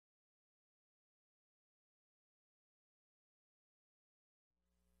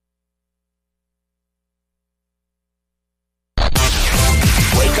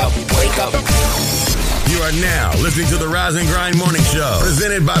You are now listening to the Rise and Grind Morning Show,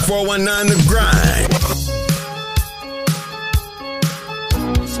 presented by 419 The Grind.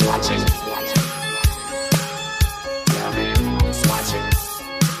 Who's watching? Who's watching?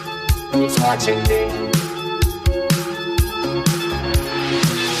 Who's watching me?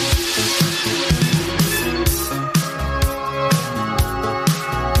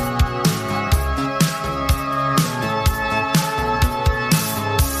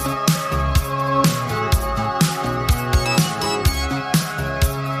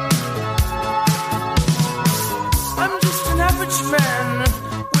 Man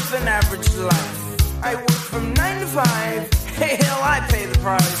with an average life. I work from 9 to 5. Hey, hell, I pay the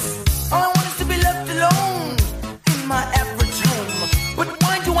price. All I want is to be left alone in my average home. But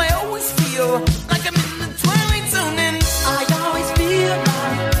why do I always feel like I'm in the twilight zone? And I always feel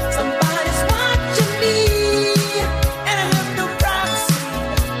like somebody's watching me, and I have no privacy.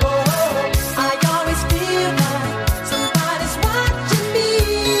 Oh, I always feel like somebody's watching me.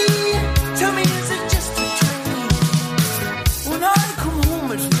 Tell me, is it just a dream? When I come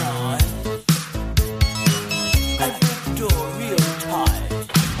home at night, I get the door real tight.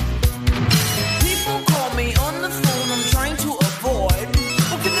 People call me on the phone, I'm trying to avoid.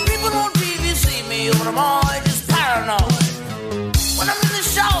 But can the people on TV see me, or am I just paranoid? When I'm in the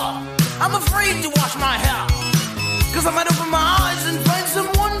shower, I'm afraid to wash my hair, 'cause I might open my eyes and find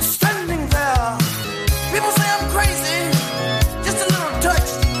someone standing there. People say I'm crazy, just a little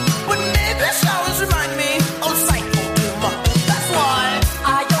touched, but maybe showers remind me of psycho doom. That's why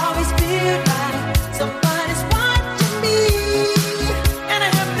I always feel like somebody's watching me, and I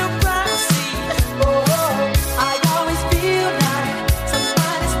have no privacy. Oh, I always feel like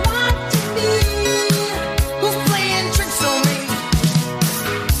somebody's watching me. Who's playing tricks on me?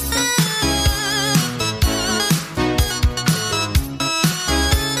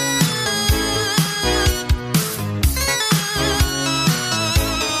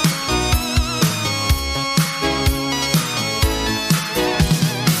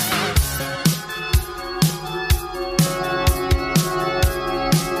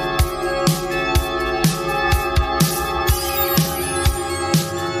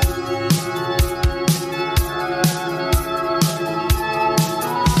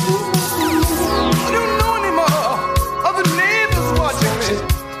 I don't know anymore. Are the neighbors watching me?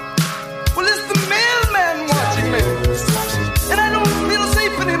 Well, it's the mailman watching me. And I don't feel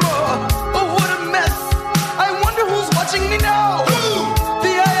safe anymore. Oh, what a mess. I wonder who's watching me now.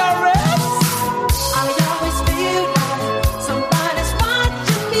 The IRS? I always feel like somebody's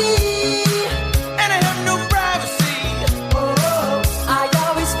watching me, and I have no privacy. Oh, I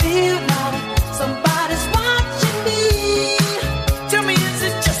always feel like somebody's watching me. Tell me, is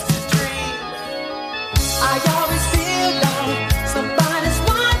it just a dream? I always feel like somebody's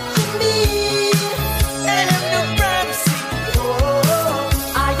watching me, and I have no privacy. Oh,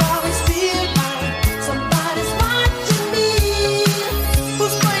 I always feel like somebody's watching me.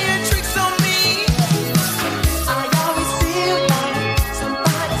 Who's playing tricks on me? I always feel like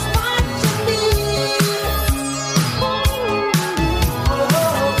somebody's watching me. Oh,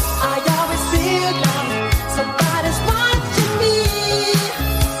 I always feel like somebody's watching me.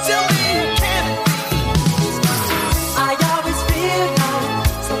 Tell me, who can it be? I always feel like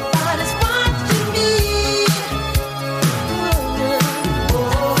somebody's watching me.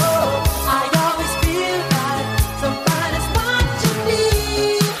 Oh, I always feel like somebody's watching me.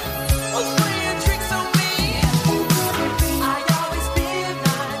 Who's playing tricks on me? I always feel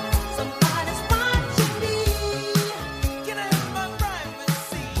like somebody's watching me. Can I have my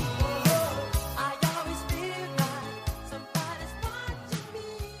privacy? I always feel like somebody's watching me.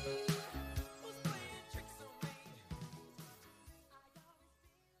 Who's playing tricks on me?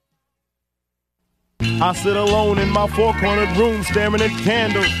 I sit alone in my four-cornered room staring at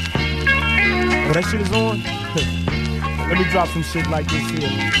candles. Oh, that shit is on? Let me drop some shit like this here.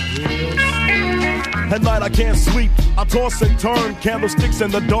 At night I can't sleep, I toss and turn. Candlesticks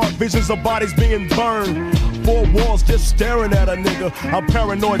in the dark, visions of bodies being burned. Four walls just staring at a nigga. I'm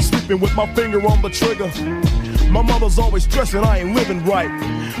paranoid, sleeping with my finger on the trigger. My mother's always stressing I ain't living right,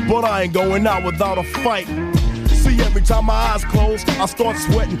 but I ain't going out without a fight. See, every time my eyes close, I start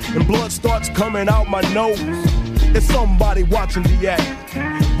sweating and blood starts coming out my nose. It's somebody watching the act,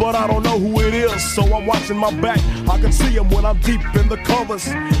 but I don't know who it is, so I'm watching my back. I can see him when I'm deep in the covers.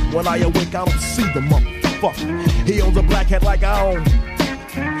 When I awake, I don't see the motherfucker. He owns a black hat like I own,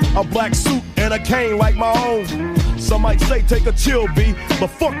 a black suit and a cane like my own. Some might say take a chill, B, but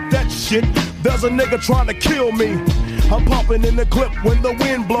fuck that shit. There's a nigga trying to kill me. I'm popping in the clip when the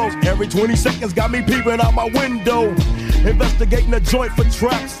wind blows. Every 20 seconds got me peeping out my window, investigating the joint for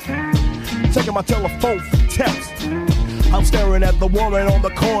traps. checking my telephone for texts. I'm staring at the woman on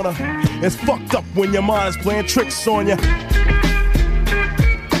the corner. It's fucked up when your mind is playing tricks on you.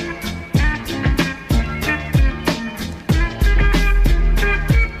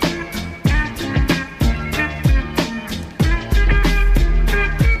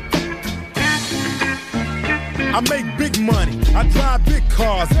 I make big money, I drive big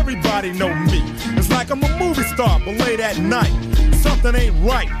cars, everybody know me. It's like I'm a movie star, but late at night, something ain't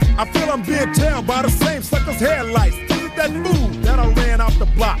right. I feel I'm being tailed by the same sucker's headlights. Is it that fool that I ran off the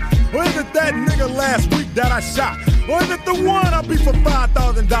block? Or is it that nigga last week that I shot? Or is it the one I beat for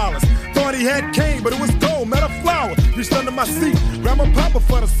 $5,000? Thought he had cane, but it was gold, met a flower. Reached under my seat, grabbed my papa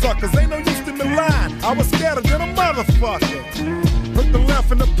for the suckers. Ain't no use in the line, I was scared than a motherfucker. Hook the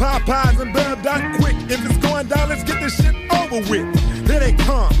left in the Popeyes and bailed out quick. If it's going down, let's get this shit over with. Here they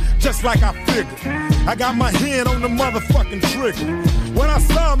come, just like I figured. I got my hand on the motherfucking trigger. When I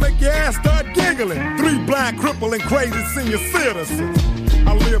saw 'em, make your ass start giggling. 3 blind, crippled, and crazy senior citizens.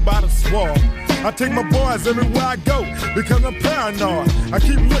 I live by the swamp. I take my boys everywhere I go because I'm paranoid. I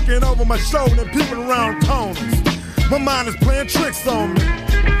keep looking over my shoulder and peeping around corners. My mind is playing tricks on me.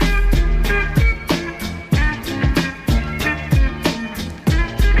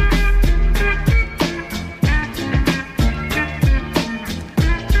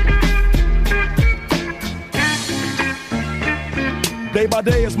 Day by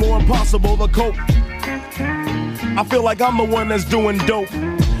day it's more impossible to cope. I feel like I'm the one that's doing dope.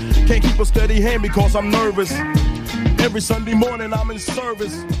 Can't keep a steady hand because I'm nervous. Every Sunday morning I'm in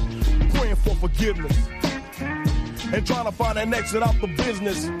service, praying for forgiveness and trying to find an exit out the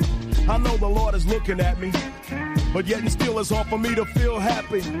business. I know the Lord is looking at me, but yet and still it's hard for me to feel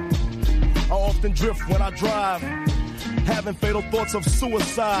happy. I often drift when I drive, having fatal thoughts of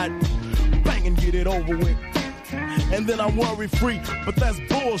suicide. Bang and get it over with. And then I'm worry-free, but that's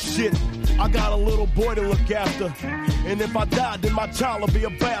bullshit. I got a little boy to look after, and if I die, then my child will be a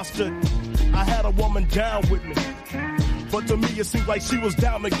bastard. I had a woman down with me, but to me it seemed like she was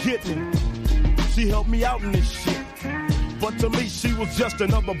down to get me. She helped me out in this shit, but to me she was just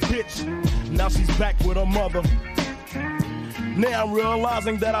another bitch. Now she's back with her mother. Now I'm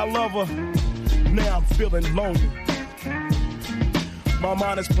realizing that I love her. Now I'm feeling lonely. My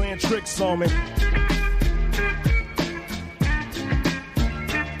mind is playing tricks on me.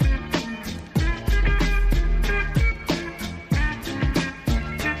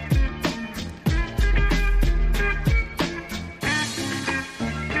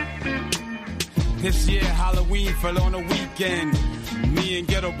 This year Halloween fell on a weekend. Me and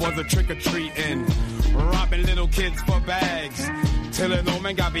Ghetto Boys are trick-or-treating, robbing little kids for bags, till an old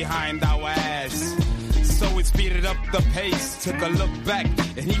man got behind our ass. So we speeded up the pace, took a look back,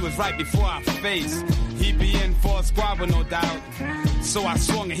 and he was right before our face. He'd be in for a squabble, no doubt, so I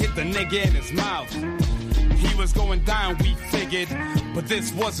swung and hit the nigga in his mouth. He was going down, we figured, but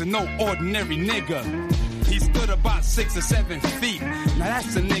this wasn't no ordinary nigga. He stood about 6 or 7 feet. Now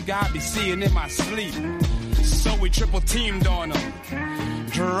that's the nigga I be seeing in my sleep. So we triple teamed on him,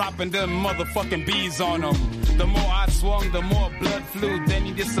 dropping them motherfucking bees on him. The more I swung, the more blood flew. Then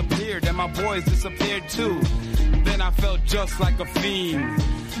he disappeared, and my boys disappeared too. Then I felt just like a fiend.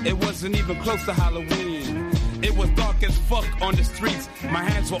 It wasn't even close to Halloween. It was dark as fuck on the streets. My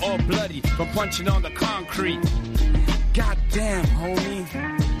hands were all bloody from punching on the concrete. Goddamn, homie.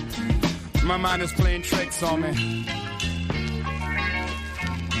 My mind is playing tricks on me.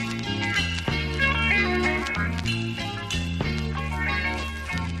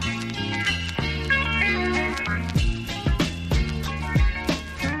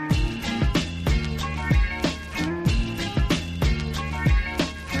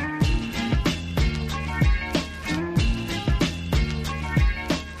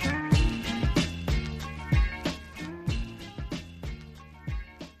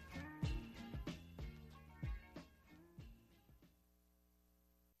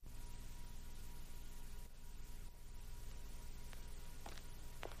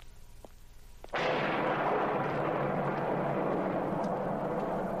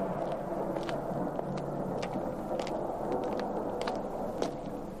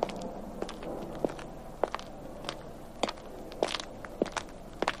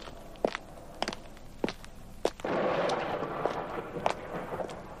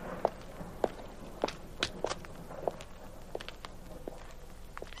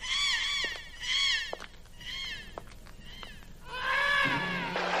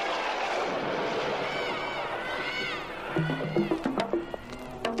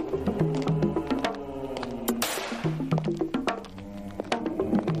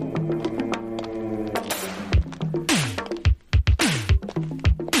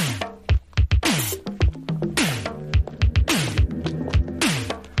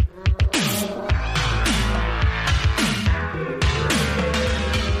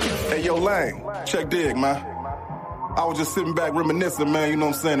 check dig, man. I was just sitting back reminiscing, man, you know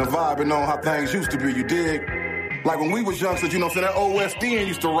what I'm saying, and vibing on how things used to be, you dig? Like when we was youngsters, you know what I'm saying, that OSDN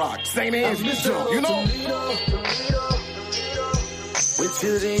used to rock. St. Anne's jump, you know? When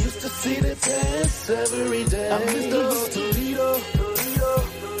children used to see the dance every day. I miss the old Toledo.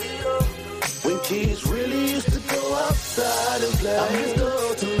 When kids really used to go outside and play. I miss the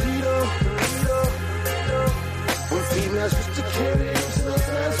old Toledo. When females used to carry themselves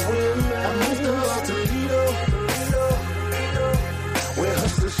as women. I miss the old Toledo. When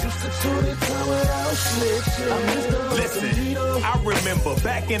hustlers used to do the time without snitching. I miss the old Toledo. I remember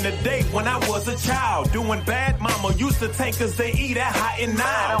back in the day when I was a child, doing bad, mama used to take us to eat at Hot and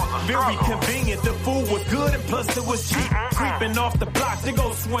Now. Very convenient, the food was good and plus it was cheap. Creeping off the block to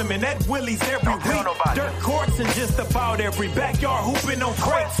go swimming at Willie's every week. Dirt courts in just about every backyard, hooping on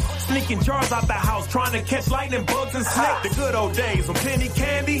crates. Sneaking jars out the house, trying to catch lightning bugs and snakes. The good old days when penny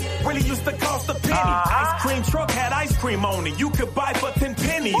candy really used to cost a penny. Ice cream truck had ice cream on it, you could buy for 10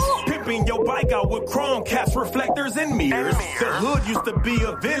 pennies. Pimping your bike out with chrome caps, reflectors, and mirrors. The hood used to be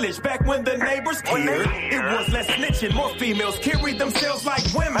a village back when the neighbors cared. It was less snitching, more females carried themselves like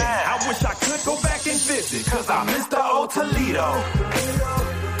women. I wish I could go back and visit, cause I miss the old Toledo.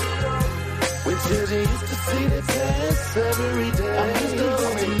 When children used to see the dance every day. I miss the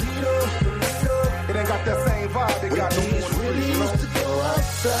old Toledo. It ain't got that same vibe, it got no more. Really used to go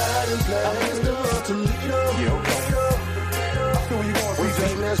outside and play. I miss the old Toledo. Yeah, okay. I feel where you going, when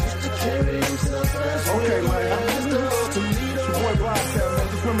females used to carry themselves as okay, women. man. I miss the old Toledo. Your boy Blossom, man,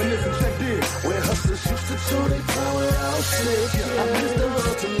 just reminiscing, check dig. When hustlers used to do their time without snitching. I miss the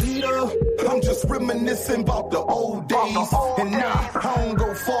old Toledo. I'm just reminiscing about the old days. And nah, I don't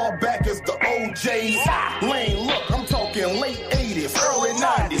go far back as the OJs. Lane, look, I'm talking late 80s, early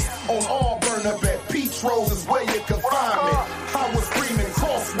 90s. On Auburn up at Peach Rose is where you can find me. I was screaming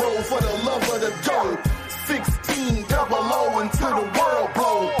Crossroads for the love of the dough. 16 double O until the world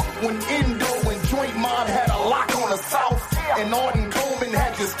blow. When Indo and Joint Mob had a lock on the South. And Arden Coleman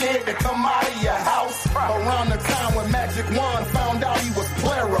had you scared to come out of your house. Around the time when Magic Wand found out he was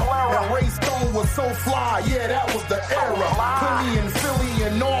Plera. And Ray Stone was so fly, yeah, that was the era. Philly and Philly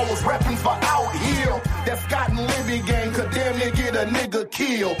and all was repping for Out Here. That Scott and Libby gang could damn near get a nigga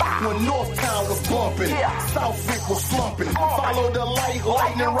killed. When Northtown was bumping, Southwick was slumping. Follow the light,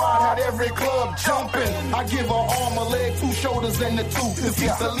 lightning rod had every club jumping. I give her arm, a leg, 2 shoulders, and the tooth. To see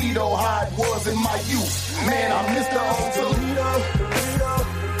Toledo how it was in my youth. Man, I miss the old Toledo.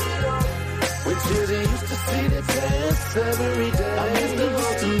 When children used to see the dance every day. I miss the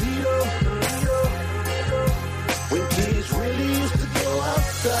old Toledo. When kids really used to go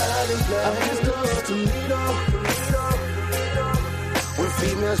outside and play. I miss the old Toledo. When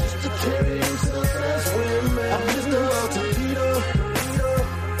females used to carry themselves as women. I miss the old Toledo.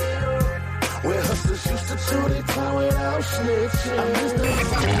 When hustlers used to do their time without snitching. I miss the old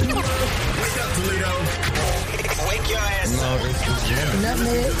Toledo. Wake up, Toledo. Wake your ass up.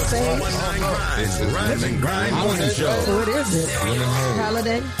 Nutmeg, sage. Rise and Grind Morning Show. So what is it?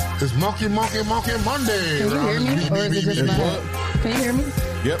 Holiday? It's Monkey Monday. Can you hear me? Or is it just my hat? Can you hear me?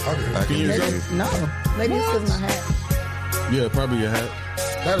 Yep. Can you hear me? No. Maybe it's because my hat. Yeah, probably your hat.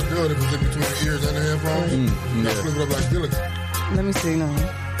 That's good if it's in between the ears and the headphones. You gotta flip it up like Gilligan. Let me see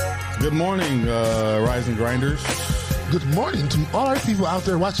now. Good morning, Rise and Grinders. Good morning to all our people out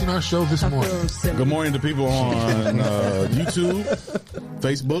there watching our show this morning. Good morning to people on YouTube,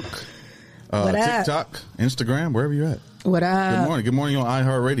 Facebook, TikTok, Instagram, wherever you're at. What up? Good morning. Good morning on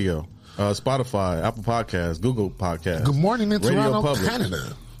iHeartRadio, Spotify, Apple Podcasts, Google Podcasts. Good morning in Radio Toronto, Public.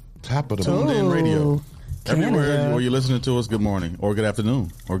 Canada. Top of the Tuned in radio. Everywhere where you're listening to us, good morning, or good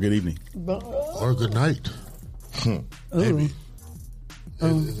afternoon, or good evening. Or good night. Maybe.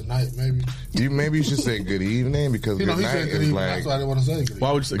 Is it night, maybe? Maybe you should say good evening because he good said night good is evening. like. That's why I didn't want to say good evening.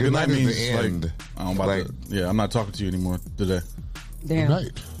 Why would you say good night means the end. I'm not talking to you anymore today. Damn.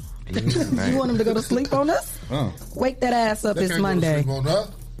 Good night. You want him to go to sleep on us? Oh. Wake that ass up. It's Monday.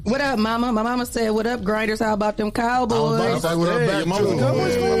 What up, mama? My mama said, what up, Grinders? How about them Cowboys?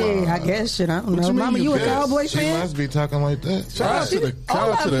 I guess shit. I don't know. Mama, you a Cowboy She fan? must be talking like that. Shout out to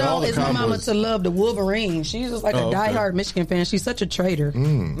All I know all the is my mama Cowboys. to love the Wolverine. She's just like a diehard Michigan fan. She's such a traitor.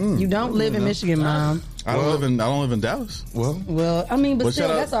 You don't live in Michigan, Mom. I don't live in Dallas. Well, I mean, but Well, still,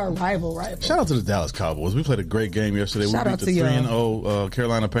 shout out- that's our rival. Shout out to the Dallas Cowboys. We played a great game yesterday. Shout we out beat to the y'all. 3-0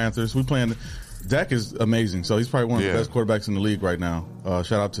 Carolina Panthers. We playing. Dak is amazing. So he's probably one of the best quarterbacks in the league right now.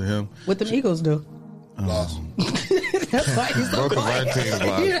 Shout out to him. What the Eagles do? Lost. That's why he's so Both of our quiet. teams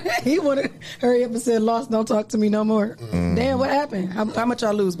lost. He would have hurry up and said, "Lost, don't talk to me no more." Damn, what happened? How much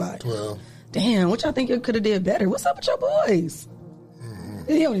y'all lose by? 12. Damn, what y'all think you could have did better? What's up with your boys?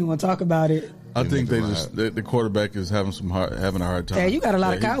 He don't even want to talk about it. I think they just the quarterback is having a hard time. Yeah, you got a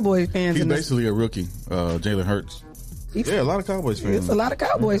lot of Cowboys fans. He's in basically a rookie, Jalen Hurts. Yeah, a lot of Cowboys fans. It's a lot of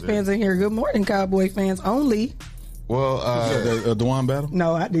Cowboys fans in here. Good morning, Cowboy fans only. Well, Dewan Battle?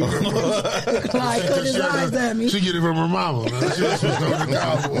 No, I didn't. Clyde cut his eyes at me. She get it from her mama, man. She was the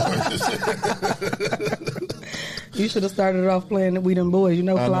Cowboys. You should have started off playing the We Them Boys. You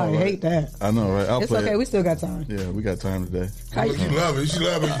know, Clyde hate that. I know, right? It's okay. We still got time. Yeah, we got time today. You love it. You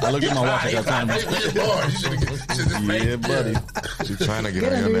love it. I looked at my watch. I got time. Yeah, buddy. She's trying to get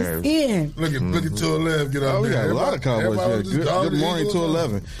on your nerves. Look at 211. Get on we there. got a lot of Cowboys here. Good morning,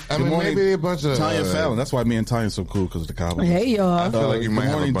 211. I mean, maybe a bunch of Tanya Fallon. That's why me and Tanya so cool, because of the Cowboys. Hey, y'all. I feel like you might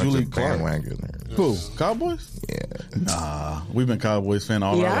have a bunch Julie of bandwagoners. Who? Cowboys? Yeah. Nah, we've been Cowboys fan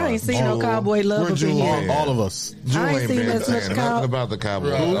all our lives. I ain't seen no Cowboy love up in here. All of us. I ain't seen that much nothing about the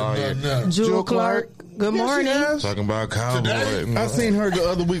Cowboys. Jewel Clark. Good morning. Talking about Cowboys. I seen her the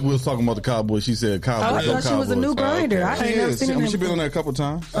other week. We was talking about the Cowboys. She said Cowboys. I thought she was a new grinder. I ain't never seen her. She's been on there a couple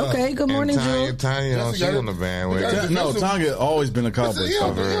times. Okay. Good morning, Jewel. Tanya, she's on the bandwagon. No, Tanya always been a Cowboys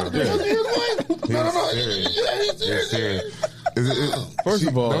fan. He's serious. First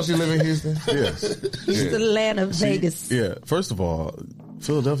of all, don't she live in Houston? Yes. She's the land of Vegas. Yeah. First of all,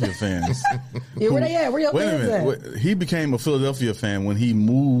 Philadelphia fans. Yeah, where they at? Where your fans at? He became a Philadelphia fan when he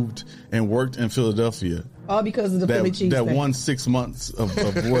moved and worked in Philadelphia. All because of the Philly cheese. That 1 6 months of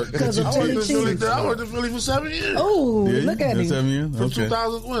work. Because of Philly cheese. I worked in Philly for 7 years. Oh, look at him. 7 years? From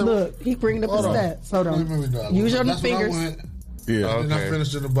 2001. Look, he bringing up his stats. Hold on. Use your fingers. Yeah. And I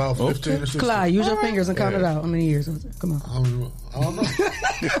finished in about 15 or 16. Clyde, use your fingers and count it out. How many years was it? Come on. I don't know.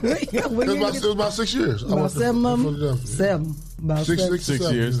 It was about 6 years. About 7 of them? 7. About 6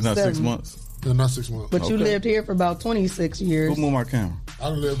 years, not 6 months. Yeah, not 6 months. But you lived here for about 26 years. Who moved my camera? I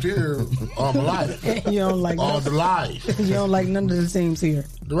lived here all my life. You don't like all the life. You don't like none of the teams here.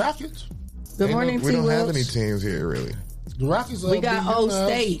 The Rockets. Good morning, T. We don't have Welch. any teams here, really. The Rockets. We got O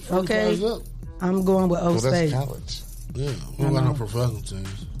State, okay? I'm going with O State. That's college. Yeah, we don't got no professional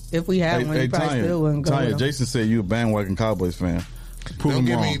teams. If we had one, you probably still wouldn't go. Tanya, Jason said you a bandwagon Cowboys fan. Don't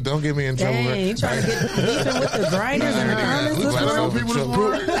get me in trouble. Dang, you trying to get even with the grinders and the comments this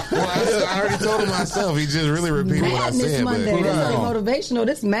morning? Well, I already told him myself. He just really repeated what I said. Monday. This ain't motivational.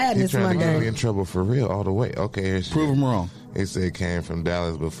 This Madness Monday. Monday. To get me in trouble for real all the way. Okay, prove him wrong. He said it came from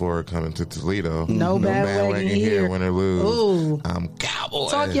Dallas before coming to Toledo. No bandwagon here. Win or lose. Ooh. I'm Cowboy.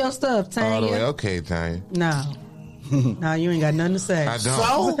 Talk your stuff, Tanya. All the way. Okay, Tanya. No. No, you ain't got nothing to say. I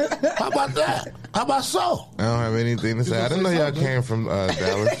don't. So? How about that? How about so? I don't have anything to say. I didn't know y'all came from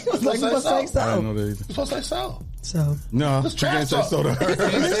Dallas. It was like, you supposed to say so. I don't know that either. You're supposed to say so. So. No, you can't say so to her. You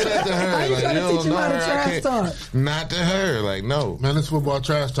said that to her. How you trying to teach you how to trash talk? Not to her. Like, no. Man, this football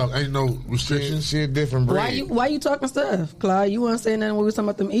trash talk. Ain't no restrictions. She a different breed. Why you talking stuff, Clyde? You weren't saying nothing when we was talking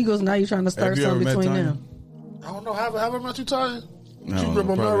about them Eagles. Now you trying to start something between them. I don't know. Have I met you, Tanya? No, she grip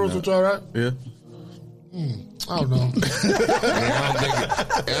on Melrose with y'all, right? Yeah. I don't know. If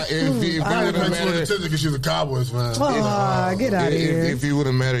I didn't pay too much attention because she's a Cowboys fan. Oh, get out of here. If you would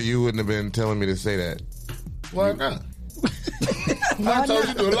have met her, you wouldn't have been telling me to say that. Why not? I told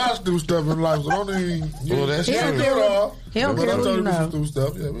you to do a lot of stupid stuff in life, so don't even. Well, that's true. He don't care who you know. Stupid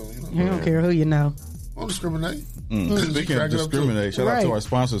stuff. Yeah, he don't care who you know. Don't discriminate. Speaking of discriminate, shout out to our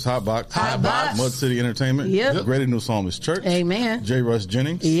sponsors, Hotbox, Mud City Entertainment, Greater New Psalmist Church, Amen, J. Russ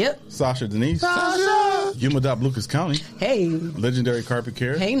Jennings, Sasha Denise, Yuma Lucas County, hey, Legendary Carpet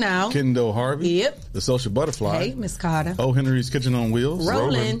Care, hey now, Kendo Harvey, The Social Butterfly, hey Miss Carter, O. Henry's Kitchen on Wheels,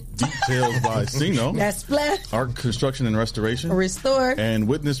 Rolling, Details by Sino, that's Splat, Art Construction and Restoration, Restored, and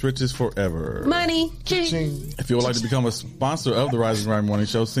Witness Riches Forever. Money, ching. If you would like to become a sponsor of the Rise and Grind Morning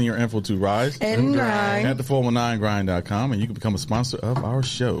Show, send your info to Rise and Grind at the 419grind.com, and you can become a sponsor of our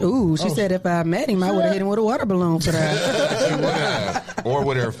show. Ooh, she said if I met him, I would have hit him with a water balloon for that. Or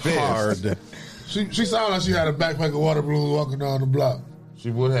with her fist. Hard. She sounded like she had a backpack of water balloons walking down the block. She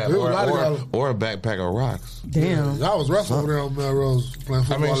would have, or a backpack of rocks. Damn, yeah, I was wrestling over there on Melrose playing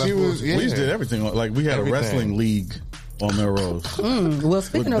football. I mean, we just did everything. Like we had a wrestling league on Melrose. Well,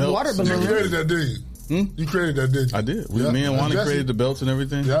 speaking of water balloons, you created that, didn't you? You created that, didn't you? I did. Me and Wani created the belts and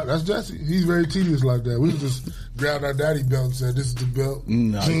everything. Yeah, that's Jesse. He's very tedious like that. We just grabbed our daddy belt and said, "This is the belt."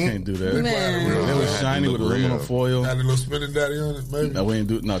 No, you can't do that. It was shiny with aluminum foil. Had a little spinning daddy on it, maybe. No, we didn't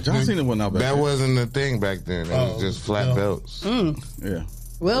do it. No, John Cena wasn't out back That wasn't the thing back then. It was just flat belts. Yeah.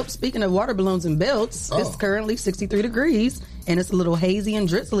 Well, speaking of water balloons and belts, it's currently 63 degrees, and it's a little hazy and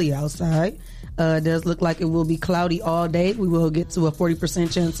drizzly outside. It does look like it will be cloudy all day. We will get to a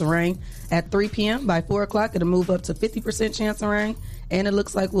 40% chance of rain at 3 p.m. By 4 o'clock, it'll move up to 50% chance of rain. And it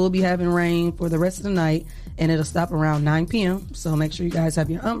looks like we'll be having rain for the rest of the night, and it'll stop around 9 p.m. So make sure you guys have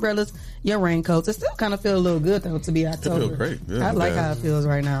your umbrellas, your raincoats. It still kind of feel a little good, though, to be October. It feels great. Yeah, I like how it feels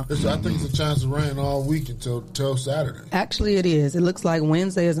right now. I think it's a chance of rain all week until Saturday. Actually, it is. It looks like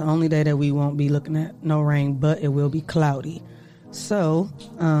Wednesday is the only day that we won't be looking at no rain, but it will be cloudy. So,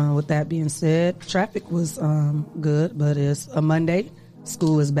 with that being said, traffic was good, but it's a Monday.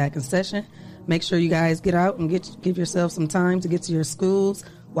 School is back in session. Make sure you guys get out and give yourself some time to get to your schools.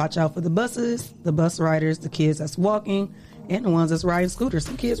 Watch out for the buses, the bus riders, the kids that's walking, and the ones that's riding scooters.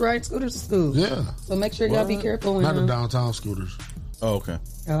 Some kids ride scooters to school. Yeah. So make sure y'all be careful. Not the downtown scooters. Oh, okay.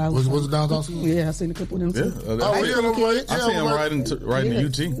 Was it downtown school? Yeah, I seen a couple of them too. I see them riding to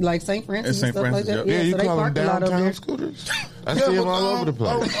UT. Like St. Francis and stuff Francis, like that. Yeah, you so they call them park a lot over downtown there. scooters? I see them all over the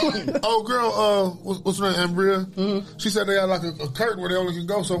place. Girl, what's her name, Ambria? Mm-hmm. She said they got like a curtain where they only can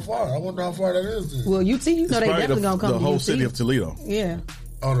go so far. I wonder how far that is. Well, UT, you know they definitely going to come to the whole UT. city of Toledo. Yeah.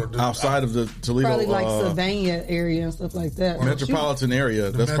 Outside of the Toledo, probably like Sylvania area and stuff like that. Metropolitan area.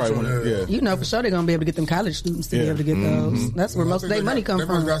 That's probably one. Yeah. You know for sure they're gonna be able to get them college students to be able to get those. That's where most of their money comes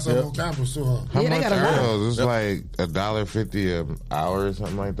from. They got some on campus too, huh? How much they got are those? It's like $1.50 an hour or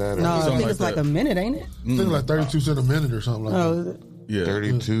something like that. No, I think it's like a minute, ain't it? I think like 32 cents a minute or something like that. Yeah,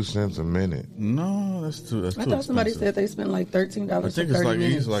 32 cents a minute. No, that's too. That's I too thought somebody expensive. said they spent like $13. I think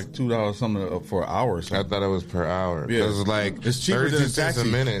it's like $2 something for an hour. Or something. I thought it was per hour. Yeah, it's cheaper than 32 cents a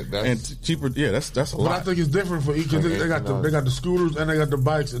minute. And cheaper. Yeah, that's a lot. But I think it's different for each. Like they got the scooters and they got the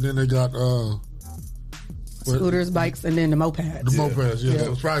bikes and then they got scooters, bikes, and then the mopeds. The mopeds, yeah.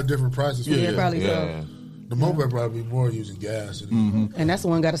 So it's probably different prices. Yeah, probably so. The moped probably be more using gas. And that's the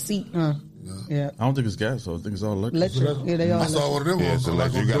one got a seat, huh? Yeah. I don't think it's gas, though. I think it's all electric. Yeah, they all. I saw one of them ones. So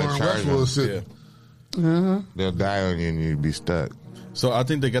like you got to charge them. Yeah. They'll die on you and you'd be stuck. So I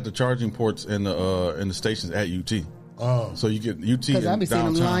think they got the charging ports in the stations at UT. Oh, so you get UT because I be seeing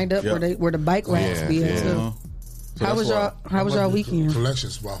them lined up where the bike racks be at too. So how was y'all weekend? Collection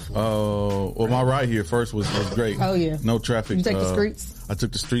spot for well, my ride here first was great. Oh yeah, no traffic. You take the streets? I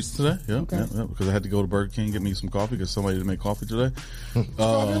took the streets today. Yeah, because I had to go to Burger King and get me some coffee because somebody didn't make coffee today.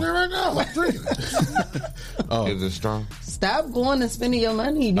 Coffee in there right now. I'm drinking. Is it strong? Stop going and spending your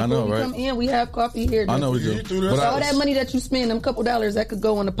money. Before we come in, we have coffee here. I know we do. But all that money that you spend, them couple dollars that could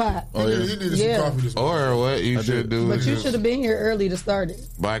go in the pot. Oh yeah, you needed some coffee this morning. Or what you should do? But you should have been here early to start it.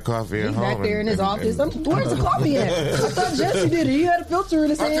 Buy coffee at home. Back there in his office. Where's the coffee at? I thought Jesse did it. He had a filter in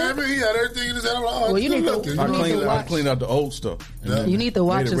his hand. I he had everything in his hand. Well, you need to I cleaned out the old stuff. You need to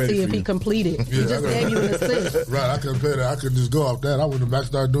watch and see if he completed. He just gave you an assist. Right, I couldn't pay that. I could just go off that. I went back and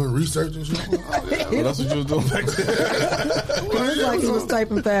started doing research and shit. Well, that's what you was doing back there. It was like he was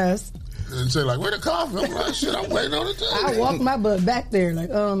typing fast. And say like, where the coffee? I'm like, shit, I'm waiting on it too. I walked my butt back there like,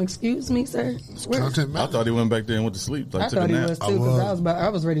 excuse me, sir. I thought he went back there and went to sleep. Like, I thought he was too because I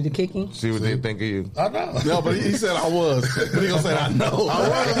was ready to kick him. See what they think of you. I know. No, but he said I was. But he gonna say I know. I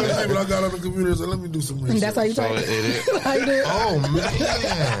was, but I got on the computer and said, let me do some research. And that's how you talk. Oh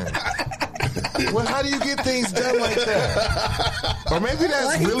man. Well, how do you get things done like that? Or maybe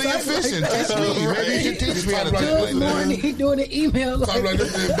that's really efficient. Teach me. Maybe you should teach me how to do it like that. He doing an email like like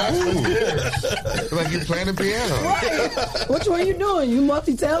you playing the piano. Right. Which one you doing? You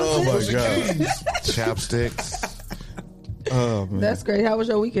multi-talented? Oh my god. Chopsticks. Oh man. That's great. How was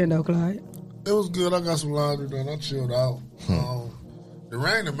your weekend though, Clyde? It was good. I got some laundry done. I chilled out. The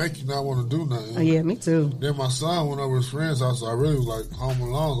rain to make you not want to do nothing. Oh, yeah, me too. Then my son went over to his friend's house, so I really was like home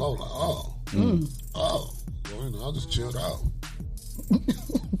alone. So I was like, well, I just chilled out.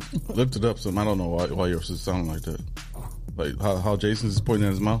 Lift it up some. I don't know why you're sounding like that. Like how Jason's pointing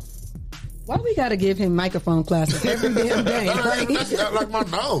at his mouth. Why we gotta give him microphone classes every damn day? That's like my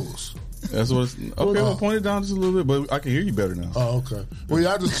nose. That's what it's, okay, well, point it down just a little bit, but I can hear you better now. Oh, okay. Well,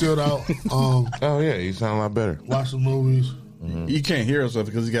 yeah, I just chilled out. Oh, yeah, you sound a lot better. Watch some movies. Mm-hmm. He can't hear himself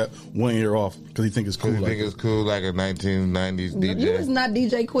because he got one ear off because he think it's cool. It's cool like a 1990s DJ. You was not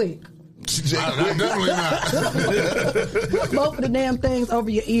DJ Quick. Definitely not. Put both of the damn things over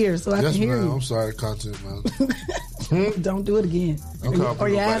your ears so I can hear you. I'm sorry, content man. Don't do it again. Or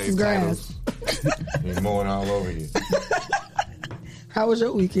your ass is grass. You're mowing all over you. How was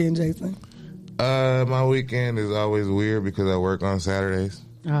your weekend, Jason? My weekend is always weird because I work on Saturdays.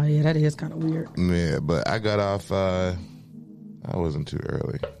 Oh, yeah, that is kind of weird. Yeah, but I got off, I wasn't too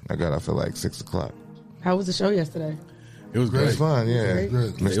early. I got off at like 6 o'clock. How was the show yesterday? It was great. It was fun, yeah.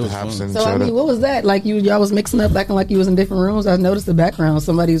 Mr. Hobson. So, I mean, what was that? Like, y'all was mixing up, acting like you was in different rooms? I noticed the background.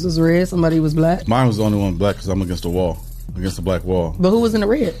 Somebody was red, somebody was black. Mine was the only one black because I'm against the wall. Against the black wall. But who was in the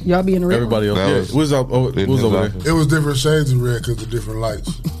red? Y'all be in the red? Everybody else. Yeah. Who was over there? It was different shades of red because of different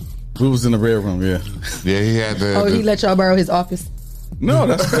lights. Who was in the red room? Yeah. Yeah, he had the. He let y'all borrow his office. No,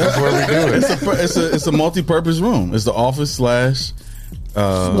 that's where we do it. It's a multi-purpose room. It's the office / But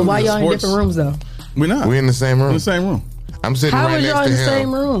why y'all in different rooms though? We're not. We're in the same room. In the same room. I'm sitting How right was next y'all to in him. the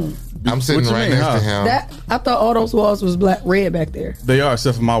same room? I'm sitting right next to him. I thought all those walls was red back there. They are,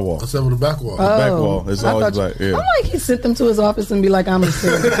 except for my wall. Except for the back wall. The back wall is always black. Yeah. I'm like, he sent them to his office and be like, I'm a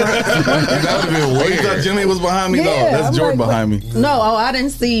sir. That would have been weird. You thought Jimmy was behind me? Yeah, No, that's I'm Jordan like, behind me. No, I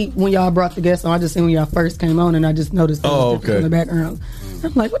didn't see when y'all brought the guests on. I just seen when y'all first came on, and I just noticed there was different in the background.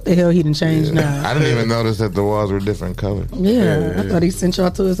 I'm like, what the hell? He done changed now. I didn't even notice that the walls were different colors. Yeah, I thought he sent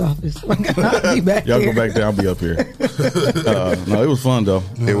y'all to his office. I'll be back Y'all there. go back there. I'll be up here. No, it was fun though.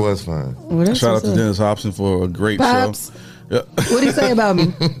 It was fun. Well, Shout out to Dennis Hobson for a great Pops. show. Yeah. What did he say about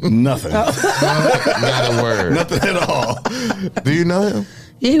me? Nothing. Not a word. Nothing at all. Do you know him?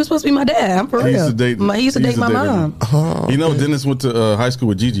 Yeah, he was supposed to be my dad. I'm for He real. used to date. He used to date my mom. Oh, You know, Dennis went to high school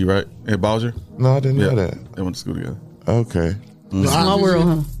with Gigi, right? At Bowser. No, I didn't know that. They went to school together. Okay. Small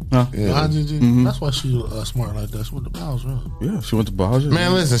world, huh? Yeah. That's why she smart like that. She went to Bowser. Huh? Yeah, she went to Bowser.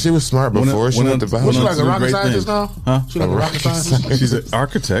 Man, listen, she was smart before she went to Bowser. She like a rocket scientist now? Huh? She like a rocket scientist? She's an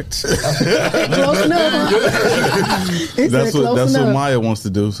architect. Close enough. That's what Maya wants to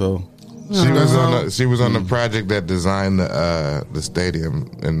do. So she was on the project that designed the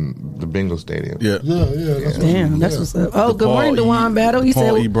stadium and the Bengal Stadium. Yeah. Damn, that's what's up. Oh, good morning, DeJuan Battle. He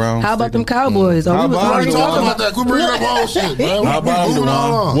Paul said, E. Brown how about them Cowboys? Oh, How we was about already them? talking about that. Quit bringing up all shit, man. How about him,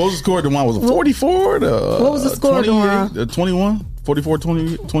 DeJuan? What was the score? DeJuan was it 44? What was the score, DeJuan? 21? 44,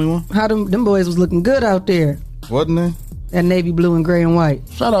 20, 21? How them boys was looking good out there. Wasn't they? That navy blue and gray and white.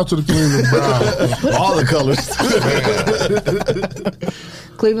 Shout out to the Cleveland Browns. All the colors.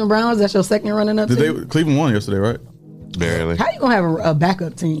 Cleveland Browns, that's your second running up team? Cleveland won yesterday, right? Barely. How you gonna have a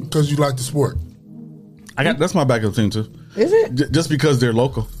backup team? Because you like the sport. That's my backup team too. Is it? Just because they're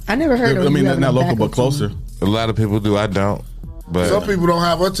local. I never heard of I mean, you having not a local, but backup closer. team. A lot of people do. I don't. But Some people don't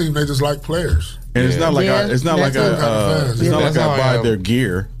have a team; they just like players. And it's not like Yeah, I buy their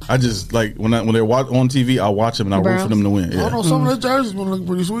gear. I just like when they're on TV, I watch them and I root for them to win. I Yeah. don't know. Some of the jerseys will look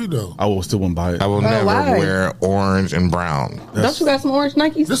pretty sweet though. I will still wouldn't buy it. I will never why? wear orange and brown. Don't you got some orange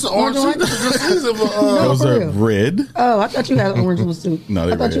Nikes? This is orange. This is a good season for. Those for are real. red. Oh, I thought you had orange ones too. No, I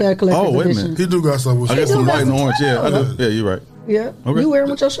they're thought red. you had collector's Oh, wait a minute. editions. He do got some. I got some white and some orange. Yeah, I do. too. Yeah, you're right. Yeah, Okay. you wear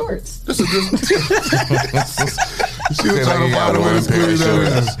them with your shorts. This is good. She was Said trying he to got find a way one to pair of squeeze that in.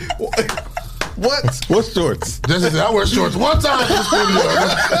 shorts. What shorts? Jesse said, I wear shorts one time in the studio.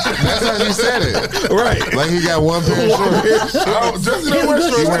 That's how she said it. Right. Like he got one pair of shorts. Jesse don't wear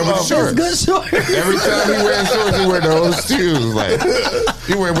He wear with shorts. shorts. Good shorts. Every time he wears shorts, he wear those shoes. Like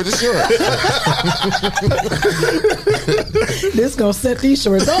he wear with the shorts. This gonna set these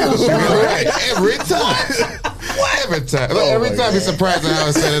shorts off. Right. Every time. Every time. Every time he's surprised at how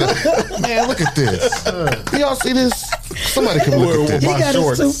I set it up. Man, look at this. Y'all see this? Somebody come look at He this. got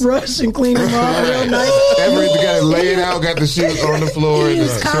his toothbrush and clean them off real nice. Everybody got it laid out, got the shoes on the floor. He and the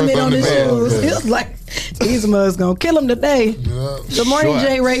was shorts comment on the his bed. shoes. He was like, these mugs gonna kill him today. Good morning, Shorts.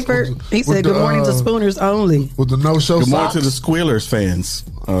 Jay Rayford. He said, With good the, morning to Spooners only. With the no-show Good morning socks. to the Squealers fans,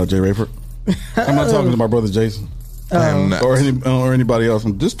 Jay Rayford. I'm not talking to my brother Jason I'm not. or anybody else.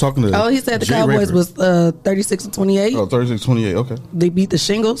 I'm just talking to. Oh, he said the Jay Cowboys Rayford. was 36-28. Oh, 36-28. Okay. They beat the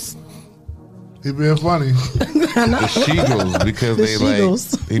Shingles. He being funny. The Sheagles because The they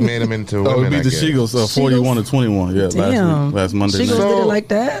Sheagles. like he made them into Oh, women. we beat the Sheagles 41-21. Yeah, Damn. last Monday Shingles night. did it like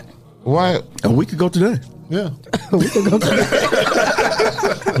that? Why? A week ago today. Yeah. We could go to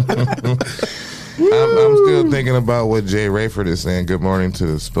I'm still thinking about what Jay Rayford is saying. Good morning to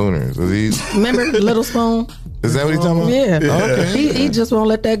the Spooners. Remember Little Spoon? Is that what he's talking about? Yeah. Okay. He just won't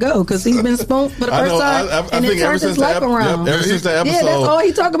let that go because he's been spooned for the first time and it turned his life around. Ever since the episode. Yeah, that's all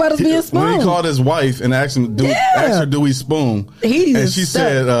he talked about is being spooned. When he called his wife and asked her, do we spoon? He and is she stuck.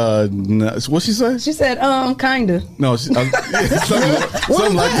 said, no, what'd she say? She said, kinda. No, something like that.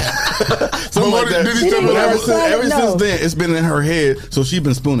 Something like that. Did he tell me that? Ever since then, it's been in her head, so she's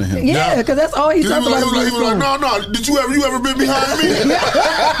been spooning him. Yeah, because that's all he talked about. He was like, no. Did you ever been behind me? He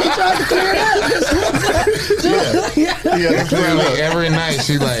tried to clear it up. Like every night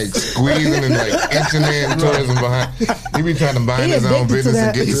she like squeezing and like inching in towards him behind. He be trying to mind his own business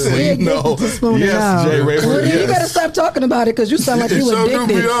and get to sleep. No. Yes, Jay Rayford. Well, you better stop talking about it because you sound like you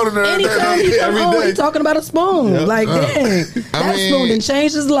addicted. Anytime you come home, he talking about a spoon. Yep. Like, dang, that spoon done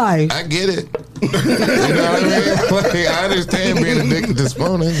changed his life. I get it. You know what I mean? Like, I understand being addicted to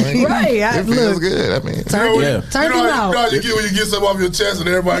spooning. Like, Right. It feels good. I mean, Turn him out. You know how you get when you get something off your chest and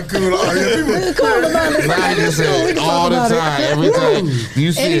everybody cool. Oh, yeah, people cool about it. now you just say all the time. Every time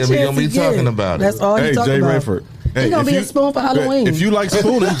you see him, you're going to be talking about it. That's all Hey, he's talking Jay about. Rayford. It's going to be a spoon for Halloween. If you like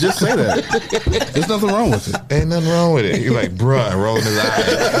spooning, just say that. There's nothing wrong with it. Ain't nothing wrong with it. You're like, bruh, rolling his eyes.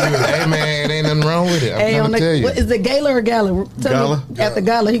 Hey, man, ain't nothing wrong with it. I'm trying to tell you. What, is it gala or gala? Gala. At the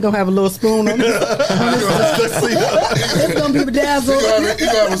gala, he going to have a little spoon on his It's going to be bedazzled. He going to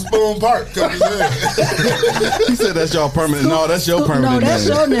have a spoon part. He said that's y'all permanent. No, that's your permanent name. No, that's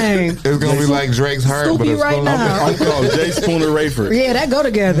your name. It's going to be like Drake's heart, but it's right now. I'm called Jay Spooner Rayford. Yeah, that go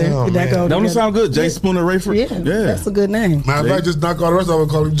together. Don't it sound good? Jay Spooner Rayford? Yeah, that's a good name. Matter of fact, just knock all the rest of it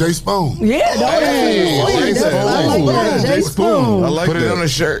and call him Jay Spoon. Yeah, I like that. Jay Spoon. I like Put it on a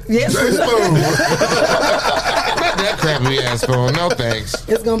shirt. Yes. Jay Spoon. That crappy ass spoon. No thanks.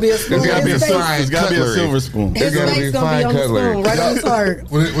 It's gonna be a spoon. It's gotta be a fine. It's gotta be a silver spoon. His face gonna be on the spoon, right on his heart.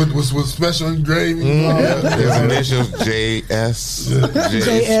 With special engraving. His initials JS.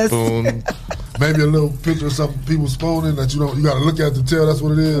 J Spoon. Maybe a little picture of some people spooning that you got to look at to tell that's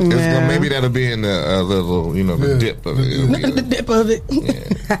what it is. Yeah. Maybe that'll be in the little, the dip of it. The dip of it.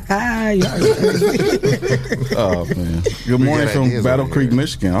 Oh man! Good morning from Battle Creek,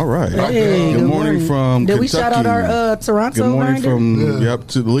 Michigan. All right. Hey, good morning from Did Kentucky. we shout out our Toronto? Good morning from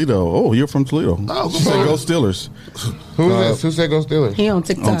Toledo. Oh, you're from Toledo. Oh, say go Steelers. Who said go Steelers? He on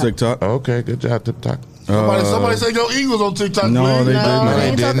TikTok. On TikTok. Okay, good job, TikTok. Somebody say go Eagles on TikTok. No, they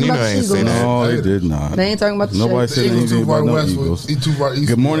didn't. No, they did not. They ain't talking about the Nobody said anything about no Eagles.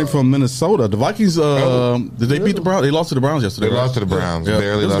 Good morning from Minnesota. The Vikings, did they beat the Browns? They lost to the Browns yesterday. They lost to the Browns. Yeah.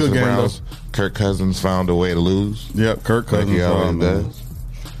 Barely lost to the Browns. Kirk Cousins found a way to lose. Yep, Kirk Cousins. Like he always does.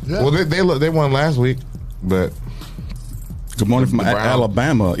 Yeah. Well, they won last week, but. Good morning from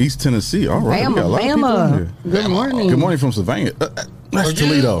Alabama, East Tennessee. All right, Alabama. Good morning. Good morning from Savannah. That's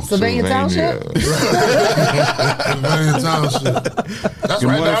Toledo. Savannah Township. Savannah Township. Good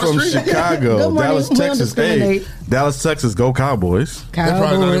morning from Chicago, Dallas, Texas. Hey, Dallas, Texas. Go Cowboys. They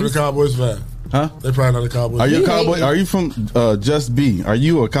probably not even a Cowboys fan. Huh? They probably not a Cowboys. Are you a Cowboy? Are you from Just B? Are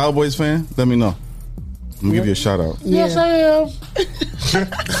you a Cowboys fan? Let me know. I'm gonna give you a shout out. Yes, I am. Why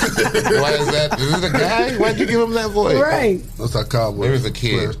is that? Is it a guy? Why'd you give him that voice? Right. That's our Cowboys. It was a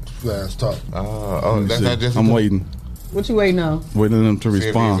kid. Flash talk. Oh, that's not just. I'm waiting. What you waiting on? Waiting on him to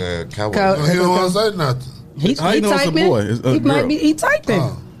respond. He don't want to say nothing. He typing. He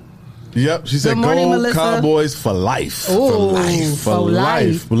typing. Yep, she said, morning, go Melissa. Cowboys for life. Ooh, for life. For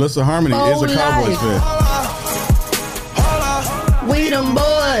life. Melissa Harmony is a Cowboys fan. We them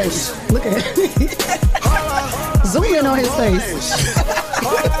boys. Look at it. Zoom in on his face.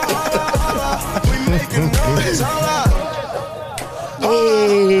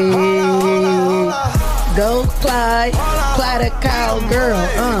 Hey. Go Clyde. Clyde a cowgirl.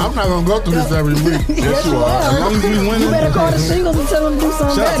 I'm not going to go through this every week. Yes, you are. As long as we win. You better call the Shingles and tell them to do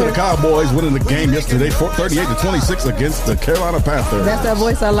something Shout out to better. the Cowboys winning the game yesterday, 38-26 against the Carolina Panthers. That's that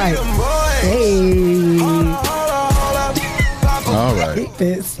voice I like. Hey. All right.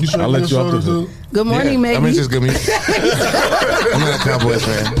 I'll let you up to Good morning, Maggie. I mean, just good music. I'm not a Cowboys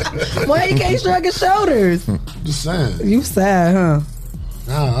fan. Why you can't shrug his shoulders? Just saying. You sad, huh?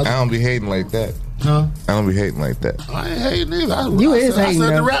 Nah, I don't be hating like that. Huh? I don't be hating like that. I ain't hating either. I hating, said the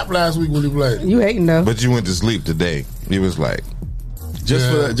though. rap last week when he played. You hating though. But you went to sleep today. He was like, just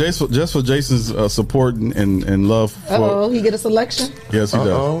for Jason's support and love. He get a selection? Yes, he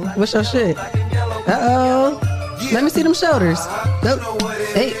does. What's your shit? Let me see them shoulders. Go.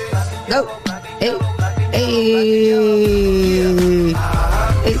 Hey. Go. Hey. Hey.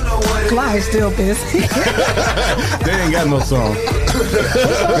 Clyde's still pissed. They ain't got no song.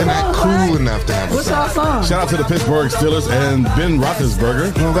 they're not cool enough to have a What's our song? Shout out to the Pittsburgh Steelers and Ben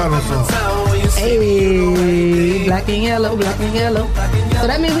Roethlisberger. Don't got no song. Hey, black and yellow, black and yellow. So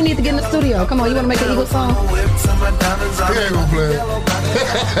that means we need to get in the studio. Come on, you want to make an Eagles song? He ain't gonna play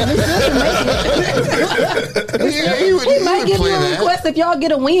He might give you a request if y'all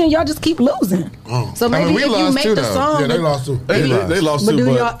get a win. Y'all just keep losing. So maybe if you make the song, yeah, they lost too. They lost but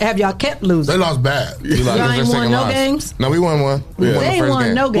too. have y'all kept losing? They lost bad. Y'all ain't won no games. No, we won one. They ain't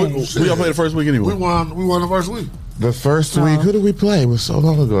won no games. We all played the first week anyway. We won the first week. The first week, who did we play? It was so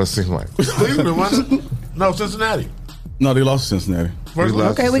long ago. It seemed like Cleveland, wasn't it? No, Cincinnati. No, they lost to Cincinnati.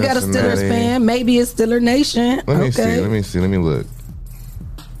 Okay, we got a Steelers fan. Maybe it's Steeler Nation. Let me see. Let me look.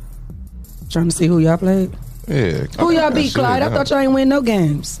 Trying to see who y'all played. Yeah. Who y'all beat, Clyde? I thought y'all ain't win no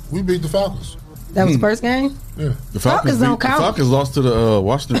games. We beat the Falcons. That was the first game? Yeah. The Falcons don't count. The Falcons lost to the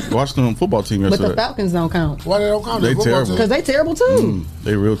Washington football team yesterday. But the Falcons don't count. Why they don't count? They terrible. Because they terrible too.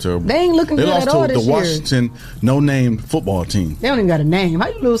 They real terrible. They ain't looking good at all this year. They lost to the Washington no-name football team. They don't even got a name. How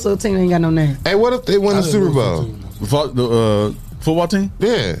you lose to a team that ain't got no name? Hey, what if they win the Super Bowl? The football team?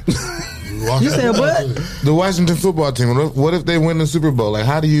 Yeah. You said what? The Washington football team. What if they win the Super Bowl? Like,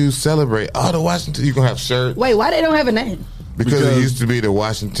 how do you celebrate? Oh, the Washington. You gonna have shirts? Wait, why they don't have a name? Because it used to be the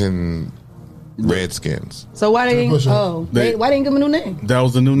Washington Redskins. So why they didn't? Why they didn't give them a new name? That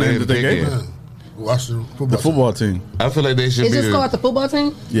was the new name that they gave them. Washington football. The football team. I feel like they should. It's just called the football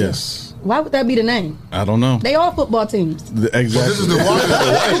team. Yes. Why would that be the name? I don't know. They all football teams. Exactly. This is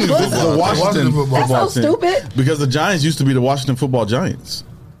the Washington football That's so team. stupid. Because the Giants used to be the Washington Football Giants.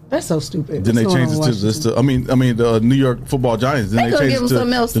 That's so stupid. Then they changed it to this. I mean, the New York Football Giants. Then They they couldn't changed give it them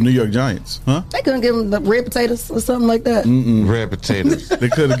something to else. the New York Giants, huh? They couldn't give them the red potatoes or something like that. Red potatoes. They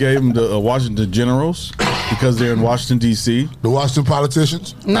could have gave them the Washington Generals because they're in Washington D.C. The Washington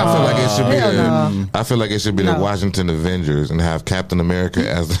politicians. No. I feel like it should be. No. I feel like it should be the Washington Avengers and have Captain America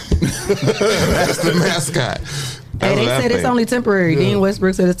as the mascot. Hey, they said it's only temporary. Dean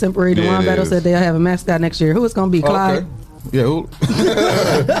Westbrook said it's temporary. DeJuan Battle said they'll have a mascot next year. Who is going to be? Clyde? Okay. Yeah, who?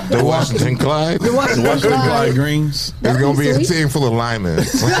 The Washington Clyde. The Washington Clyde Greens. It's going to be a team full of linemen.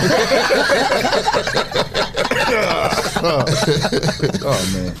 Oh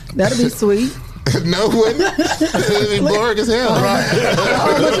man, that'd be sweet. No, wouldn't it'd be boring as hell. Right.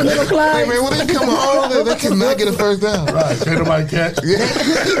 Oh, bunch of little Clydes. Hey man, when they come home, they cannot get a first down. Right, can't nobody catch.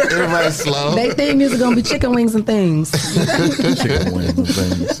 Everybody's slow. They theme music gonna be chicken wings and things. Chicken wings and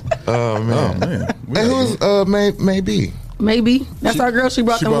things. Oh man. And who's maybe? Maybe that's our girl. She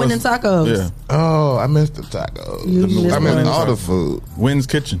brought them winning tacos. Yeah. Oh, I missed the tacos. I missed all the food. Wynn's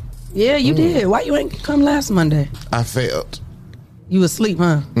Kitchen. Yeah, you did. Why you ain't come last Monday? I failed. You was asleep,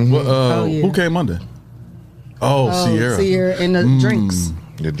 huh? Well, Who came Monday? Oh, Sierra. Sierra and the drinks.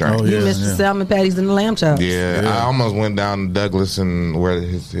 The drink. You missed the salmon patties and the lamb chops. Yeah, I almost went down to Douglas and where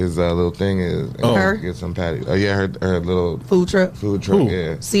his little thing is. And get some patties. Oh yeah, her little food truck. Food truck.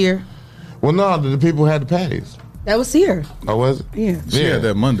 Yeah. Sierra. Well, no, the people had the patties. That was Sierra. Oh, was it? Yeah. She had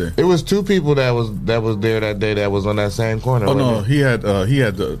that Monday. It was two people that was there that day that was on that same corner. Oh no, he had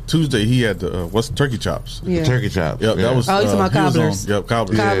the Tuesday. He had the turkey chops. Yeah. The turkey chops. Yep, that was. Oh, you talking about cobblers? Yep,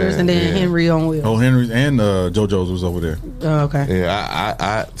 cobblers. Cobblers, and then Henry on wheel. Oh, Henry's and JoJo's was over there. Oh, okay. Yeah,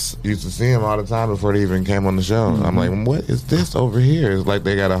 I used to see him all the time before they even came on the show. I'm like, what is this over here? It's like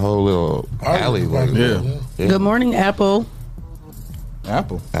they got a whole little alley. Yeah. Good morning, Apple.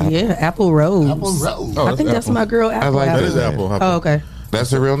 Apple. Yeah, Apple Rose. Apple Rose. I think that's my girl, Apple. I like that is Apple. Oh, okay. That's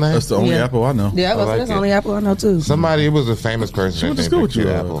her real name? That's the only Apple I know. Yeah, that's the only Apple I know too. Somebody, it was a famous person. She went to school with you,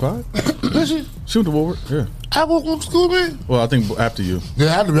 Apple. Did she? She went to Woolworth. Yeah. Apple went to school with me? Well, I think after you. Yeah,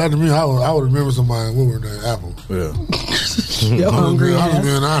 after me, I would remember somebody in Woolworth named Apple. Yeah. Your hungry I was ass.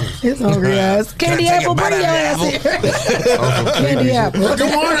 being honest. His hungry ass. Candy Apple, bring your ass here. Candy Apple.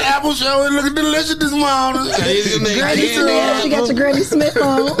 Good morning, Apple Show. It looking delicious this morning. Granny Smith. She got your Granny Smith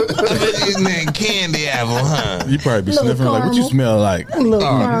on. His name Candy Apple, huh? You probably be Little sniffing like, what you smell like? A little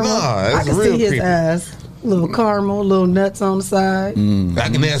caramel. no, I that's can real see his creepy. ass. Little caramel, little nuts on the side. I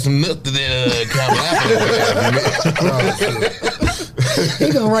can add some nuts to that caramel apple. He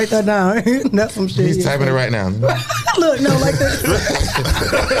gonna write that down. That's some shit. He's typing it right now. Look, no, like this.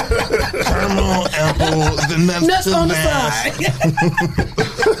 Caramel apple, the nuts Nuts on the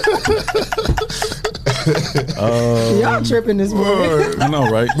side. Y'all tripping this morning. I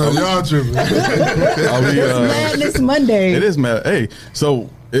know, right? No, y'all tripping. Madness Monday. It is mad. Hey, so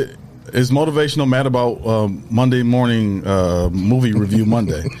is motivational mad about Monday morning movie review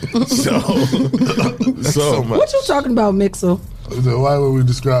Monday? so what you talking about, Mixel? The way we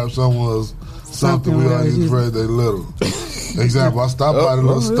describe someone as something we always use phrase they little. Example, I stopped by the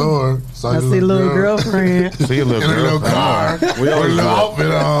little store. I see a little girlfriend. See a little in a little car. We always with a little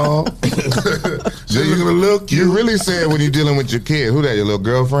outfit on. She looking a little cute. You really said when you're dealing with your kid, who that, your little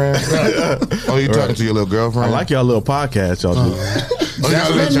girlfriend? Oh, you talking to your little girlfriend? I like y'all little podcast y'all do.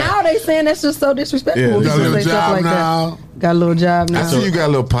 But now they saying that's just so disrespectful. Yeah, Got a little job now. Got a little job now. I see you got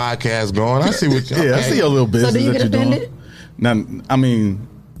a little podcast going. I see what you Yeah, I see your little business So do you that get you're offended? doing. Now, I mean,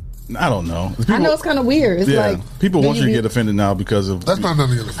 I don't know. I know it's kind of weird. It's like people want you to get offended now because of That's not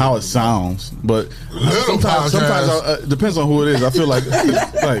nothing to get how it sounds. But Little sometimes depends on who it is. I feel like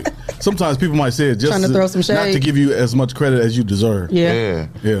sometimes people might say it just Trying to throw some shade. not to give you as much credit as you deserve. Yeah.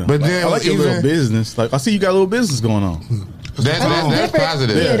 Yeah. But then I like your even- little business. Like I see you got a little business going on. That's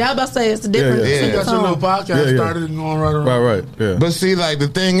positive. Yeah, that was about to say it's the difference. Yeah. You got your little podcast started and going right around. Right. Yeah. But see, like the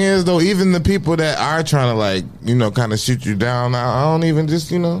thing is, though, even the people that are trying to kind of shoot you down, I don't even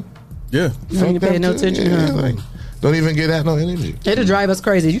just, Yeah. You ain't paying no attention. Yeah, don't even get that no energy. It'll drive us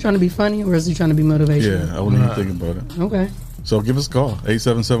crazy. You trying to be funny or is you trying to be motivational? Yeah, I wouldn't even think about it. Okay. So give us a call,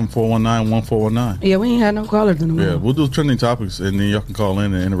 877-419-1419. Yeah, we ain't had no callers in the morning. Yeah, we'll do trending topics, and then y'all can call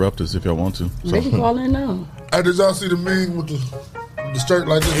in and interrupt us if y'all want to. So. They can call in now. Hey, did y'all see the meme with the the shirt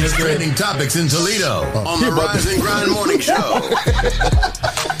like this. It's trending topics in Toledo on the Rise and Grind Morning Show.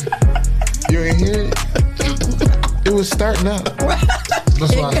 You ain't hear it? It was starting up.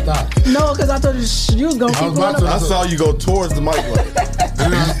 That's why I stopped. No, because I told you you was going to keep going up. I saw you go towards the mic. Like,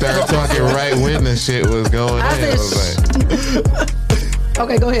 and then you started talking right when the shit was going in. I was like,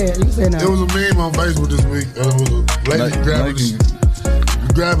 okay, go ahead. You say now. There was a meme on Facebook this week. It was a lady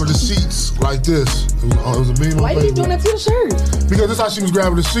grabbing the sheets like this. It was a meme on Facebook. Why you keep doing that to your shirt? Because that's how she was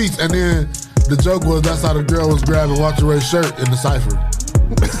grabbing the sheets. And then the joke was that's how the girl was grabbing Walter Ray's shirt in the cipher.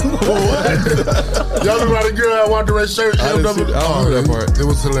 Y'all know about the girl that Walter Ray's shirt? I don't remember that part. It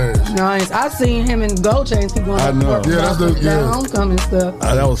was hilarious. Nice. I seen him in Gold Chains keep going I know. Yeah, that's that homecoming stuff.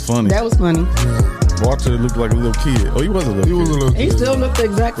 That was funny. That was funny. Yeah. Walter looked like a little kid. Oh, he was a little kid. He still looked the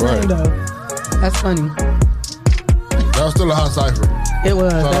exact same though. That's funny. That was still a hot cipher. It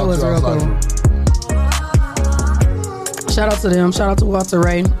was. That was real cool. Shout out to them. Shout out to Walter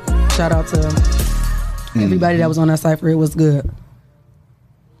Ray. Shout out to everybody that was on that cipher. It was good.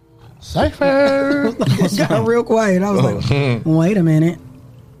 Cipher. It got real quiet. I was like, wait a minute.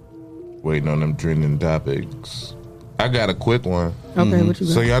 Waiting on them trending topics. I got a quick one. Okay, what you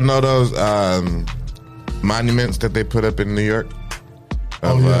got? So y'all know those monuments that they put up in New York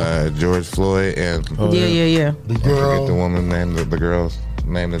of George Floyd and yeah. The I girl, forget the woman's name, the girl's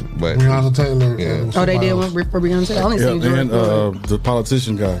name, but Breonna Taylor. Yeah. Oh, they did one for Breonna Taylor. I only seen George Floyd. The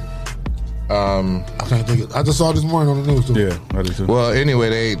politician guy. I can't think of, I just saw this morning on the news too. Yeah, I did too. Well,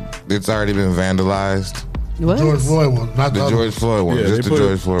 anyway, it's already been vandalized. What? George Floyd one, not The George Floyd one, Yeah, just the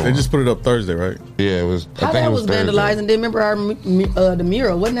George Floyd They one. just put it up Thursday, right? Yeah, it was. How I think that it was Thursday. vandalized, and then remember the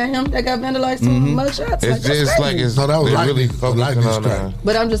mural? Wasn't that him that got vandalized too? Mugshots? It's just like it's. No, that was they're lightning- really focusing lightning on. strike.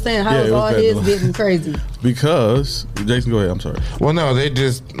 But I'm just saying, how Yeah, is it was all his vandalized. getting crazy? Because Jason, go ahead. I'm sorry. Well, no, they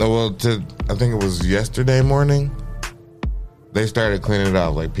just I think it was yesterday morning. They started cleaning it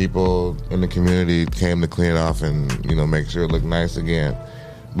off. Like people in the community came to clean it off and make sure it looked nice again.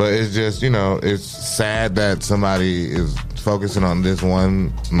 But it's just it's sad that somebody is focusing on this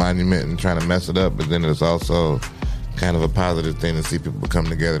one monument and trying to mess it up. But then it's also kind of a positive thing to see people come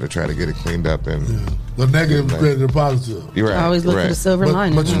together to try to get it cleaned up and The negative created the positive. You're right. I always look for the silver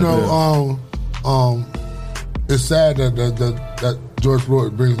lining. But it's sad that George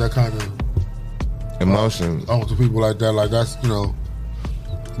Floyd brings that kind of emotion to people like that. Like that's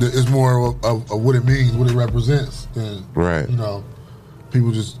it's more of what it means, what it represents, than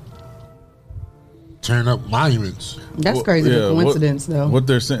people just tearing up monuments. That's crazy. The coincidence, though. What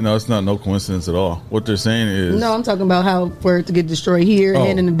they're saying, no, it's not no coincidence at all. What they're saying is, No, I'm talking about how for it to get destroyed here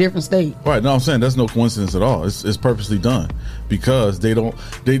and in a different state. right? No, I'm saying that's no coincidence at all. It's purposely done because they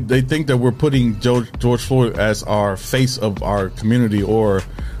think that we're putting George Floyd as our face of our community or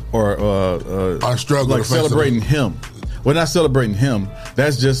our struggle, like celebrating him. We're not celebrating him.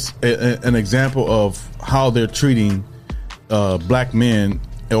 That's just an example of how they're treating black men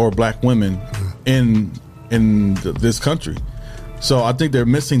or black women in this country. So I think they're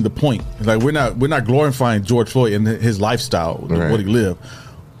missing the point. Like we're not glorifying George Floyd and his lifestyle, what he lived.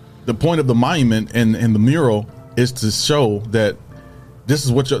 The point of the monument and the mural is to show that this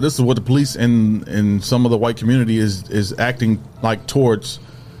is what the police and some of the white community is acting like towards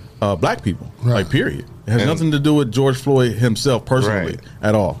black people. Like period. It has nothing to do with George Floyd himself personally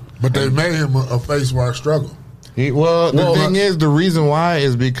at all. But they made him a face for our struggle. The thing is, the reason why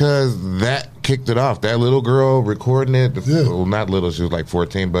is because that kicked it off. That little girl recording it, well, not little, she was like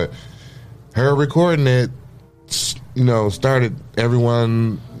 14, but her recording it, started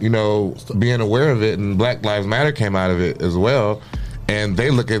everyone, being aware of it, and Black Lives Matter came out of it as well. And they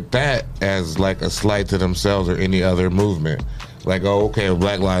look at that as like a slight to themselves or any other movement. Like, oh, okay, well,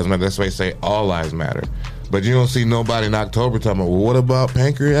 Black Lives Matter. That's why they say all lives matter. But you don't see nobody in October talking about, well, what about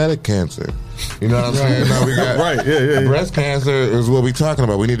pancreatic cancer? You know what I'm saying? No, we got breast cancer is what we're talking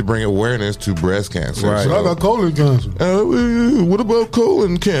about. We need to bring awareness to breast cancer. Right. So I got colon cancer. What about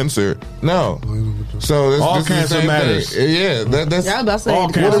colon cancer? No. So this, all this cancer is the same matters. thing. Yeah, that's Yeah, I'm about to say, all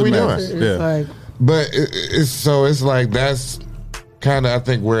what cancer are we matters. doing? It's like, But it's like that's kind of I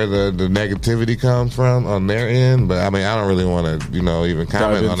think where the negativity comes from on their end. But I mean I don't really want to even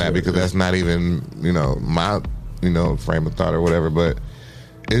comment on that because that's not even my frame of thought or whatever. But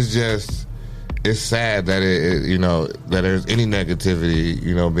it's just it's sad that that there's any negativity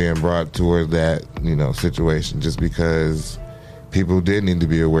being brought toward that situation just because people did need to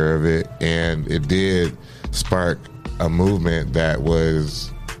be aware of it and it did spark a movement that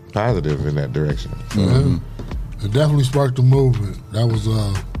was positive in that direction. So, It definitely sparked a movement. That was,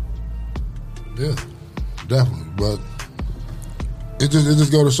 definitely. But it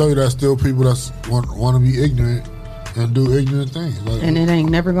just go to show you that still people that want to be ignorant and do ignorant things. Like, And it ain't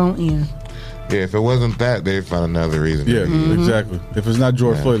never gonna end. Yeah, if it wasn't that, they'd find another reason. Yeah, Mm-hmm. exactly. If it's not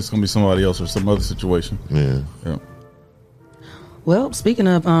George Floyd, it's going to be somebody else or some other situation. Yeah. Well, speaking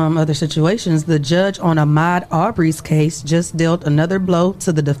of other situations, the judge on Ahmaud Arbery's case just dealt another blow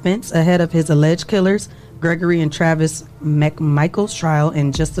to the defense ahead of his alleged killers, Gregory and Travis McMichael's trial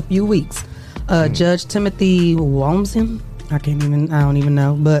in just a few weeks. Judge Timothy Walmsley, I don't even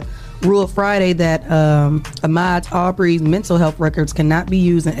know, but ruled Friday that Ahmaud Arbery's mental health records cannot be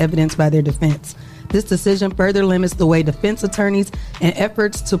used in evidence by their defense. This decision further limits the way defense attorneys and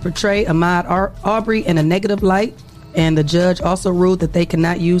efforts to portray Ahmaud Arbery in a negative light. And the judge also ruled that they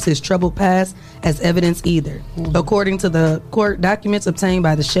cannot use his troubled past as evidence either. According to the court documents obtained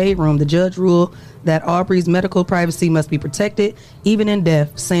by the Shade Room, the judge ruled that Arbery's medical privacy must be protected, even in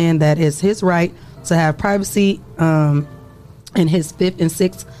death, saying that it's his right to have privacy and his Fifth and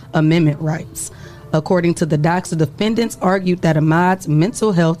Sixth Amendment rights. According to the docs, the defendants argued that Ahmaud's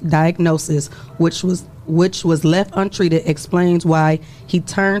mental health diagnosis, which was left untreated, explains why he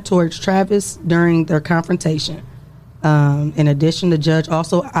turned towards Travis during their confrontation. In addition, the judge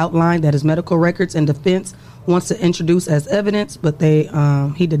also outlined that his medical records and defense wants to introduce as evidence, but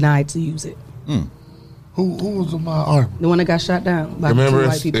he denied to use it. Who was Ahmaud Arbery? The one that got shot down by Remember, two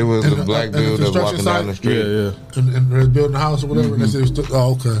white people. it was a black dude that walking down the street. And they're building a house or whatever. And they said,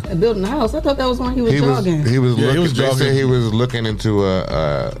 okay. Building a house. I thought that was when he was jogging. He was looking. was They jogging. said he was looking into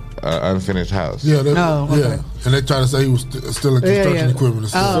a unfinished house. Yeah, okay. yeah. And they try to say he was still in construction equipment and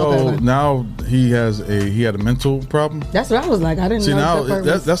stuff. So now he had a mental problem. That's what I was like. I didn't See, know now that part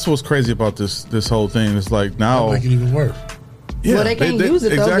was- that's what's crazy about this whole thing. It's like now That make it even worse. Yeah, Well, they can't use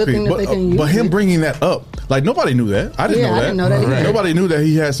it, though. Good thing that they can use but him it. bringing that up, like nobody knew that. I didn't Yeah, know I that. didn't know that either. Nobody knew that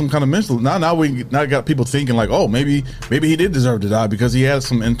he had some kind of mental. Now we got people thinking like, oh, maybe he did deserve to die because he had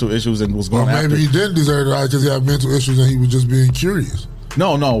some mental issues and was Or going after. maybe he didn't deserve to die because he had mental issues and he was just being curious.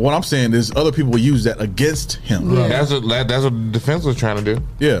 No. What I'm saying is other people will use that against him. Yeah. That's what the defense was trying to do.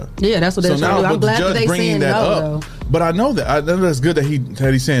 Yeah. Yeah, that's what they're trying to do. I'm but the glad that judge they bringing saying that no, up. though. But I know that's good that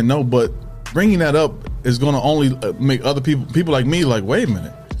he's saying no. But bringing that up is going to only make other people like me like, wait a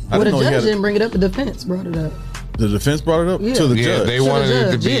minute. I Well, the didn't know he judge had didn't bring it up. The defense brought it up. the defense brought it up Yeah. to the Yeah, judge. they wanted it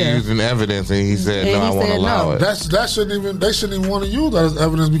to judge, be yeah. used in evidence, and he said, And "No, he I won't said allow no. it." They shouldn't even want to use that as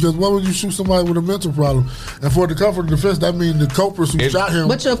evidence because why would you shoot somebody with a mental problem? And for the cover of the defense, that means the culprits who shot him.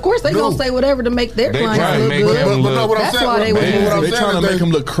 But of course, they knew. gonna say whatever to make their They clients try to look make good. him But no, what I'm That's saying, why they what would I'm do saying it. They're trying to is make him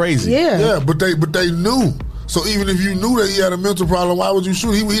look crazy. Yeah. but they knew. So even if you knew that he had a mental problem, why would you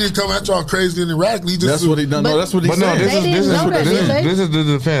shoot? He didn't come at y'all crazy and erratically. He just That's what he done. No, that's what he But no, said. this They is didn't know that, did they? this is the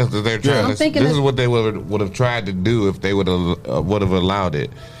defense that they're trying I'm to. thinking This is that- what they would have tried to do if they would have allowed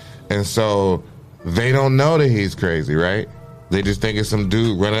it, and so they don't know that he's crazy, right? They just think it's some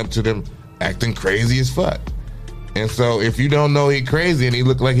dude running up to them acting crazy as fuck. And so if you don't know he crazy and he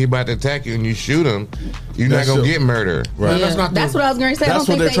look like he about to attack you and you shoot him, you're That's not gonna it. get murder. Right. Yeah. That's what I was going to say. I That's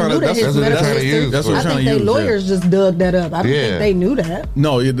don't what think they're they knew trying that to- his that's what they're medical trying to history. use. That's what I they're think trying they to use, lawyers just dug that up. I don't Yeah. think they knew that.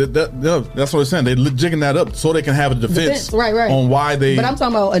 No, that's what I'm saying. They're jigging that up so they can have a defense, Right. on why they. But I'm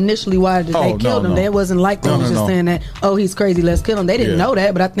talking about initially why did they Oh, kill no, him? no. It wasn't like they No, was no, just no. saying that, oh, he's crazy, let's kill him. They didn't Yeah. know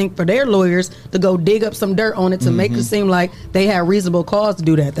that, but I think for their lawyers to go dig up some dirt on it to make it seem like they had reasonable cause to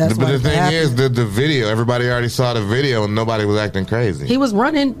do that. That's But why the it thing happened. is, the video, everybody already saw the video and nobody was acting crazy. He was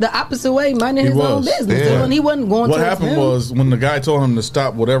running the opposite way, minding He his own was. business. Yeah. He wasn't going what towards happened him. was when the guy told him to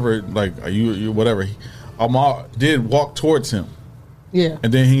stop, whatever, like you whatever, Ahmaud did walk towards him, Yeah.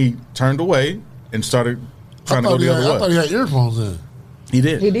 and then he turned away and started trying to go the I other thought way. he had earphones in. He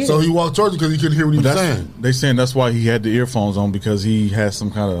did. He did. So he walked towards you because he couldn't hear what he But was that's, saying. they saying that's why he had the earphones on because he has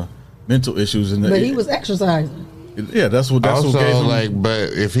some kind of mental issues. And But he was exercising. yeah, that's what gave Also, him. like,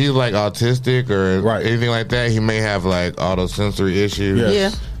 but if he's like autistic or Right. anything like that, he may have like autosensory issues. Yes.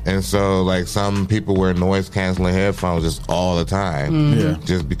 Yeah. And so, like, some people wear noise canceling headphones just all the time. Mm-hmm. Yeah.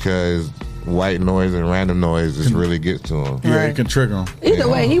 Just because white noise and random noise just really gets to them. Yeah, Right. it can trigger him. Either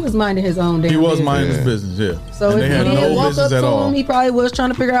way, he was minding his own damn He was business. minding Yeah. his business, yeah. So and if they had he didn't no walk up business to at all. him, he probably was trying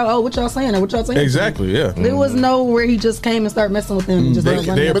to figure out, what y'all saying or what y'all saying. Exactly, yeah. There was no where he just came and started messing with them. And just They- like,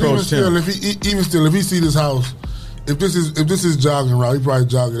 they But even approached still, him. if he see this house, if this is jogging route, he probably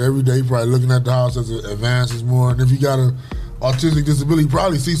jogging every day. He probably looking at the house as it advances more. And if he got a autistic disability, he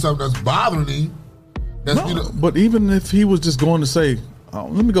probably see something that's bothering him. That's, No, but even if he was just going to say,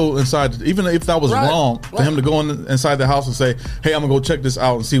 let me go inside, even if that was Right, wrong for him to go inside the house and say, hey, I'm going to go check this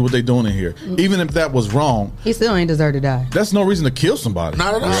out and see what they're doing in here. Even if that was wrong, he still ain't deserve to die. that's no reason to kill somebody.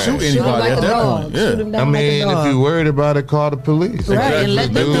 Not at all. Or shoot Right. Shoot him anybody like at a that dog. point. Shoot Yeah. him I down like a mean, dog. if you're worried about it, call the police. Right, and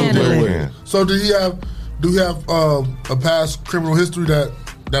let them Do handle what it. they can. So do he have a past criminal history that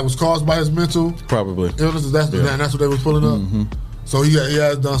that was caused by his mental Probably. illnesses. That's what they was pulling up. So he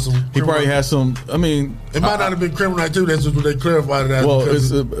has done some. He probably has some. I mean, it might not have been criminal activity. That's just what they clarified it as. Well,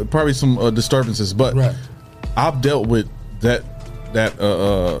 it's probably some disturbances, but I've dealt with that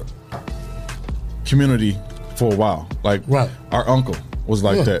community for a while. Like our uncle was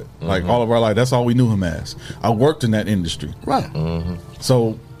like that. Like all of our life, that's all we knew him as. I worked in that industry. Right.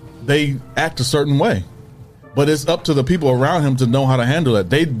 So they act a certain way, but it's up to the people around him to know how to handle it.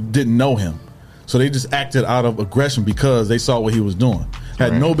 They didn't know him. So they just acted out of aggression because they saw what he was doing.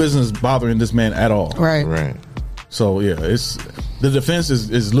 Had no business bothering this man at all. Right. So yeah, it's the defense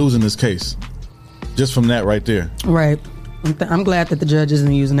is losing this case just from that right there. Right. I'm glad that the judge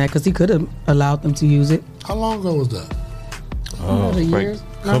isn't using that because he could have allowed them to use it. How long ago was that? Years?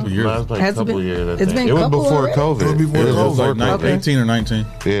 Couple years. Has it been- it's been It was couple before already? COVID. It was before It was COVID. like 18 or 19.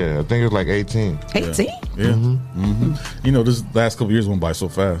 Yeah, I think it was like 18. 18? Yeah. You know, this last couple years went by so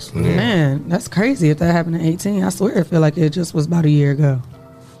fast. Man, that's crazy if that happened at 18. I swear I feel like it just was about a year ago.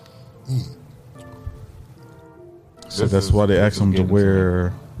 So that's why they asked him to wear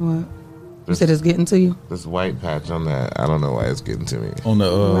What? You said it's getting to you? This white patch on that. I don't know why it's getting to me. on the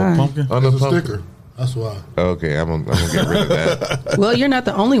Why? pumpkin. On the It's a pumpkin. sticker. That's why. Okay, I'm gonna get rid of that. Well, you're not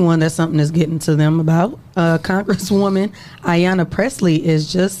the only one that something is getting to them about. Congresswoman Ayanna Pressley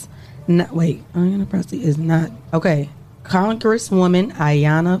is just not. Ayanna Pressley is not. Okay. Congresswoman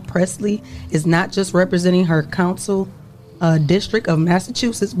Ayanna Pressley is not just representing her council district of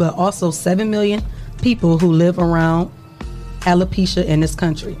Massachusetts, but also 7 million people who live around alopecia in this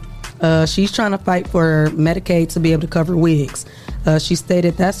country. She's trying to fight for Medicaid to be able to cover wigs. She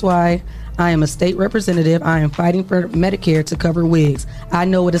stated, "That's why I am a state representative. I am fighting for Medicare to cover wigs. I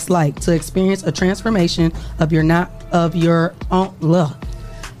know what it's like to experience a transformation of your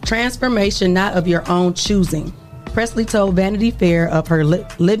own choosing." Presley told Vanity Fair of her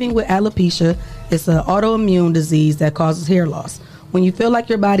living with alopecia. It's an autoimmune disease that causes hair loss. When you feel like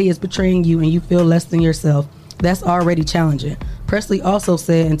your body is betraying you and you feel less than yourself, that's already challenging. Presley also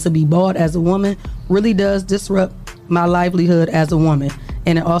said, "And to be bald as a woman really does disrupt my livelihood as a woman,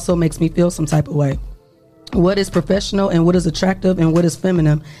 and it also makes me feel some type of way. What is professional and what is attractive and what is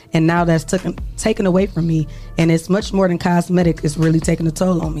feminine, and now that's taken away from me, and it's much more than cosmetic. It's really taking a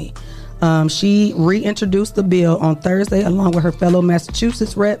toll on me." She reintroduced the bill on Thursday along with her fellow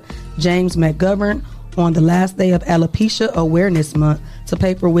Massachusetts rep James McGovern on the last day of Alopecia Awareness Month to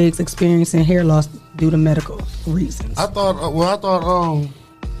pay for wigs experiencing hair loss due to medical reasons. I thought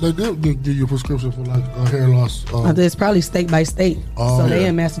they did give you a prescription for like hair loss. It's probably state by state, so they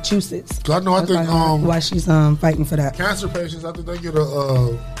in Massachusetts. I know. I think why she's fighting for that. Cancer patients, I think they get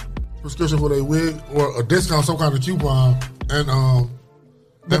a prescription for their wig or a discount, some kind of coupon, and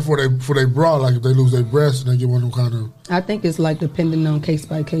then for their bra, like if they lose their breast, and they get one of them kind of. I think it's like depending on case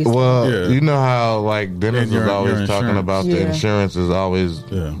by case. Well, you know how like Dennis is always talking about the Yeah. insurance is always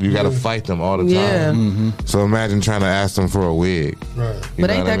you got to fight them all the time. Yeah. So imagine trying to ask them for a wig. Right. But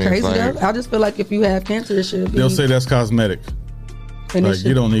ain't that crazy though? I just feel like if you have cancer, it should be. They'll say that's cosmetic. And it Like should-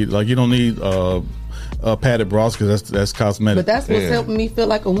 you don't need padded bras because that's cosmetic. But that's what's helping me feel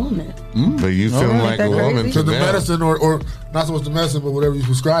like a woman. But you feel Alright, like that a woman crazy? to So the them. medicine, or not so much the medicine, but whatever you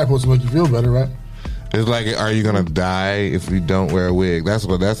prescribe, supposed to make you feel better, right? It's like, are you gonna die if you don't wear a wig? That's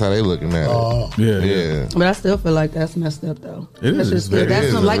how they looking at it. Yeah. But I still feel like that's messed up though. It That's is. just- It that's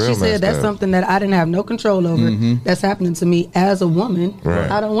is. some- like It's she real said, messed that's up. something that I didn't have no control over. That's happening to me as a woman. Right.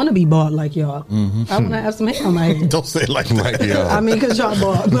 I don't want to be bald like y'all. I want to have some hair on my head. Don't say it like that. y'all. I mean, because y'all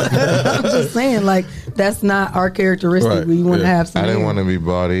bald. But I'm just saying, like, that's not our characteristic. Right. We want to have some I didn't hair. want to be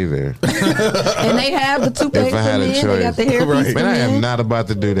bald either. And they have the toupee If I for had a men. They choice, got the hair piece for man, I am men. not about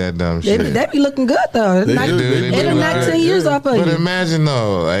to do that dumb They, shit. they be looking good though. They do. It'll knock 10 years off of But you. imagine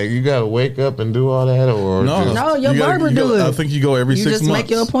though, like you gotta wake up and do all that, or just, No, your You gotta- barber you do go- it. I think you go every You 6 just months. make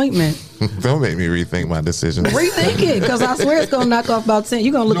your appointment. don't make me rethink my decision. Rethink it, because I swear it's gonna knock off about 10.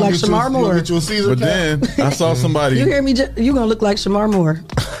 You're gonna look like Shamar Moore. But then I saw somebody. You hear me? You're gonna look like Shamar Moore.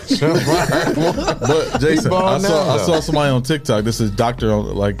 But Jason, I bald now, saw somebody on TikTok. This is doctor,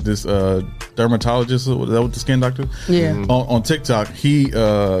 like this dermatologist. Is that what the skin doctor? Yeah. On TikTok, he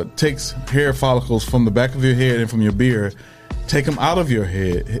takes hair follicles from the back of your head and from your beard, take them out of your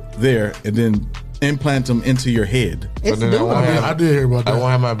head there, and then implant them into your head. It's then I won't have- I did hear about that. I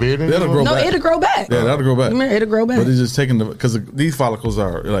won't have my beard That'll anymore. grow No, back. it'll grow back. Yeah, that'll grow back. It'll grow back. But it's just taking because these follicles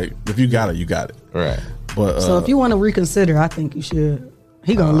are like, if you got it, you got it. Right. But So if you want to reconsider, I think you should.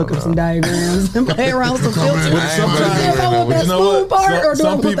 He gonna look up some diagrams and play around with some filters. I ain't See if I want that you know smooth what? part or do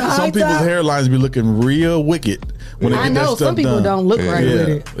I Some put the high people's top? hairlines be looking real wicked when they I get that know, stuff some people done. don't look right yeah,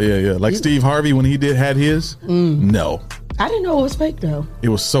 with it. Yeah. Like Steve Harvey when he had his. No. I didn't know it was fake though. It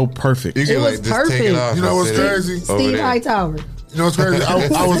was so perfect. You can, it was just perfect. Take it off. You know what's crazy? Steve Hightower. You know what's crazy? I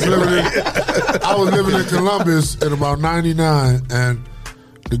was living in Columbus in about '99, and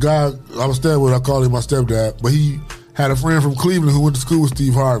the guy I was staying with, I called him my stepdad, but he had a friend from Cleveland who went to school with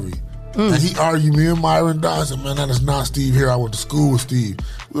Steve Harvey. And he argued me and Myron Don. I said, man, that is not Steve here. I went to school with Steve.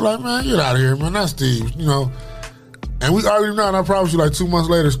 We were like, man, get out of here, man. That's Steve, you know. And we argued now, and I promise you, like 2 months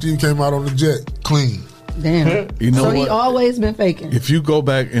later, Steve came out on the jet clean. Damn. You know so what? he always been faking. If you go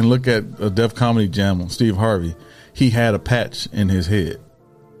back and look at a Def Comedy Jam on Steve Harvey, he had a patch in his head.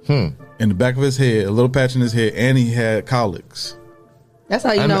 In the back of his head, a little patch in his head, and he had colics. That's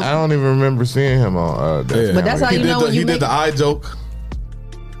how you know. I don't even remember seeing him on Def But that's how you know when you did the eye joke.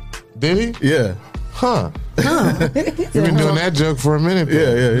 Did he? Yeah. Huh. You've been doing that joke for a minute.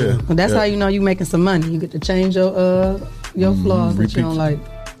 Yeah. Well, that's how you know you making some money. You get to change your flaws that you don't like.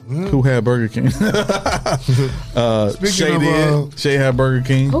 Who had Burger King? Shay did. Shay had Burger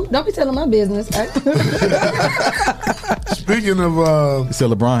King. Oh, don't be telling my business. Speaking of, he said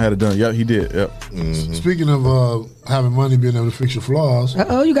LeBron had it done. Yep, he did. Yep. Speaking of having money, being able to fix your flaws.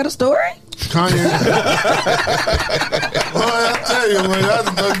 You got a story? Kanye. I tell you, man, that's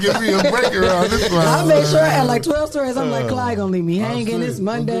gonna give me a break around this one. I make sure I had like 12 stories. I'm like, Clyde gonna leave me hanging. It's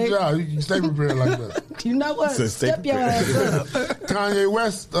Monday. Good job. You can stay prepared like that. You know what? Step your ass up. Kanye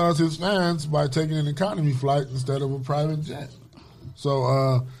West stars his fans by taking an economy flight instead of a private jet.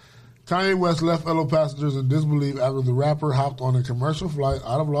 So, Kanye West left fellow passengers in disbelief after the rapper hopped on a commercial flight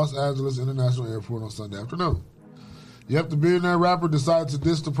out of Los Angeles International Airport on Sunday afternoon. Yep, the billionaire rapper decided to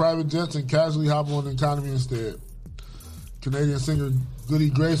ditch the private jets and casually hop on the economy instead. Canadian singer Goody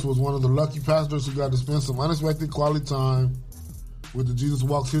Grace was one of the lucky passengers who got to spend some unexpected quality time with the Jesus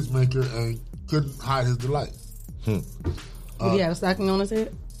Walks hitmaker and couldn't hide his delight. Did he have a stocking on his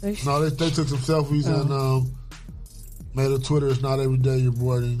head? No, they took some selfies and made a Twitter. It's not every day you're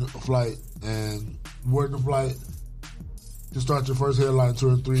boarding a flight, and boarding a flight to start your first headline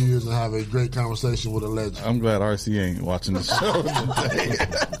tour in 3 years and have a great conversation with a legend. I'm glad RC ain't watching the show today.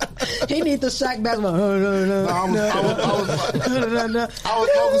 He needs the Shaq basketball. I was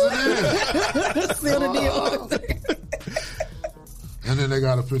focusing in. Seal the deal. And then they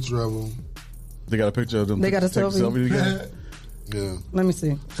got a picture of him. They got a picture of them. They got a take selfie together. Yeah. Let me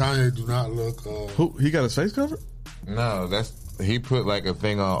see. Kanye do not look. Who? He got his face covered? No, he put like a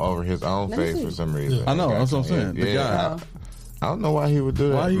thing on over his own face for some reason. I know. That's what I'm saying. The guy. I don't know why he would do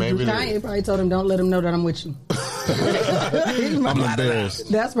that. Maybe Kanye probably told him, "Don't let him know that I'm with you." I'm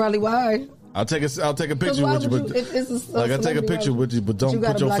embarrassed. That's probably why. I'll take a picture with you, but I take a picture with you, but don't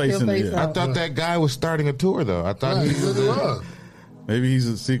put your face in it. I thought that guy was starting a tour though. I thought he was. Maybe he's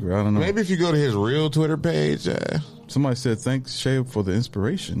a secret. I don't know. Maybe if you go to his real Twitter page. Somebody said, thanks, Shay, for the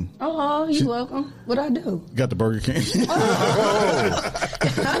inspiration. Oh, you're welcome. What'd I do? Got the Burger King. I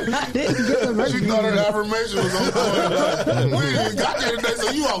didn't get the Burger She King. thought her affirmation was on point. We didn't got there today,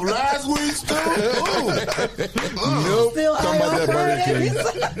 so you off last week's too? Nope. Still Talking about that Burger King.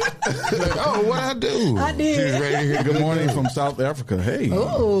 Like, what'd I do? I did. She's ready to hear Good morning from South Africa. Hey.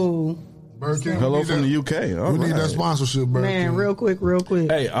 Oh. Burger King. Hello from the UK. We need that sponsorship, Burger Man, King. real quick.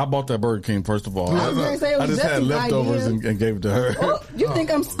 Hey, I bought that Burger King, first of all. I was gonna say it was I just had Jesse's leftovers idea. and gave it to her. Oh, you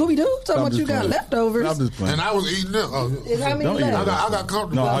think I'm Scooby-Doo? Talking I'm about just you got playing. leftovers. I'm just playing. And I was eating them. Oh, Is how many Don't eat left? it. I got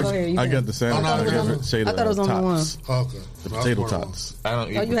comfortable. No, Go ahead, you I can. got the sandwich. Oh, no, I gave I Shay thought it was only one. Okay. The potato tots. I don't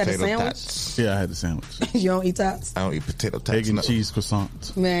eat Oh, you had a potato sandwich? tots. Yeah, I had the sandwich. You don't eat tots? I don't eat potato tots. Egg and no. cheese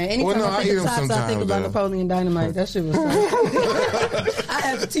croissant. Man, anytime Well, no, I I think eat of them tots, I think sometimes, about though. Napoleon Dynamite. That shit was I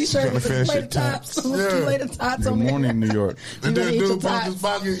had the t-shirt with the finish plate your of tots. Yeah. Plate of tots Good on there. morning, New York. And You then gonna eat dude your brought his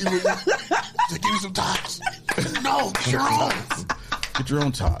tots? pocket. He was like, give me some tots. No, you're on. Get your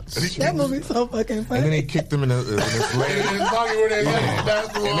own tots. That movie's so fucking And then funny. he kicked him in his leg. And his pocket where they got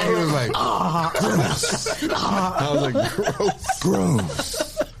basketball. And then he was like, I was like,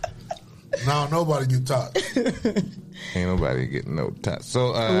 gross. No, nobody get tots. ain't nobody getting no tots.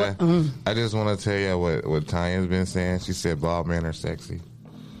 So I just want to tell you what Tanya's been saying. She said bald men are sexy.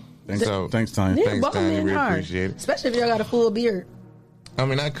 Thanks, Tanya. Yeah, Thanks, bald Tanya. men We are. appreciate it. Especially if y'all got a full beard. I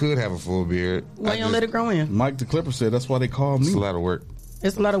mean, I could have a full beard. Why you don't let it grow in? Mike the Clipper said that's why they call me. It's a lot of work.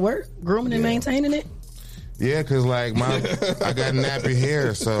 It's a lot of work. Grooming and maintaining it. Yeah, because like I got nappy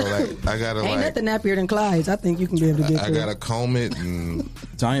hair, so like I gotta Ain't like nothing nappier than Clyde's. I think you can be able to get I to gotta it. comb it and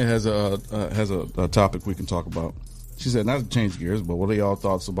Tanya has a topic we can talk about. She said, not to change gears, but what are y'all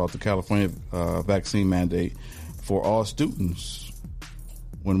thoughts about the California vaccine mandate for all students?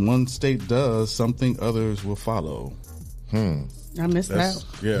 When one state does something, others will follow. I missed that.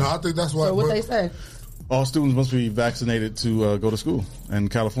 Yeah. No, I think that's why. So what they say? All students must be vaccinated to go to school in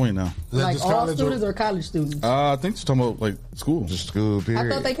California now. Like all students or college students? I think they're talking about like school. Just school, period. I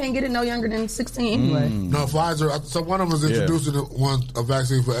thought they can't get it no younger than 16 anyway. No, Pfizer. So one of them was introducing a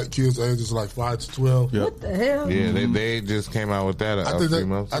vaccine for kids ages like 5 to 12. What the hell? Yeah, they just came out with that a few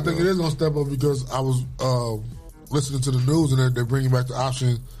months ago. I think it is going to step up because I was listening to the news and they're bringing back the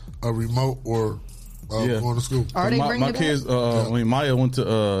option of remote or going to school. Are they bringing my it kids? When Maya went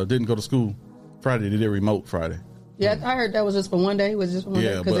to didn't go to school Friday, they did remote Friday. Yeah, I heard that was just for one day. It was just for one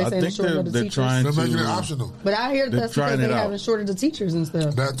day because they saying the shortage of the teachers. They're making it optional. But I hear that's because they having a shortage of teachers and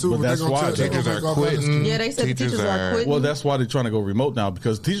stuff. That too. But that's why teachers are quitting. Yeah, they said teachers are quitting. Well, that's why they're trying to go remote now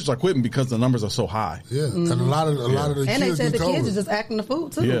because teachers are quitting because the numbers are so high. Yeah, and a lot of the and kids they said the get kids COVID. are just acting the fool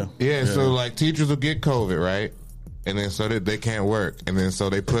too. Yeah. So like teachers will get COVID, right? And then so that they can't work, and then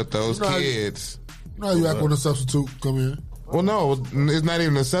so they put those kids. You know how you act when a substitute come in. Well, no, it's not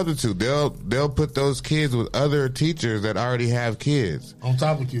even a substitute. They'll put those kids with other teachers that already have kids. On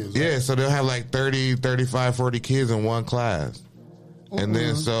top of kids. Yeah, so they'll have like 30, 35, 40 kids in one class. And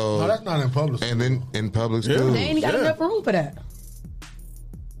then so... No, that's not in public school. And then in public school. They ain't got enough room for that.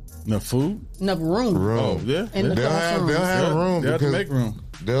 Enough food? Enough room. Oh, yeah. In the They'll have room. They have to because make room.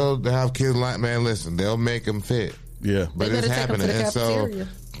 They'll have kids like, man, listen, they'll make them fit. Yeah. But They it's better take 'em to happening. the And so cafeteria.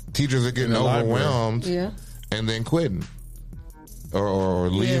 teachers are getting In the library. overwhelmed Yeah. and then quitting. Or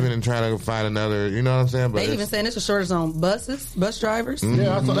leaving and trying to find another, you know what I'm saying? But They even saying it's a shortage on bus drivers.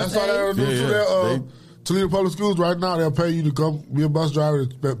 Yeah, that's how they're doing through their Toledo Public Schools right now. They'll pay you to come be a bus driver,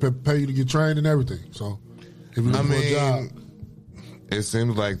 pay you to get trained and everything. So, if you're looking for a job, it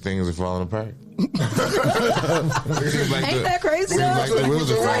seems like things are falling apart. Ain't that crazy? Like the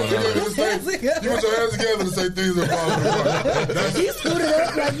wheels are falling You put your hands together and say things are falling apart. He scooted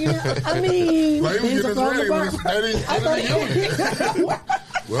up like, you know, I mean, Like, he was things are getting falling ready when apart.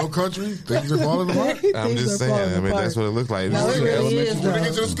 it's well, country, things are falling apart. I'm just saying. I mean, that's what it looks like. No, it really is, When they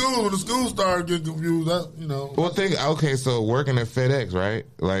get to the school, when the school start getting confused, you know. Well, okay, so working at FedEx, right?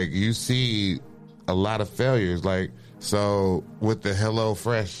 Like, you see a lot of failures. Like, so with the Hello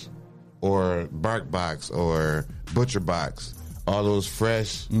Fresh or BarkBox or ButcherBox, all those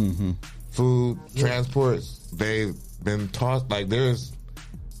fresh food transports, they've been tossed. Like,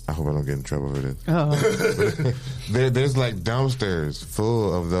 I hope I don't get in trouble for this. There's like dumpsters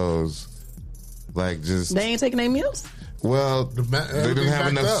full of those. Like, just. They ain't taking their meals? Well, they didn't have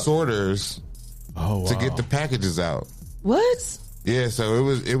enough sorters to get the packages out. What? Yeah, so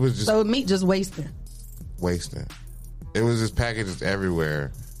it was just. So meat just wasting. It was just packages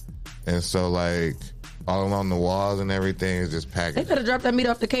everywhere. And so, like, all along the walls and everything is just They packages. better drop that meat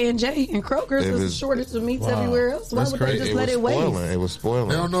off the K&J and Kroger's. There's a shortage of meats everywhere else. Why would they just let it waste? It was spoiling.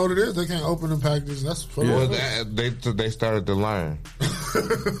 They don't know what it is. They can't open the packages. That's Well, they started to learn.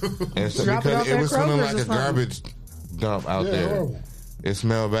 And so, Drop it because off it at was something Kroger's like or a something. garbage dump out there. Horrible. It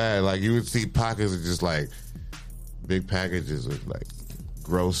smelled bad. Like, you would see pockets of just like big packages of like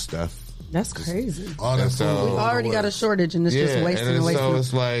gross stuff. That's crazy. All that so, We've already got a shortage and it's just wasting and away. so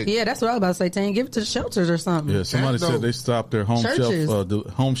it's like, Yeah, that's what I was about to say. Tane, give it to the shelters or something. Yeah, somebody said they stopped their home Churches.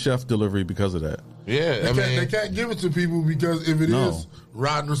 chef delivery because of that. Yeah, they can't give it to people because if it is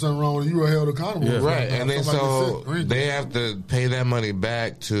rotten or something wrong with it, you are held accountable. Yeah, for right. it. And then Somebody so gets sick or anything. they have to pay that money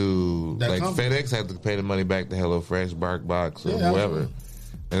back to That like company. FedEx had to pay the money back to HelloFresh, BarkBox, or Yeah, whoever.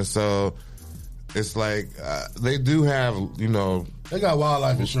 And so it's like they do have, you know, they got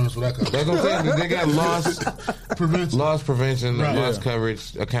wildlife insurance for that company. That's what I'm saying. They got loss prevention, Right. loss Yeah.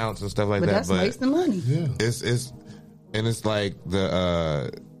 coverage accounts and stuff like But that. that's wasting money. Yeah. It's like the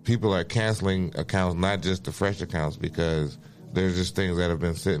people are canceling accounts, not just the fresh accounts, because there's just things that have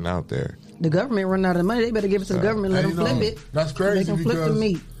been sitting out there. The government running out of money. They better give it to the government. Let And them you know, flip it. That's They crazy can flip the because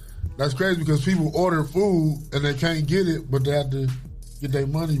meat. that's crazy because people order food and they can't get it, but they have to get their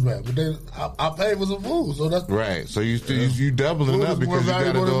money back. But I paid for some food, so that's Right. So you doubling food up is because more you gotta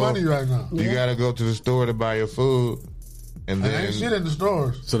valuable than go. money right now. You gotta go to the store to buy your food, and And then ain't shit in the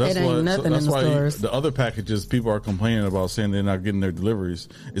stores. So that's It ain't why. nothing that's in the why stores. the other packages people are complaining about, saying they're not getting their deliveries,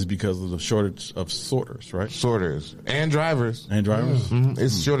 is because of the shortage of sorters, right? Sorters and drivers. Mm-hmm.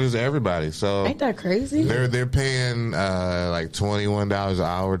 It's shortage of everybody. So Ain't that crazy? they're paying like $21 an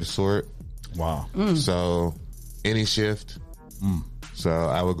hour to sort. Wow. So any shift. So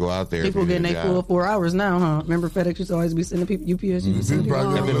I would go out there. People if you getting need a their full job. 4 hours now, huh? Remember FedEx used to always be sending people, UPS used to send people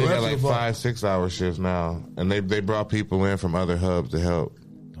And then home. they got like 5-6 hour shifts now, and they brought people in from other hubs to help.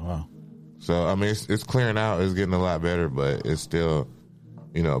 Wow. So I mean, it's clearing out. It's getting a lot better, but it's still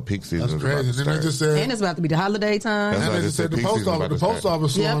peak season. That's crazy. Then they just said, and it's about to be the holiday time. And they just said the post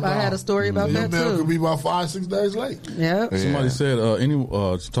office. Yep, I had a story about that mail too. could be about 5-6 days late. Yep. Somebody said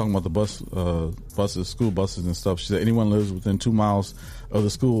talking about the buses, school buses and stuff. She said anyone lives within 2 miles of the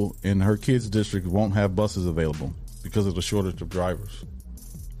school in her kids' district won't have buses available because of the shortage of drivers.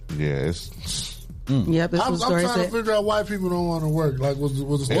 Yeah, it's. Yep, I'm trying to figure out why people don't want to work. Like, was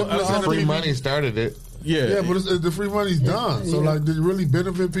the free money started it? Yeah, but the free money's done. So, like, did it really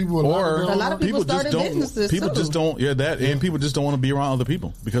benefit people? Or a lot of people started businesses. People just don't. Yeah, that and people just don't want to be around other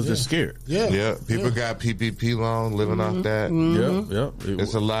people because they're scared. Yeah. People got PPP loan, living off that. Yep.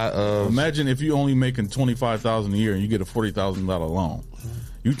 It's a lot of. Imagine if you only making $25,000 a year and you get a $40,000 loan.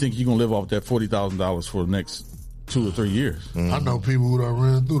 You think you're gonna live off that $40,000 for the next 2 or 3 years? I know people who done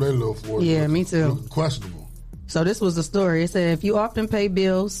ran through their little 40. Yeah, me too. Questionable. So this was the story. It said if you often pay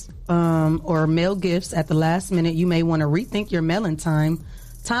bills or mail gifts at the last minute, you may want to rethink your mailing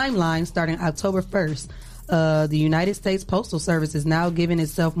timeline starting October 1st. The United States Postal Service is now giving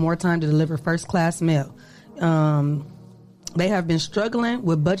itself more time to deliver first-class mail. They have been struggling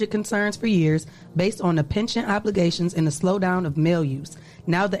with budget concerns for years based on the pension obligations and the slowdown of mail use.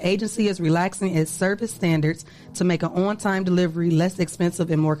 Now the agency is relaxing its service standards to make an on-time delivery less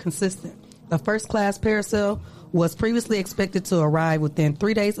expensive and more consistent. The first-class parcel was previously expected to arrive within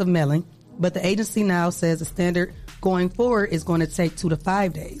 3 days of mailing, but the agency now says the standard going forward is going to take 2 to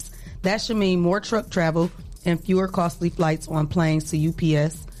 5 days. That should mean more truck travel and fewer costly flights on planes to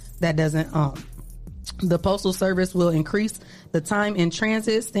UPS that doesn't The Postal Service will increase the time in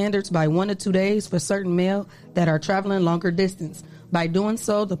transit standards by 1 to 2 days for certain mail that are traveling longer distance. By doing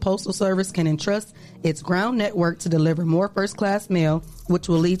so, the Postal Service can entrust its ground network to deliver more first-class mail, which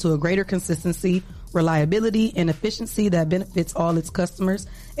will lead to a greater consistency, reliability, and efficiency that benefits all its customers.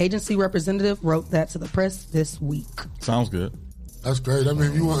 Agency representative wrote that to the press this week. Sounds good. That's great. I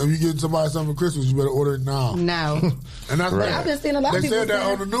mean, if you get somebody something for Christmas, you better order it now. Now. And that's right. I've been seeing a lot of people said that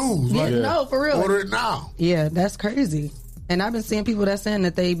on the news. Yeah, no, for real. Order it now. Yeah, that's crazy. And I've been seeing people that saying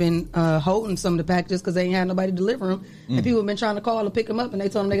that they've been holding some of the packages because they ain't had nobody deliver them. And people have been trying to call to pick them up, and they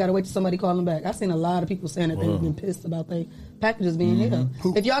told them they got to wait till somebody call them back. I've seen a lot of people saying that they've been pissed about their packages being held.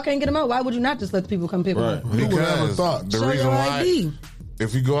 If y'all can't get them out, why would you not just let the people come pick them up? Because Who would ever thought? the Show reason your why, ID.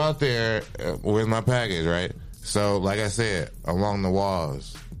 if you go out there with my package, right? So, like I said, along the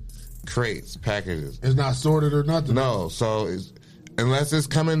walls, crates, packages. It's not sorted or nothing. No, so unless it's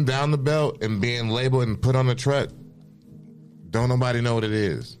coming down the belt and being labeled and put on the truck, don't nobody know what it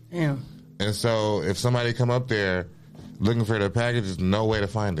is. Yeah. And so if somebody come up there looking for their package, there's no way to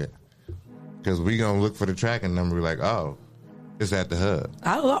find it. Because we going to look for the tracking number. We're like, oh, it's at the hub.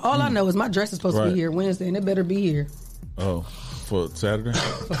 All I know is my dress is supposed to be here Wednesday, and it better be here. Oh, for Saturday?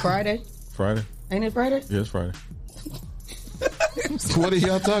 For Friday? Friday. Ain't it Friday? Yeah, it's Friday. What are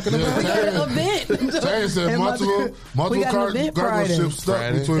y'all talking about? We got an event. Terry said multiple cargo ships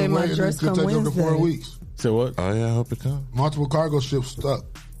stuck between waiting to take up to 4 weeks. Say what? Oh, yeah, I hope it comes. Multiple cargo ships stuck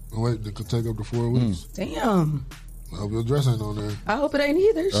and waiting to take up to 4 weeks. Damn. I hope your dress ain't on there. I hope it ain't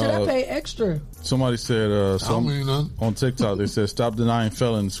either. Should I pay extra? Somebody said on TikTok, they said, stop denying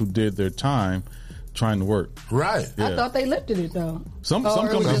felons who did their time trying to work. Right. Yeah. I thought they lifted it, though. Some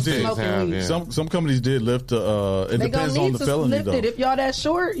companies did. Some companies did lift. It depends on the felony, lift though. It. If y'all that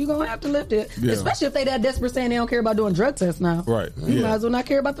short, you're going to have to lift it. Yeah. Especially if they that desperate saying they don't care about doing drug tests now. Right. You might as well not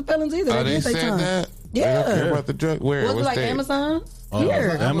care about the felons either. Oh, They they did their said time. that? Yeah. They don't care about the drug? Where? Was it What like state? Amazon?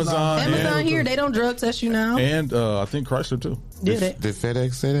 Here. Amazon here. They don't drug test you now. And I think Chrysler, too. Did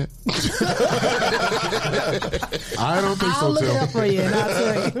FedEx say that? I don't think I'll so, look too. it up for you and I'll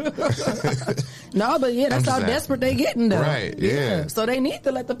tell you. No, but yeah, that's I'm how just desperate they getting though. Right, yeah. So they need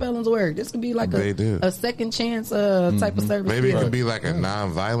to let the felons work. This could be like They do. a second chance type of service. Maybe it field. could be like a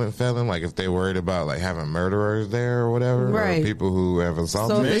non-violent felon, like if they worried about like having murderers there or whatever, Right. or people who have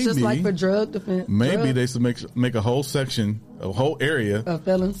assaulted. So it's just like for drug defense. Maybe they should make a whole section, a whole area of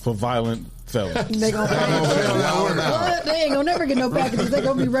felons for violent felons. They gonna what? They ain't gonna never get no packages. They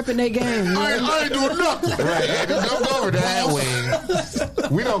gonna be repping their game. I ain't doing nothing. Right, don't go over that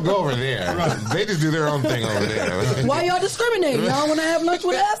wing. We don't go over there. They just do their own thing over there. Why y'all discriminating? Y'all want to have lunch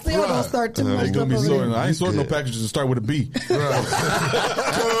with us? Y'all gonna start too much They gonna stuff be over sorting. there. I ain't sorting no packages to start with a B. They're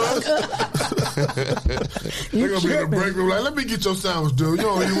gonna be in the break room like, let me get your sandwich, dude. You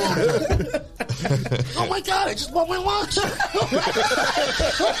don't even want that. Oh my God, I just want my lunch.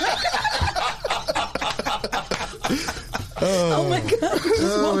 Oh my God!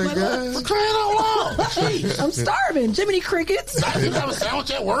 Oh my God! I'm crying out loud. Jeez. I'm starving. Jiminy Crickets. You have a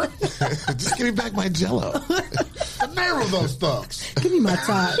sandwich at work? Just give me back my Jello. Banana favorite of those thugs. Give me my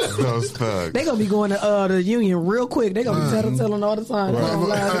tots. Those thugs. They gonna be going to the union real quick. They gonna be telling all the time. They gonna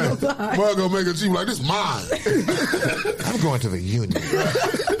lie all the time. Boy, gonna make a cheap like this. Mine. I'm going to the union.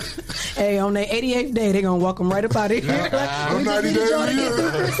 Hey, on their 88th day, they gonna walk them right up out of here. We just need y'all to get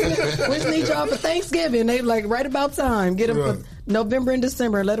through Christmas. We just need y'all for Thanksgiving. They like right about time. Get them for November and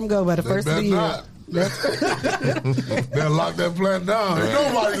December and let them go by the first of the year. They'll lock that plant down. Ain't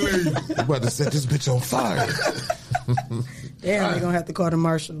nobody leave. You about to set this bitch on fire. Damn, they're going to have to call the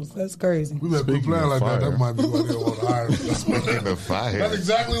marshals. That's crazy. We better put plan like that. That might be why they don't want to hire. Speaking of fire. That's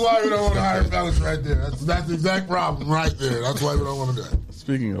exactly why we don't want to hire fellas right there. That's the exact problem right there. That's why we don't want to do it.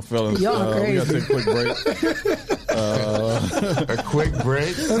 Speaking of fellas, Y'all we got to take a quick break. A quick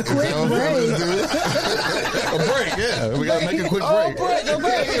break? A quick break. A break, yeah. We got to make a quick break. A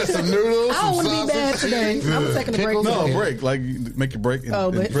break. Yeah, some noodles. I don't want to be bad today. I'm taking a break. No, a break. Like, make a break.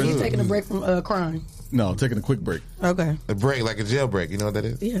 But he's taking a break from crime. No, taking a quick break. Okay. A break, like a jail break. You know what that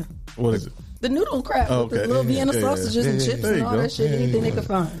is? Yeah. What is it? The noodle crap. Oh, With the okay. little Vienna Yeah, sausages and chips There and you all go. that shit. Anything they could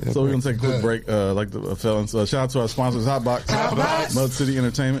find. So we're going to take a quick break, like the felons. Shout out to our sponsors, Hotbox, Mud City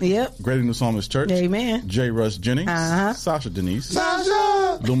Entertainment, Greater New Psalmist Church, Amen. J. Rush Jennings, Sasha Denise,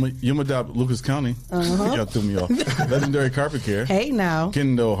 Yumadab, Lucas County, y'all threw me off, Legendary Carpet Care, Hey now.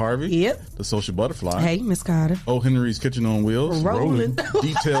 Kendall Harvey, The Social Butterfly, Hey, Miss Carter. O. Henry's Kitchen on Wheels, Rolling.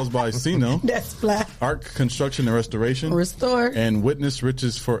 Details by Sino, That's flat. Arc Construction and Restoration, Restore, and Witness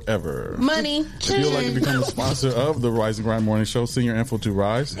Riches Forever. Money. If you'd like to become a sponsor of the Rise and Grind Morning Show, send your info to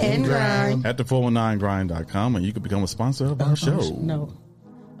Rise and Grind at the419grind.com and you can become a sponsor of our show. No.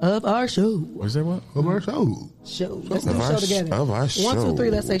 Of our show. What is that? What? Of our show. Show. Let's do show together. Of our show. 1, 2, 3.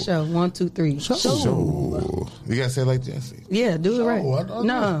 Let's say show. 1, 2, 3. Show. You got to say it like Jesse. Yeah, do it right.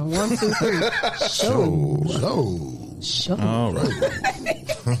 No. 1, 2, 3. Show. Show. All right.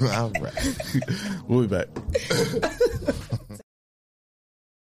 All right. We'll be back.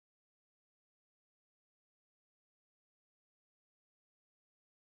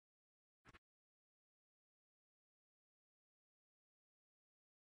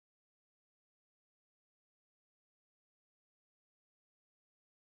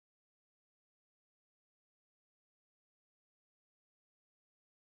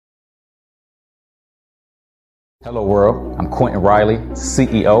 Hello world, I'm Quentin Riley,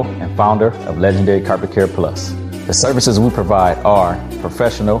 CEO and founder of Legendary Carpet Care Plus. The services we provide are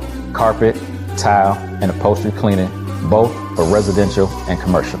professional carpet, tile, and upholstery cleaning, both for residential and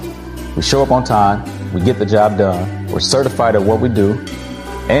commercial. We show up on time, we get the job done, we're certified at what we do,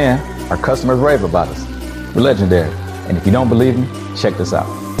 and our customers rave about us. We're legendary, and if you don't believe me, check this out.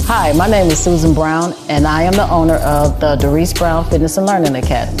 Hi, my name is Susan Brown, and I am the owner of the Doris Brown Fitness and Learning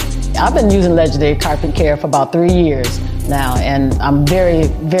Academy. I've been using Legendary Carpet Care for about 3 years now, and I'm very,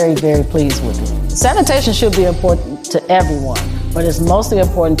 very, very pleased with it. Sanitation should be important to everyone, but it's mostly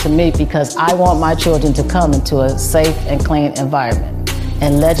important to me because I want my children to come into a safe and clean environment,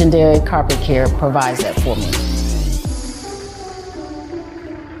 and Legendary Carpet Care provides that for me.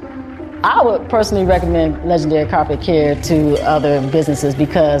 I would personally recommend Legendary Carpet Care to other businesses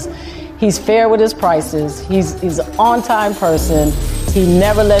because he's fair with his prices. He's an on-time person. He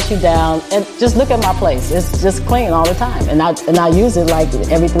never lets you down. And just look at my place. It's just clean all the time. And I use it like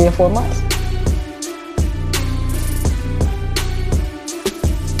every 3 or 4 months.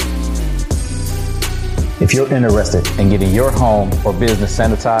 If you're interested in getting your home or business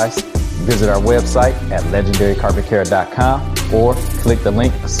sanitized, visit our website at legendarycarpetcare.com or click the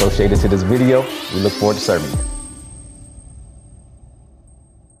link associated to this video. We look forward to serving you.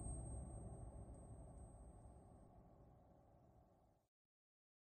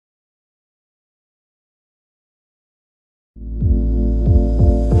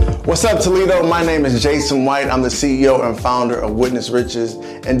 What's up, Toledo? My name is Jason White. I'm the CEO and founder of Witness Riches.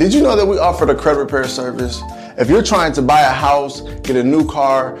 And did you know that we offer the credit repair service? If you're trying to buy a house, get a new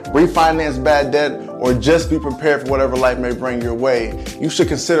car, refinance bad debt, or just be prepared for whatever life may bring your way, you should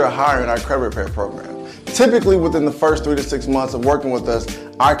consider hiring our credit repair program. Typically, within the first 3 to 6 months of working with us,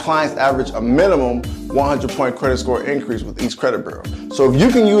 our clients average a minimum 100-point credit score increase with each credit bureau. So if you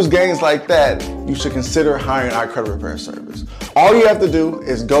can use gains like that, you should consider hiring our credit repair service. All you have to do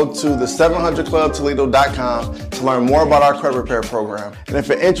is go to the700clubtoledo.com to learn more about our credit repair program. And if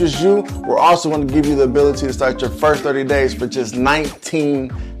it interests you, we're also going to give you the ability to start your first 30 days for just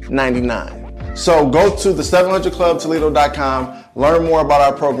 $19.99. So go to the700clubtoledo.com, learn more about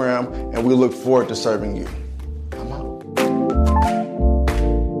our program, and we look forward to serving you.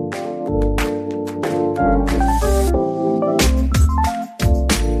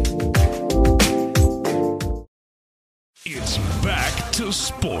 It's back to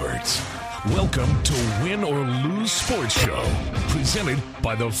sports. Welcome to Win or Lose Sports. Sports Show, presented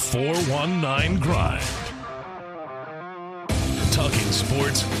by the 419 Grind. Talking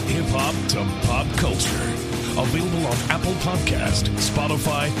sports, hip-hop to pop culture. Available on Apple Podcast,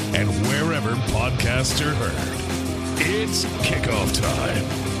 Spotify, and wherever podcasts are heard. It's kickoff time.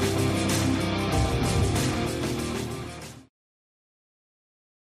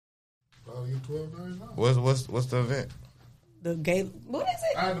 What's the event? The gala. What is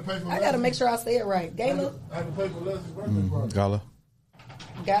it? I had to pay for I got to make sure I say it right. Gala. I had to pay for Leslie's birthday party. Gala.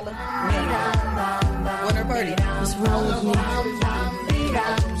 Gala. Yeah. Winter party. What's wrong with me? Why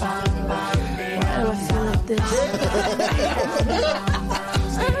do I feel like this?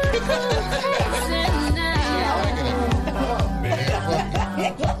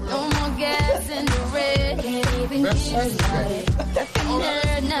 No more gas in the red. Can't even hear it.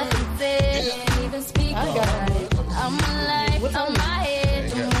 Nothing, nothing said. Can't even speak about it. I'm alive on my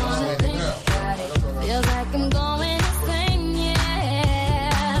head. Don't wanna think about it. Feels like I'm going insane,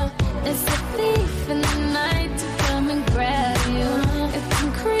 yeah. It's a thief in the night to come and grab you. It can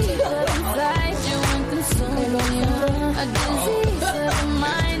creep up inside you and consume you. A disease of the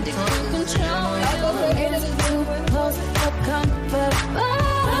mind, it can control you. It's too close for comfort.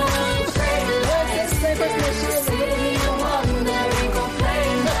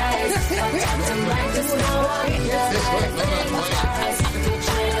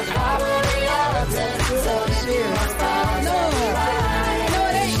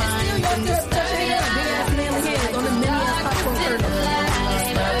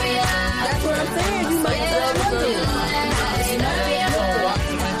 That's what I'm saying. You might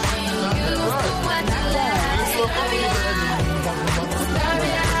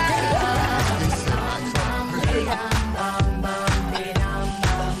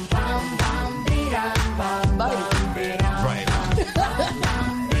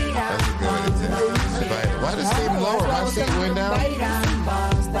Why the seat lower? My seat went down.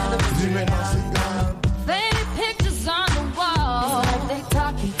 Faded pictures on the wall, they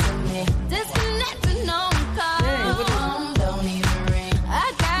talking to me. Disconnected, no call. Don't even ring. I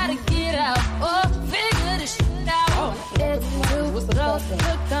gotta get out, figure this shit out. It's too close to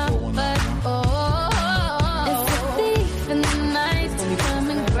comfort. It's a thief in the night to come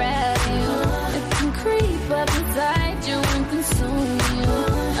and grab you. It can creep up inside you and consume you.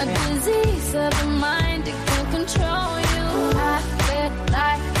 A disease of the mind, it can control you. I feel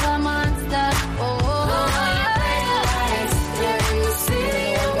like a monster.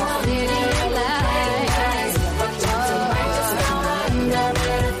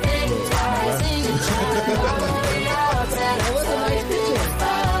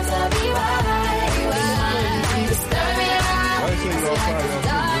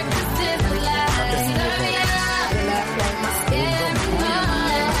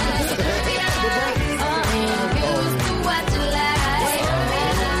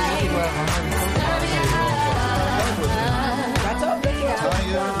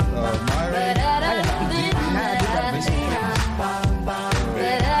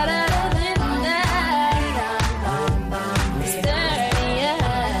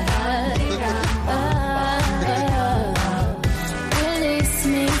 Release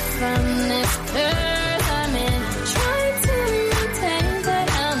me from this curse I'm in. Trying to maintain, but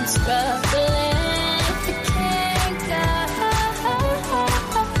I'm struggling. Can't go.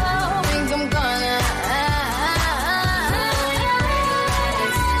 Think I'm gonna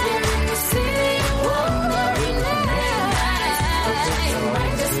experience city every night.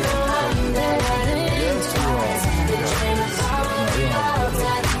 Might just go under the twice. The train of power,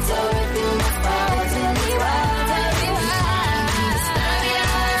 so if you must fall to me, like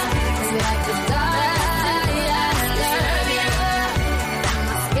the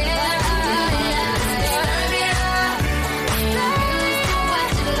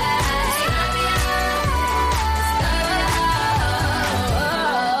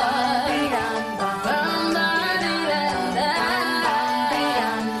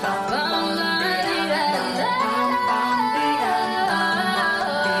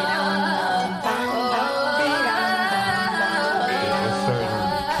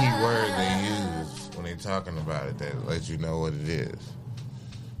talking about it that lets you know what it is.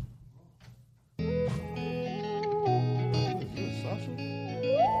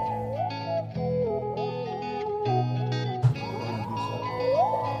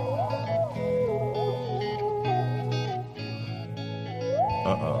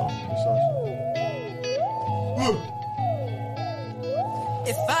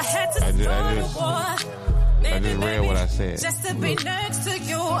 If I had to I just read what I said. Just to be next to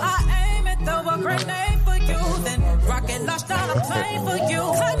you, I aim and throw a grenade for you. Then rocket launch down a plane for you.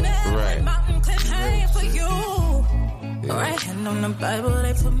 Climb every mountain, cliff hang for you. Right hand on the Bible,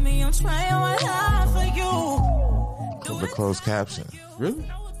 they put me on trial. I lie for you. The closed caption. Really?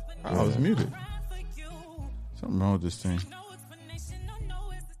 I was muted. Something wrong with this thing.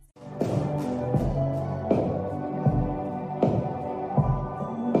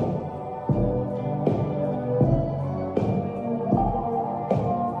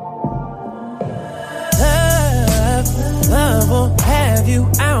 Love will have you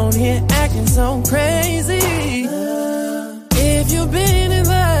out here acting so crazy. If you've been in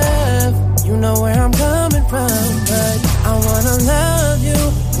love, you know where I'm coming from. But I wanna love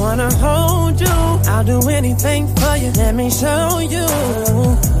you, wanna hold you. I'll do anything for you, let me show you.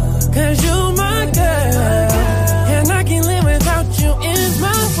 Cause you my girl, and I can't live without you in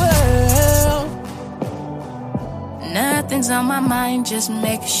my world. Nothing's on my mind, just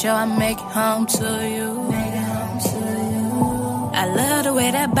make sure I make it home to you. I love the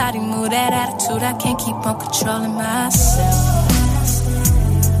way that body move, that attitude. I can't keep on controlling myself.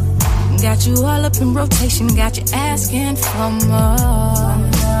 Got you all up in rotation, got you asking for more.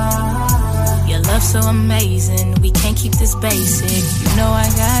 Your love so amazing, we can't keep this basic. You know I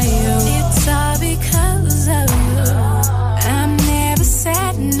got you. It's all because of you. I'm never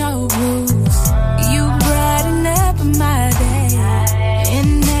sad, no rules. You brighten up my day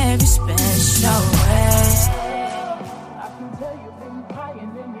in every special way.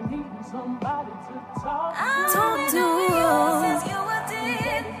 Talk to you.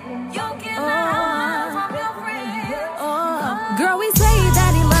 Girl, we say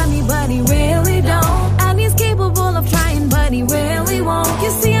that he love me, but he really don't. And he's capable of trying, but he really won't.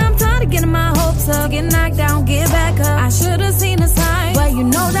 You see, I'm tired of getting my hopes up, get knocked down, get back up. I should've seen a sign, but you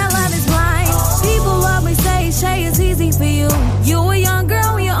know that love is blind. People always say, Shay, it's easy for you. You a young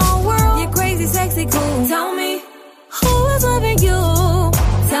girl in your own world. You're crazy, sexy, cool. Tell me, who is loving you?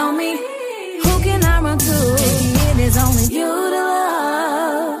 Tell me, who can I run to? It is only you to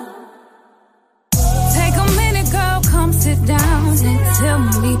love. Take a minute, girl, come sit down and tell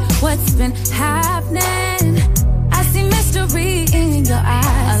me what's been happening. I see mystery in your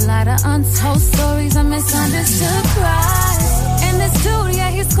eyes, a lot of untold stories, a misunderstood cries. And this dude, yeah,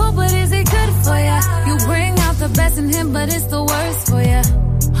 he's cool, but is he good for ya? You bring out the best in him, but it's the worst for ya.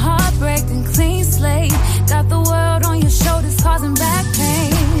 Heartbreak and clean slate, got the world on your shoulders, causing back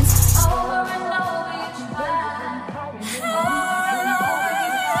pains. Over and over you try.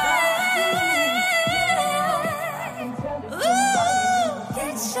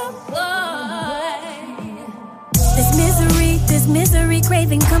 This misery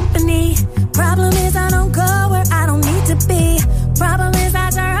craving company. Problem is I don't go where I don't need to be. Problem is I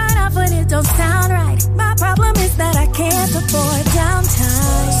turn up but it don't sound right. My problem is that I can't afford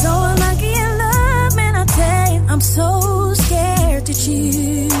downtime. So unlucky in love, man, I tell you, I'm so scared to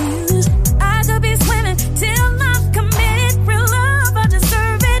choose. I could be swimming till I'm committed. Real love, I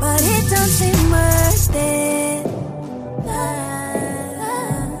deserve it, but it don't seem worth it.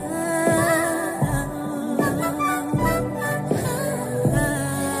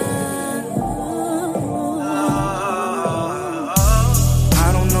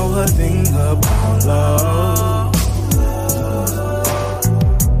 A thing about love,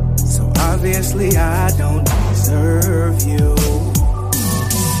 so obviously I don't deserve you.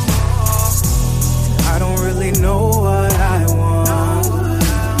 I don't really know what I want,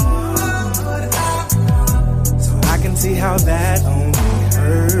 so I can see how that only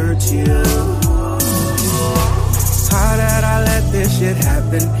hurts you. How did I let this shit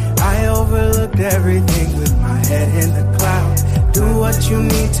happen? I overlooked everything with my head in the clouds. Do what you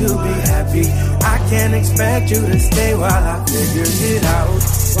need to be happy. I can't expect you to stay while I figure it out.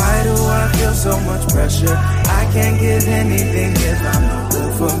 Why do I feel so much pressure? I can't give anything if I'm not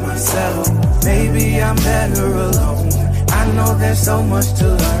good for myself. Maybe I'm better alone. I know there's so much to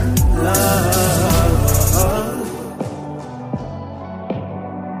learn. Love.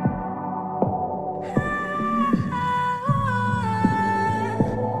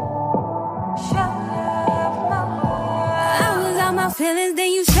 Feelings,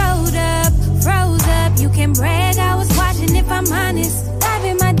 then you showed up, froze up. You can brag, I was watching if I'm honest. Dive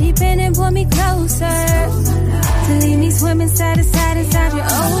in my deep end and pull me closer. To leave me swimming side to side inside your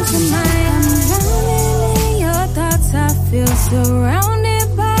ocean mind. I'm drowning in your thoughts, I feel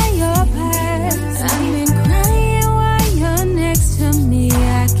surrounded by your past. I've been crying while you're next to me.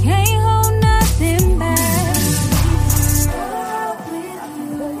 I can't hold nothing back.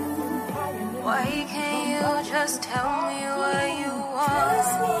 Why can't you just tell me what you want?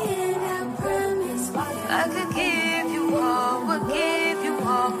 I could give you all, would give you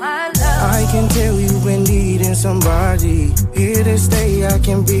all my love. I can tell you've been needing somebody. Here to stay, I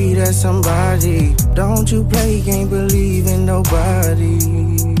can be that somebody. Don't you play, can't believe in nobody.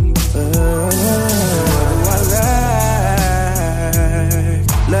 What do I lack?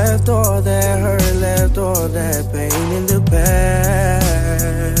 Left all that hurt, left all that pain in the past.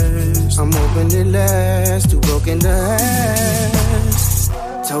 I'm hoping it lasts, too broken to ask.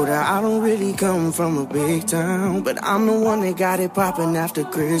 Told her I don't really come from a big town, but I'm the one that got it poppin' after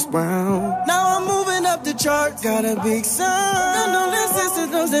Chris Brown. Now I'm moving up the chart, got a big sound. I know their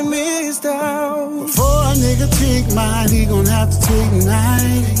sisters that missed out. Before a nigga take mine, he gon' have to take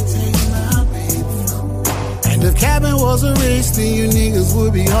mine. And if cabin was a race, then you niggas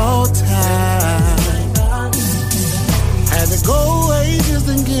would be all tied. Had to go away just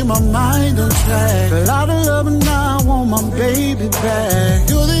to get my mind on track. A lot of love and now I want my baby back.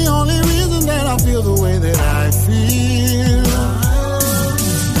 You're the only reason that I feel the way that I feel.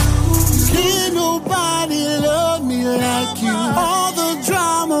 Can't nobody love me like you. All the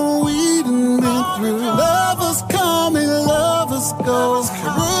drama we done been through. Lovers come and lovers go.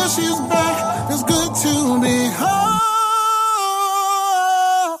 Rush is back, it's good to be home.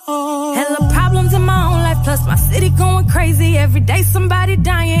 Hella problems in my own life, plus my city going crazy. Every day somebody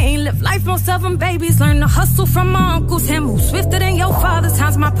dying, ain't live life, most of them babies. Learn to hustle from my uncles and move swifter than your father's.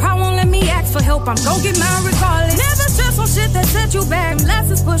 Times my pride won't let me ask for help, I'm gon' get mine regardless. Never stress on shit that set you back,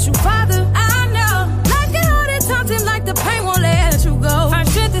 lessons push you farther. I know, life get hard at times, seem like the pain won't let you go. Find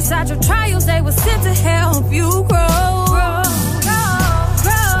strength inside your trials, they were sent to help you grow.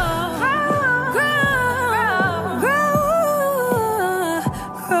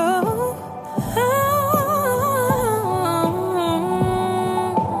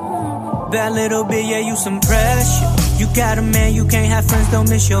 Bad little bit, yeah, you some pressure. You got a man, you can't have friends, don't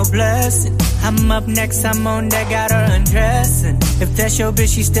miss your blessing. I'm up next, I'm on that, got her undressing. If that's your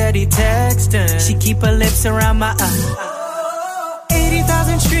bitch, she steady texting. She keep her lips around my eye.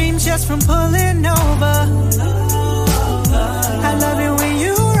 80,000 streams just from pulling over. I love it when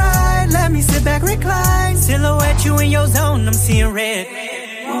you ride, let me sit back, recline. Silhouette you in your zone, I'm seeing red.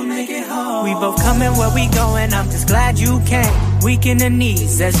 We'll make it home. We both coming where we going, I'm just glad you came. Weak in the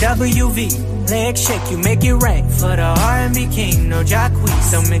knees, that's WV. Leg shake, you make it rain. For the R&B king, no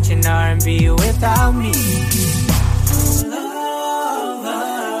Jacquees. Don't mention R&B without me.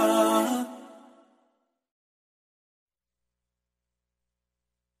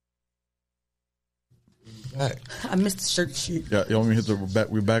 I missed the shirt shit. Yeah, you want me to hit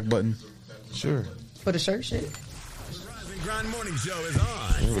the back button? Sure. For the shirt shit? Grind Morning Show is on.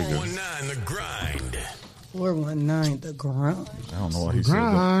 419 The Grind. 419 The Grind. I don't know why he said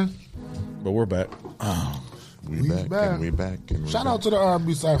that. But we're back. Oh, we back. And we back. And Shout out to the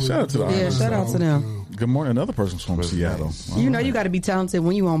R&B side. Shout out to the R&B Yeah, shout out to them. Good morning. Another person's from Seattle. You know you got to be talented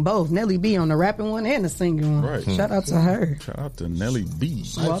when you on both. Nelly B on the rapping one and the singing one. Right. Shout out to her. Shout out to Nelly B.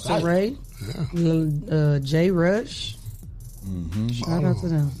 Walter Ray. Jay Rush. Mm-hmm. Shout out to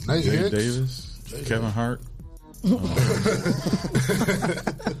them. Jay Davis. Kevin Hart.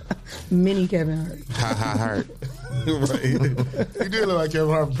 Mini Kevin Hart. Ha Hart. Right. He did look like Kevin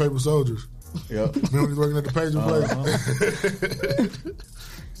Hart from Paper Soldiers. Yep. Remember he was working at the pager place?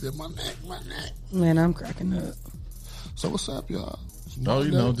 Said, my neck. Man, I'm cracking up. So what's up, y'all? Oh,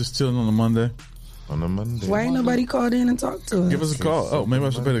 you know, just chilling on a Monday. On a Monday. Why ain't nobody called in and talked to us? Give us a call. Oh, maybe I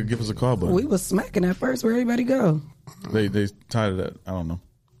should better give us a call, but We was smacking at first. Where everybody go? They tired of that. I don't know.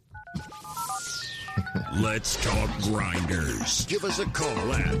 Let's talk grinders. Give us a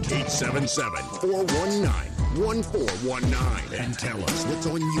call at 877-419-1419 and tell us what's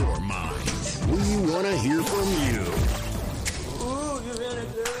on your mind. We want to hear from you.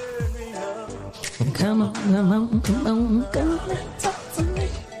 Come on, talk to me.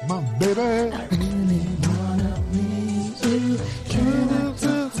 My baby. I really wanna meet you. Can I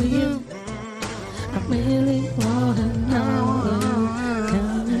talk to you? I really wanna know you.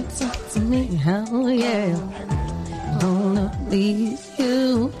 Come and talk to me. Oh yeah. Wanna leave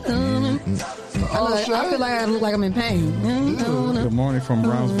you. I feel like I look like I'm in pain. Good morning from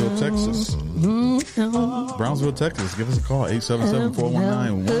Brownsville, Texas. Brownsville, Texas. Give us a call.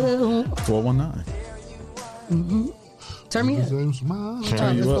 877-419-1419. Turn me up. Turn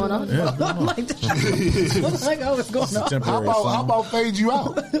you What's up. going on? Yeah, what's going on? Like, oh, what's going on? How about fade you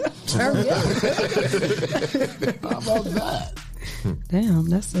out? Turn me up. How about that? Damn,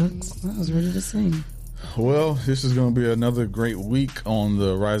 that sucks. I was ready to sing. Well, this is going to be another great week on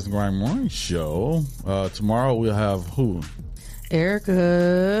the Rise and Grind Morning Show. Tomorrow we'll have who?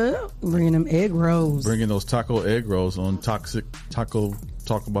 Erica bringing them egg rolls. Bringing those taco egg rolls on Toxic Taco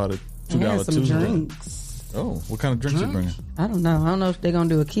Talk About It $2 and some Tuesday. drinks. Oh, what kind of drinks you bringing? I don't know. I don't know if they're gonna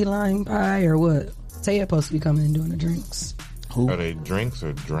do a key lime pie or what. Taya supposed to be coming and doing the drinks. Who are they? Drinks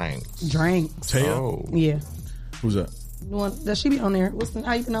or drinks? Drinks. Taya? Oh. Yeah. Who's that? The one that she be on there.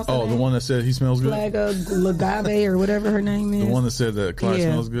 How you pronounce that? Oh, the one that said he smells good. Flag Lagave or whatever her name is. The one that said that Clyde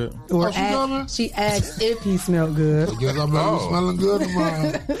smells good. Or she asked if he smelled good. I guess I better be smelling good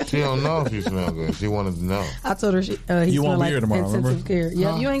tomorrow. She don't know if you smell good. She wanted to know. I told her he You won't smelled be like here tomorrow, intensive remember? care.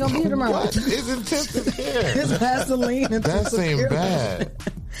 Yeah, you ain't gonna be here tomorrow. What is intensive care? His Vaseline intensive That seemed care. bad.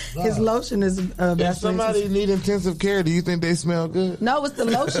 His lotion is Vaseline. If somebody need intensive care, do you think they smell good? No, it's the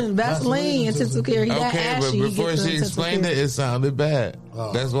lotion. Vaseline intensive care. He got Okay, ashy. but He before gets the she intensive explained care. it sounded bad.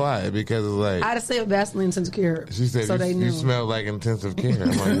 That's why, because it's like I'd have said Vaseline intensive care. she said, so they you knew. smell like intensive care. I'm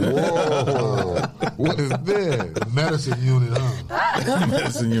like, whoa, what is this? Medicine unit, huh?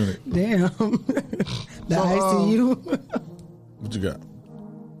 Medicine unit. Damn. The ICU. What you got?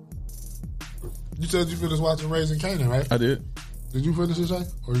 You said you finished watching Raising Kanan, right? I did. Did you finish it, Jay?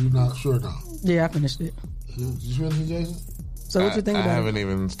 Or are you not sure now? Yeah, I finished it. Did you finish it, Jason? So what you think I about haven't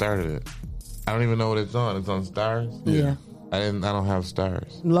even started it. I don't even know what it's on. It's on Stars. Yeah. I don't have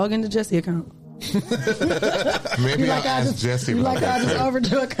Stars. Log into Jesse account. Maybe You I'll like I ask just- Jesse. You about like I that. just offered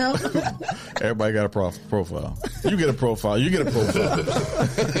your account? Everybody got a profile. You get a profile. You get a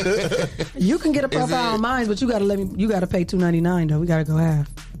profile. You can get a profile on mine, but you gotta let me. You gotta pay $2.99 though. We gotta go half.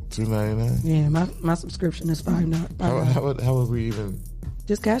 $2.99. Yeah, my subscription is $5. How would we even?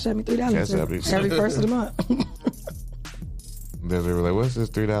 Just cash at me $3 Cash at me. every first of the month. They were like, "What's this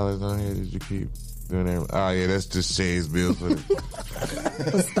 $3 on here? Did you keep doing that?" Oh yeah, that's just Shay's bill for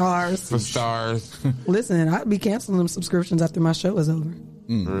Stars. For Stars. Listen, I'd be canceling them subscriptions after my show is over.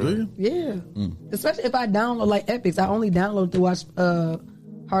 Really? Yeah, especially if I download like Epics. I only download to watch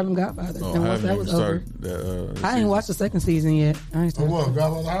Harlem Godfather. Oh, and I once haven't that even was over, started. I ain't watched the second season yet. I ain't started. what,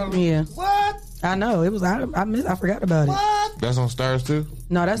 Godfather Harlem? Yeah. What? I know it was. I forgot about it. That's on Stars too.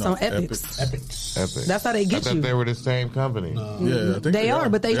 No, that's on Epics. Epics. That's how they get I thought you. they were the same company. Yeah, I think They are,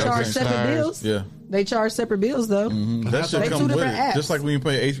 but they They're charge on separate Stars. bills. Yeah. They charge separate bills though. That should They come two with it. different apps. Just like when you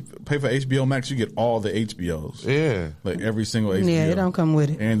pay for HBO Max, you get all the HBOs. Yeah, like every single HBO. Yeah, it don't come with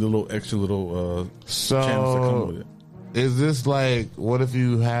it. And the little extra little channels that come with it. Is this like what if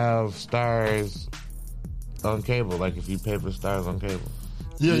you have Stars on cable? Like if you pay for Stars on cable?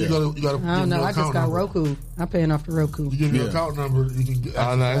 Yeah, you gotta. I don't know. I just got Roku. I'm paying off the Roku. You give me an account number, you can get.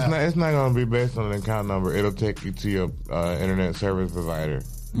 Oh no, it's not going to be based on an account number. It'll take you to your internet service provider,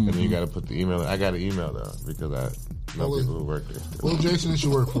 and then you got to put the email. I got an email though because I know people who work there. Well, Jason, it should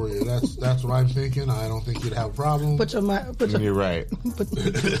work for you. That's what I'm thinking. I don't think you'd have a problem. Put your You're right.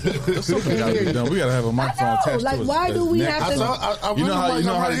 It's okay. We gotta have a microphone attached like, to it. why do we have to? You know how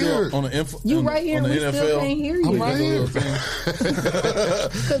you do it on the info. You on, right here. on the We NFL. still can't hear you. I'm right here.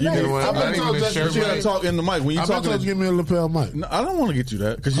 You I've been told that you gotta talk in the mic when you I've been talking. told to give me a lapel mic. No, I don't want to get you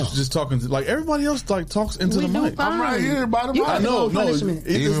that because you're just talking to, like everybody else like talks into We the do mic. fine. I'm right here by the You mic. got I know, no no, punishment. it's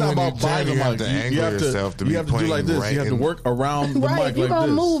Even not when about you by turn, the you have mic. to angle yourself to you be have to do like pointing this. right You have to in- work around the Right, mic if you like gonna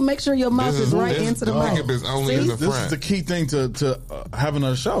this. move, make sure your mouth is right into the mic. Is only See? in the This front. is the key thing to having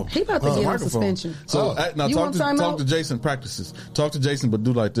a show. He about to The get on microphone. suspension. So now You talk want time out? to Jason. Practices. Talk to Jason, but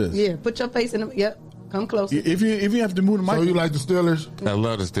do like this. Yeah, put your face in the. Yep, come closer. If you have to move the mic, So you like the Steelers? I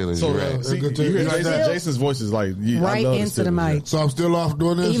love the Steelers. so You're right. see, good you team. hear Like Jason, that. Jason's voice is like I Right love into the Steelers, mic. So I'm still off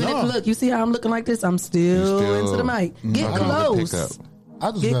doing this? Even if look, you see how I'm looking like this, I'm still into the mic. Get talking about the close. pickup. I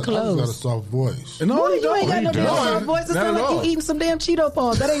just Get got close. a soft voice. No, Boy, you ain't got no you damn don't. soft voice. It Not sound at like all. you eating some damn Cheeto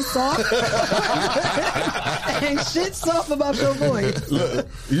paws. That ain't soft. Ain't shit soft about your voice. Look,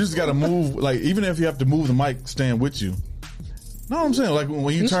 you just got to move. Like even if you have to move the mic, stand with you. No, I'm saying like when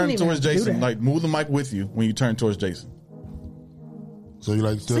you You turn shouldn't even towards have to do Jason, that. like move the mic with you when you turn towards Jason. So you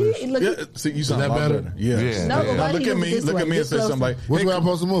like the Steelers? See, look, Yeah, see, you sound that a lot better? better. Yeah. Yeah. No, Yeah. but why Look you at move me. this Look way? at me Get and say closer. something like, Which hey, way I'm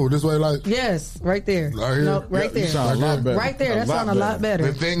supposed to move? This way, like? Yes, right there. Right here? No, right you there. sound a lot better. Right there. That sound a lot better.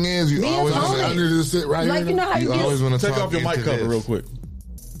 The thing is, you Me and always Tony. want I need to sit right Like, here. you know how you to get- always want to take off your mic cover real quick.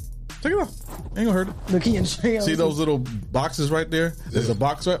 Take it off. Ain't gonna hurt it. The key and trail. See those little boxes right there? There's a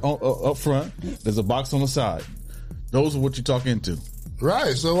box right up front. There's a box on the side. Those are what you talk into.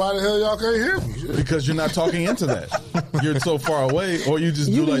 Right. So why the hell y'all can't hear me? Shit. Because you're not talking into that. You're so far away, or you just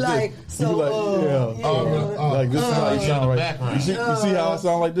You do be like like, this. so, you be like, yeah. Like this is how you sound right. You see how I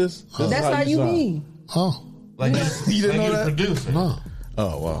sound like this? This is That's how you sound. be. Oh. Like You didn't know that? producer. No.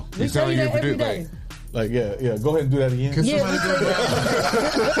 Oh wow. We tell you that every day. Like yeah. Go ahead and do that again. Can Yeah, somebody we go tell you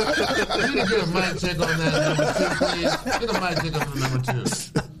back? Can you get a mic check on that number 2, please? Get a mic check on the number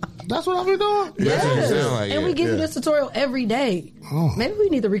 2. That's what I be doing? Yes. That's what you sound like, And yeah. we give you this tutorial every day. Oh. Maybe we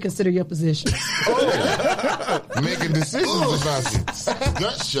need to reconsider your position. Making decisions about you.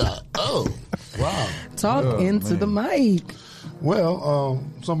 Gut shot. Oh. Wow. Talk into the mic. Well,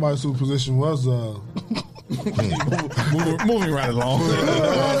 somebody's whose position was moving right along.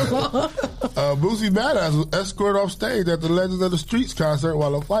 Boosie Badass was escorted off stage at the Legends of the Streets concert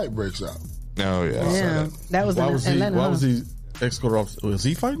while a fight breaks out. Oh Yeah, that was Why in was Atlanta. Why was he escorted off? Was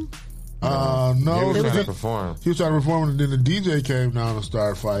he fighting? No, He was trying to he perform. was trying to perform, and then the DJ came down and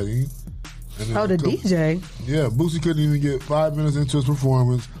started fighting. And then Oh, the DJ. Yeah, Boosie couldn't even get 5 minutes into his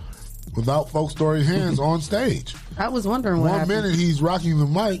performance without folks throwing hands on stage. I was wondering what One happened. minute he's rocking the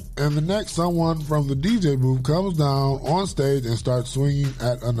mic, and the next someone from the DJ booth comes down on stage and starts swinging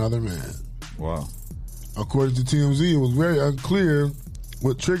at another man. Wow. According to TMZ, it was very unclear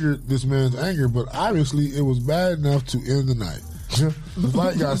what triggered this man's anger, but obviously it was bad enough to end the night. The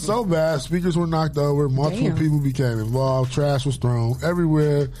fight got so bad, speakers were knocked over, multiple Damn. people became involved, trash was thrown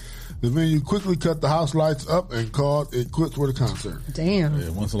everywhere. The venue quickly cut the house lights up and called it quits for the concert. Damn. Yeah,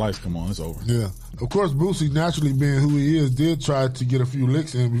 once the lights come on, it's over. Yeah. Of course, Boosie, naturally being who he is, did try to get a few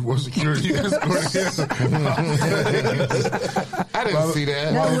licks in before security escorted him. I didn't see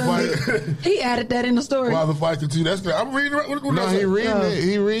that. While the fight, He added that in the story. while the fight continued. That's good. I'm reading. What No, that he say? reading it.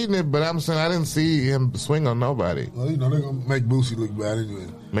 He reading it, but I'm saying I didn't see him swing on nobody. Well, you know, they're going to make Boosie look bad anyway.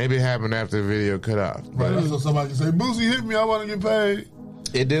 Maybe it happened after the video cut off. Right. But So somebody can say, Boosie hit me, I want to get paid.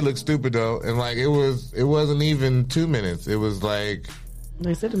 it did look stupid though, and like it wasn't even 2 minutes. It was like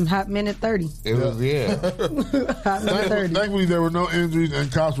They said him hot minute 30. it was Hot minute 30. Thankfully, there were no injuries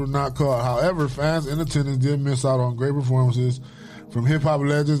and cops were not caught. However, fans in attendance did miss out on great performances from hip-hop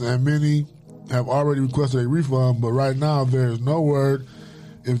legends, and many have already requested a refund, but right now there is no word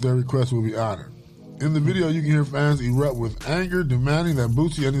if their request will be honored. In the video, you can hear fans erupt with anger, demanding that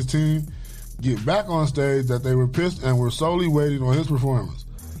Boosie and his team get back on stage, that they were pissed and were solely waiting on his performance.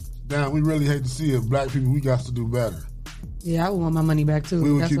 Damn, we really hate to see it. Black people, we got to do better. Yeah, I would want my money back too.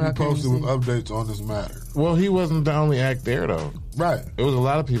 We will That's keep what you I came to posted with see. updates on this matter. Well, he wasn't the only act there though. Right. It was a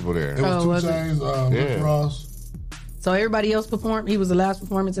lot of people there. It was 2 was it? Chainz, Rick Yeah. Ross. So everybody else performed. He was the last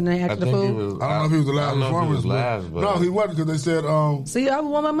performance, and they acted the fool. I don't know if he was the last performance. No, he wasn't, because they said See, I would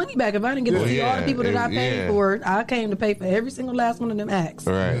want my money back if I didn't get to Well, see all the yeah, people that I paid yeah. for. I came to pay for every single last one of them acts,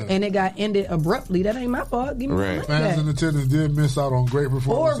 Right. and it got ended abruptly. That ain't my fault. Give me my money Fans back. in attendance did miss out on great Or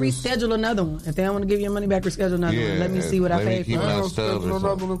performances. reschedule another one. If they don't want to give you your money back, reschedule another one. Let me see what I paid for. I don't schedule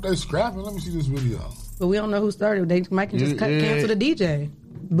another one if they scrapping. Let me see this video. But we don't know who started. They might can just cancel the DJ.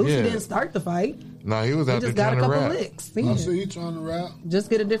 Boosie Yeah. didn't start the fight. No, he was He out there just got a trying to couple rap. licks. I Yeah. see he trying to rap. Just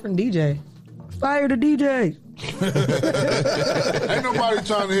get a different DJ. Fire the DJ. Ain't nobody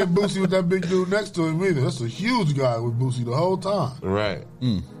trying to hit Boosie with that big dude next to him either. That's a huge guy with Boosie the whole time. Right.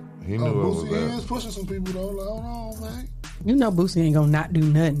 He knew it was Boosie that. is pushing some people though. Like, hold on, man. You know Boosie ain't gonna not do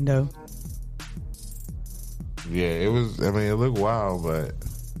nothing though. Yeah, it was. I mean, it looked wild, but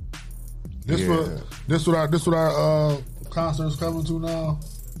This what our concerts coming to now.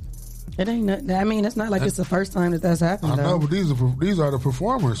 It ain't. I mean, it's not like it's the first time that's happened. I know, though. but these are the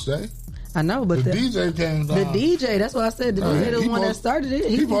performers, say. I know, but The DJ came down. The DJ. That's why I said the DJ the one that started it.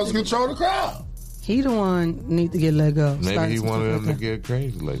 He supposed to control the crowd. He the one need to get let go. maybe Start he some wanted stuff him like to get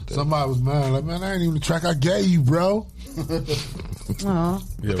crazy like that. Somebody was mad. Like, man, that ain't even the track I gave you, bro. that. Aw.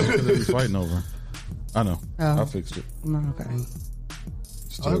 Yeah, what could they be fighting over? I know. Oh. I fixed it. No, okay.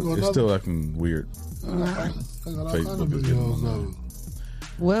 It's still acting weird. I got all kind of Facebook is getting videos on of it.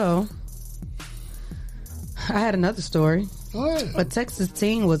 Well, I had another story. Go ahead. A Texas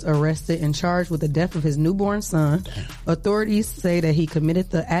teen was arrested and charged with the death of his newborn son. Authorities say that he committed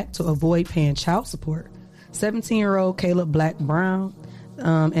the act to avoid paying child support. 17-year-old Caleb Black Brown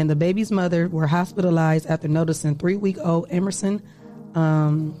and the baby's mother were hospitalized after noticing 3-week-old Emerson,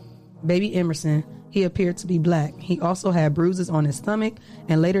 baby Emerson. He appeared to be black. He also had bruises on his stomach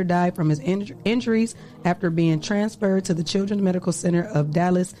and later died from his injuries after being transferred to the Children's Medical Center of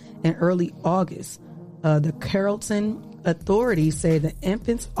Dallas in early August. The Carrollton authorities say the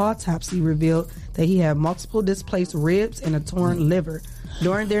infant's autopsy revealed that he had multiple displaced ribs and a torn liver.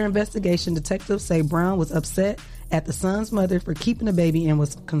 During their investigation, detectives say Brown was upset at the son's mother for keeping the baby and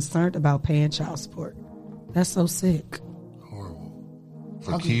was concerned about paying child support. That's so sick.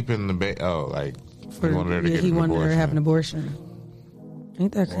 For keeping the baby. Oh, like For, he wanted her to get he an wanted her to abortion. have an abortion.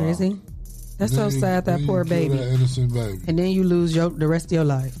 Ain't that crazy? That's so Then sad, that then poor you kill baby. That innocent baby. And then you lose the rest of your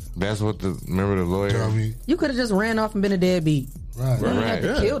life. That's what remember the lawyer. You could have just ran off and been a deadbeat. Right. You don't have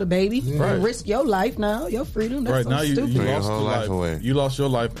to kill the baby. Right. Risk your life now, your freedom. That's Right so now, you stupid. lost your life away. You lost your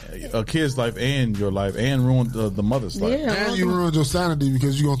life, a kid's life, and your life, and ruined the mother's life. And you ruined your sanity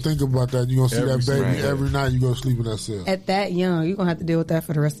because you're gonna think about that. You're gonna see that baby single day. every night. You go to sleep in that cell. At that young, you're gonna have to deal with that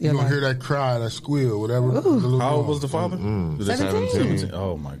for the rest of your You're gonna life. hear that cry, that squeal, whatever. How old was the father? 17.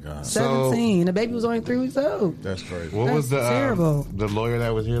 Oh my god. 17. The baby was only 3 weeks old. That's crazy. What was the terrible. The lawyer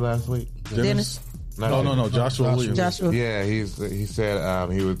that was here last week? Dennis. No, Joshua Williams. Joshua. Yeah, he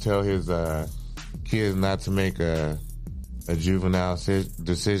said he would tell his kids not to make a juvenile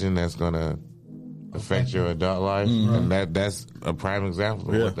decision that's going to affect your adult life, and that's a prime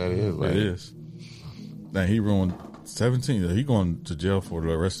example of what that is. Like, it is. Now he ruined 17. He going to jail for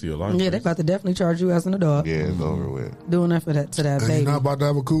the rest of your life. Yeah, they about to definitely charge you as an adult. Yeah, it's over with. Doing that to that And baby. you're not about to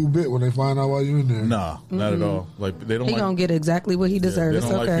have a cool bit when they find out why you're in there. Nah, not at all. Like they don't. He like, gonna get exactly what he deserves. They It's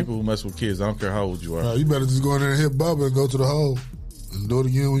don't okay. like people who mess with kids. I don't care how old you are. You better just go in there and hit Bubba and go to the hole and do it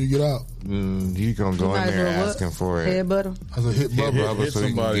again when you get out. You gonna go in there asking for it. Headbutt him. I said hit Bubba. Hit so he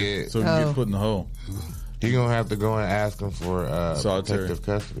can somebody get so he can get put in the hole. He gonna have to go and ask him for Solitary. protective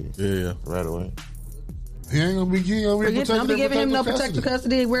custody. Yeah, He right away. ain't gonna be Don't be giving him no protective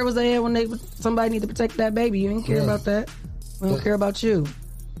custody. Where was they at when somebody need to protect that baby? You ain't care about that. We don't care about you.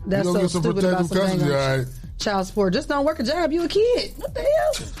 That's You so gonna get some stupid about protective some custody, dang all right. child support. Just don't work a job. You a kid. What the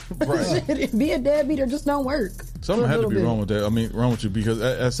hell? Right. Be a deadbeat or just don't work. Something For a had to little be bit. wrong with that. I mean, wrong with you because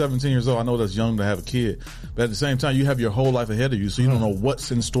at 17 years old, I know that's young to have a kid, but at the same time, you have your whole life ahead of you, so you don't know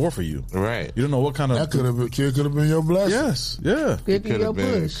what's in store for you. Right. You don't know what kind of That kid could have been your blessing. Yes. Yeah. Give you your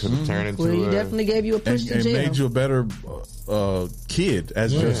push. Could have turned into Well, he definitely gave you a push to and jail. made you a better kid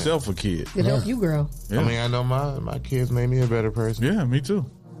as yourself a kid. It helped you grow. I mean, I know my kids made me a better person. Yeah, me too.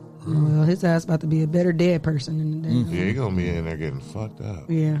 Well, his ass about to be a better dead person in the day. Yeah, he gonna be in there getting fucked up.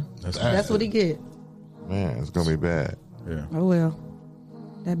 Yeah, That's that's what he get. Man, it's gonna be bad. Yeah. Oh well,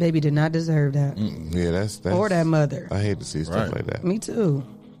 that baby did not deserve that. Yeah, that's Or that mother. I hate to see stuff like that. Me too.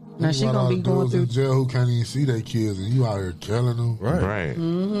 Now There's she a lot gonna of be going dudes through. in jail who can't even see their kids, and you out here killing them. Right.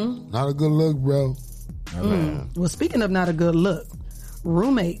 Mm-hmm. Not a good look, bro. Well, speaking of not a good look,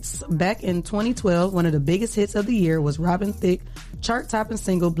 Roommates. Back in 2012, one of the biggest hits of the year was Robin Thicke chart-topping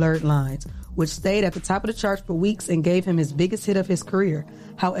single Blurred Lines, which stayed at the top of the charts for weeks and gave him his biggest hit of his career.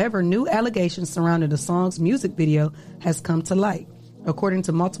 However, new allegations surrounding the song's music video has come to light. According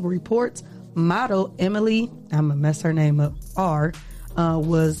to multiple reports, model Emily, I'm going to mess her name up, R,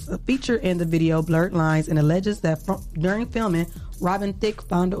 was featured in the video Blurred Lines and alleges that during filming, Robin Thicke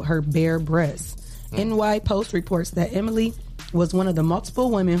fondled her bare breasts. NY Post reports that Emily was one of the multiple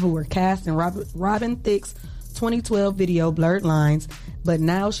women who were cast in Robin Thicke's 2012 video Blurred Lines, but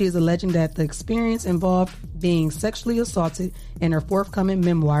now she is alleging that the experience involved being sexually assaulted in her forthcoming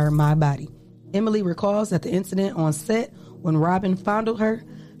memoir, My Body. Emily recalls that the incident on set when Robin fondled her,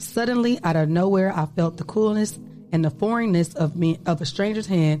 suddenly out of nowhere I felt the coolness and the foreignness of a stranger's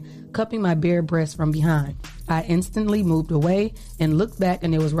hand cupping my bare breast from behind. I instantly moved away and looked back,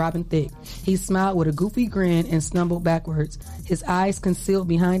 and it was Robin Thicke. He smiled with a goofy grin and stumbled backwards, his eyes concealed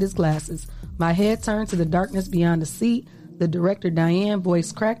behind his glasses. My head turned to the darkness beyond the seat. The director, Diane,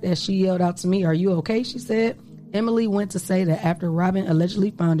 voice cracked as she yelled out to me, "Are you okay?" she said. Emily went to say that after Robin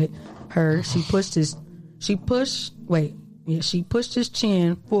allegedly fondled her, she pushed his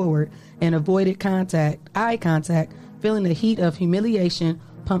chin forward and avoided eye contact, feeling the heat of humiliation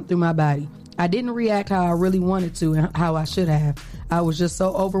pump through my body. I didn't react how I really wanted to and how I should have. I was just so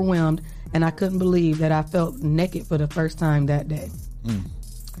overwhelmed, and I couldn't believe that I felt naked for the first time that day.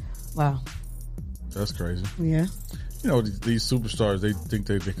 Wow. That's crazy. Yeah. You know, these superstars, they think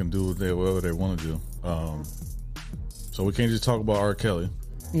they can do whatever they want to do. So we can't just talk about R. Kelly.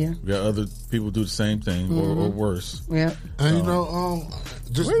 Yeah. We got other people do the same thing or worse. Yeah. And you know,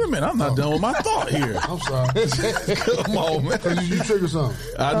 just wait a minute, I'm not done with my thought here. I'm sorry. Come on, man. You triggered something.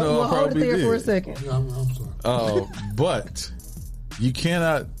 I know. Well, I hold it probably there did. for a second. Yeah, I'm sorry. But you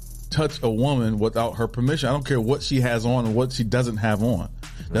cannot touch a woman without her permission. I don't care what she has on and what she doesn't have on.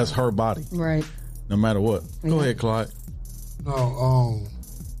 That's her body, Right. no matter what. Go ahead, Clyde. No,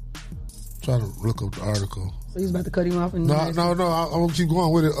 try to look up the article. So he's about to cut him off. And No, I'm gonna keep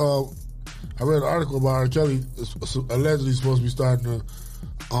going with it. I read an article about R. Kelly allegedly supposed to be starting to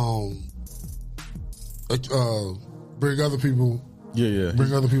bring other people. Yeah.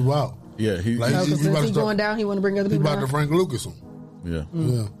 Bring other people out. Yeah, Like, Since about he to going down, he want to bring other He people about to out. Frank Lucas him. Yeah.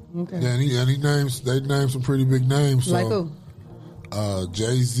 Yeah. Okay. Yeah, and they named some pretty big names. So, Like who?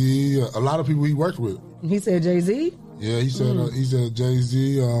 Jay-Z, a lot of people he worked with. He said Jay-Z. Yeah, he said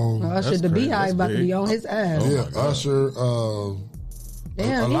Jay-Z. Usher, the Beehive about to be on his ass. Usher.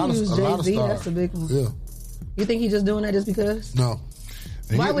 Damn, a lot he used of Jay-Z. stars. That's a big one. Yeah. You think he's just doing that just because? No.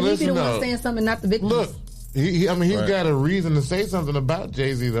 Why would he be the one saying something, not the victim? Look, he's Right. got a reason to say something about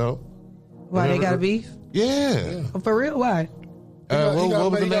Jay-Z, though. Why they got beef? Yeah. For real? Why?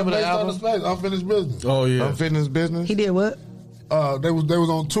 What was the name of the album? Unfinished Business. Oh yeah, Unfinished Business. He did what? They was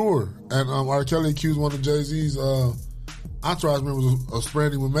on tour, and R. Kelly accused one of Jay-Z's entourage members of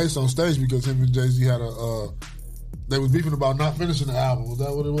spreading with Mace on stage because him and Jay-Z had they was beefing about not finishing the album. Was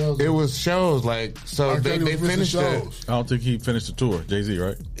that what it was? It was shows like so R. they Kelly was finished missing it. shows. I don't think he finished the tour. Jay-Z,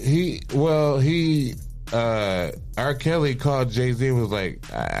 right? R. Kelly called Jay-Z and was like,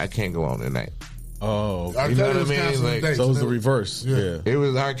 I can't go on tonight. Oh, you know what I mean? Like, so it was the reverse. Yeah. It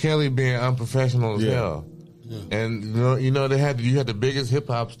was R. Kelly being unprofessional as Yeah. hell. And you know you had the biggest hip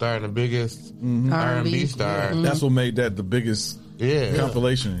hop star and the biggest R&B star. That's what made that the biggest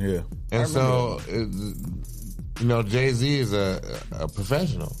compilation. Yeah, And so, Jay-Z is a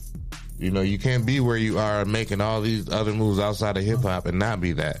professional. You can't be where you are making all these other moves outside of hip hop and not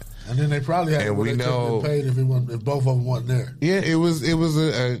be that. And then they probably had And what we they know- took and paid if both of them weren't there. Yeah, it was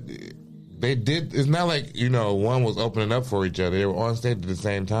they did. It's not like one was opening up for each other. They were on stage at the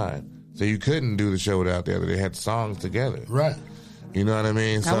same time, so you couldn't do the show without the other. They had songs together, right? You know what I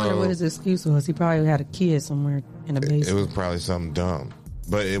mean? I wonder what his excuse was. He probably had a kid somewhere in the basement. It was probably something dumb,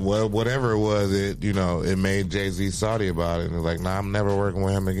 but whatever it was, it made Jay-Z salty about it, and it was like, nah, I'm never working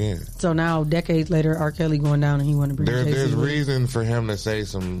with him again. So now, decades later, R. Kelly going down and he want to bring Jay-Z There's with him. reason for him to say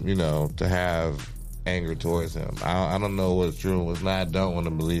some, to have anger towards him. I don't know what's true and what's not. I don't want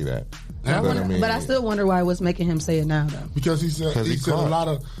to believe that. But I still wonder why what's making him say it now, though. Because he said he a caught.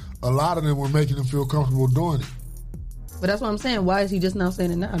 lot of them were making him feel comfortable doing it. But that's what I'm saying. Why is he just now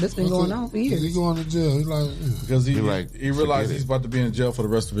saying it now? This been going on for years. He going to jail. He like because he forget realized it. he's about to be in jail for the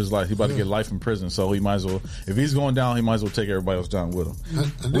rest of his life. He's about to get life in prison, so he might as well. If he's going down, he might as well take everybody else down with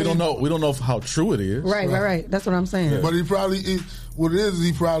him. We don't know. We don't know how true it is. Right. That's what I'm saying. But he probably what it is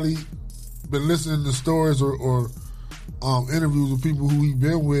he probably been listening to stories or interviews with people who he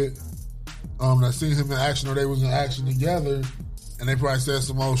been with that seen him in action or they was in action together, and they probably said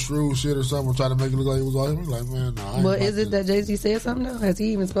some old shrewd shit or something, or try to make it look like it was all him. He's like, man, nah. I ain't But about is it that Jay-Z said something though? Has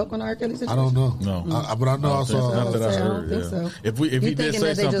he even spoken on R. Kelly's situation? I don't know. No, but I know I saw. Not that I I heard. don't think Yeah. so. If You he did thinking say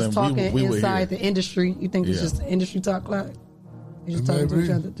that they just something, talking we would inside hear. the industry? You think it's Yeah. just industry talk like? They just talking to Maybe.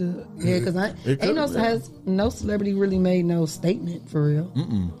 each other too. Yeah, because It could, has no celebrity really made no statement for real.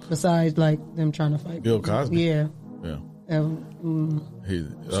 Besides like them trying to fight Bill Cosby. Yeah. Yeah.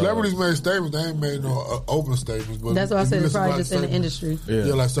 Celebrities made statements. They ain't made no open statements. But That's why I if said you it's listen probably to just in the certain- industry.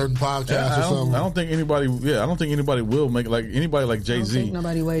 Yeah, like certain podcasts Yeah, or something. I don't think anybody. Yeah, I don't think anybody will make anybody like Jay Z. think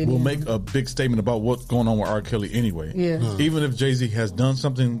nobody weighed will in. make a big statement about what's going on with R. Kelly anyway. Yeah. No. Even if Jay Z has done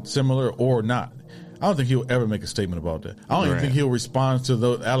something similar or not, I don't think he'll ever make a statement about that. I don't even Right. think he'll respond to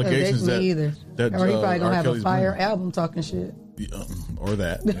the allegations Me that either. that Or he probably gonna R. have Kelly's a fire bringing. album talking shit. Or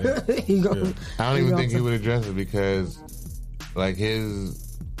that. Yeah. He gonna- I don't he even gonna think he t- would address it because, like his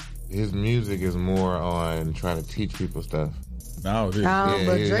music is more on trying to teach people stuff. No, it is.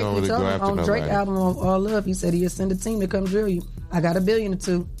 But he Drake, don't really he go told after on Drake nobody. album of All Love, he said he'd send a team to come drill you. I got $1 billion or $2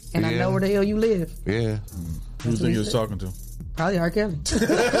 billion, and I Yeah. know where the hell you live. Yeah. Who do you think he was talking to? Probably R. Kelly. Don't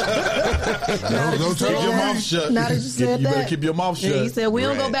keep your mouth shut. Now that you said You better that. keep your mouth shut. Yeah, he said we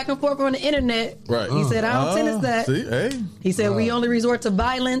don't go Right. back and forth on the internet. Right. He said I don't tennis that. See, hey. He said we only resort to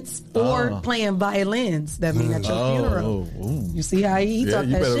violence or playing violins. That mean at your funeral. Ooh. You see how he Yeah, talk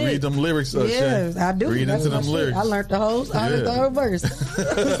you that better shit. read them lyrics. Yeah, Shay. I do. Read That's into my them shit. lyrics. I learned the whole third verse.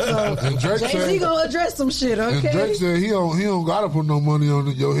 So And Drake Jay-Z said, gonna address some shit, and okay? Drake said he don't gotta put no money on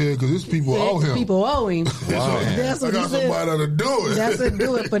your head because his people owe him. People owe him. That's I what he got said. somebody to do it. That's it.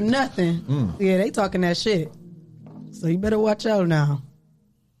 Do it for nothing. Yeah, they talking that shit. So you better watch out now.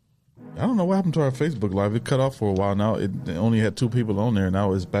 I don't know what happened to our Facebook Live. It cut off for a while now. It only had 2 people on there.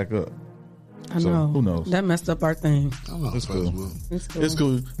 Now it's back up. I So, know. who knows? That messed up our thing. It's cool. It's cool. It's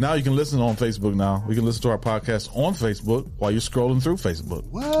cool. Now you can listen on Facebook now. We can listen to our podcast on Facebook while you're scrolling through Facebook.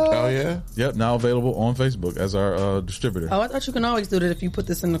 Oh yeah. Yep. Now available on Facebook as our distributor. Oh, I thought you can always do that if you put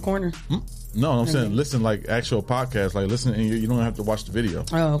this in the corner. No, I'm saying listen like actual podcast. Like listen, and you don't have to watch the video.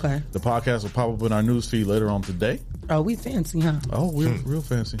 Oh, okay. The podcast will pop up in our news feed later on today. Oh, we fancy, huh? Oh, we're real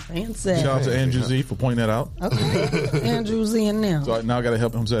fancy. Fancy. Shout out to Andrew Z for pointing that out. Okay. Andrew Z and now. So now I got to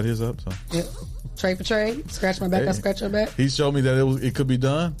help him set his up. So Yep. Trade for trade. Scratch my back, I Hey. scratch your back. he showed me that it could be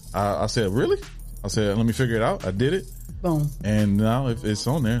done. I said, really? I said, let me figure it out. I did it, Boom. and now it's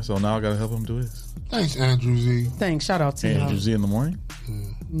on there. So now I got to help him do his. Thanks, Andrew Z. Thanks. Shout out to Andrew y'all. Z in the morning.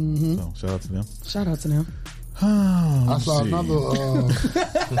 Mm-hmm. So shout out to them. Shout out to them. I saw another.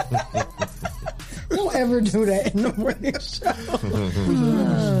 Don't ever do that in the morning show.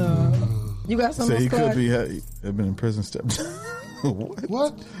 You got Say something he else, could Clyde? have been in prison step.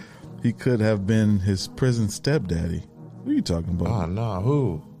 What? He could have been his prison stepdaddy. What are you talking about? Oh no,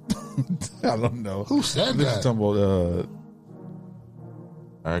 who? I don't know. Who said This that? is talking about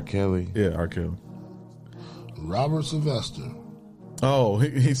R. Kelly. Yeah, R. Kelly. Robert Sylvester. Oh,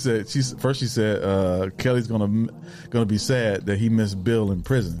 he said. She said Kelly's gonna be sad that he missed Bill in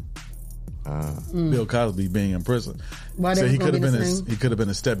prison. Bill Cosby being in prison. Why So they he was could have gonna be been the same? he could have been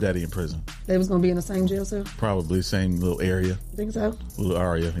a stepdaddy in prison. They was gonna be in the same jail cell. Probably same little area, Think so? little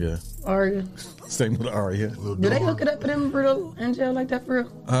area. Yeah, Or same little area. do they hook it up for them for real in jail like that for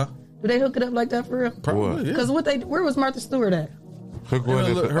real? Huh? Do they hook it up like that for real? Probably. Yeah. Because where was Martha Stewart at? Hook Her, was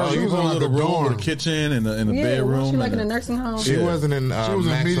she was in a little room with a kitchen and a Yeah, bedroom. was she like in and a nursing home? She wasn't in. She was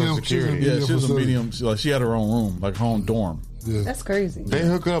in maximum medium- security. Yeah, she was a facility. medium. She had her own room, like her own dorm. Yeah. That's crazy. They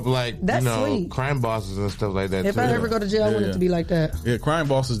hook up like That's sweet. crime bosses and stuff like that. If too. I ever go to jail, I want it to be like that. Yeah, crime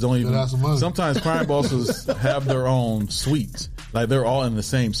bosses don't even. That's some money. Sometimes crime bosses have their own suites, like they're all in the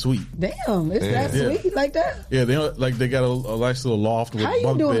same suite. Damn, it's that Yeah. sweet like that? Yeah, they got a nice little loft with How you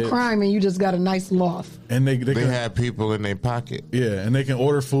bunk doing beds, crime and you just got a nice loft? and they They can, have people in their pocket. yeah, and they can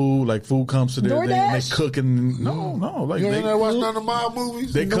order food. Like food comes to their thing, and they DoorDash? cooking. No, like You ain't they never watched none of the mob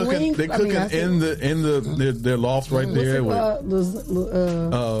movies? they The cooking. wing- They I mean, cooking I see. in their loft right What's there. it With, called? what's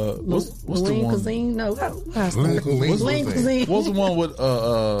the Lean one? Cuisine? No, Lean Cuisine. Lean Cuisine. What's the one with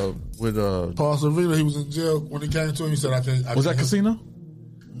Paul Sorvino, he was in jail when he came to him. He said, "I can't." was that Casino?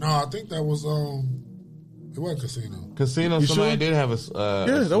 No, I think that was it wasn't Casino. Casino. You Somebody sure? did have a.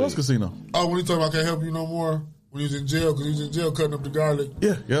 Yeah, that was Casino. Oh, when he told him I can't help you no more when he was in jail because he was in jail cutting up the garlic.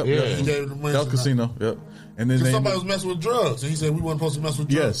 Yeah, Yeah. He gave him the money. That was Casino. Yep. And then Because they somebody was messing with drugs, and he said we weren't supposed to mess with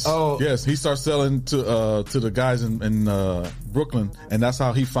drugs. Yes. Yes. He starts selling to the guys in Brooklyn, and that's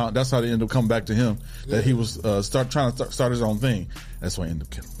how he found. That's how they ended up coming back to him. That he was trying to start his own thing. That's why he ended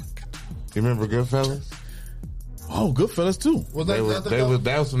up killing. You remember Goodfellas? Oh, Goodfellas too. Was That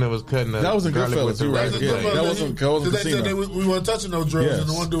was when they was cutting. That was in garlic Goodfellas, with the you're right. razor Yeah, blade. that wasn't Because they Casino. said we weren't touching no drugs, Yes. and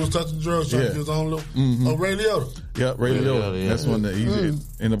the one dude was touching drugs, trying to Yeah. get his own little Ray Liotta. Yeah, Ray Liotta. Yeah. That's when he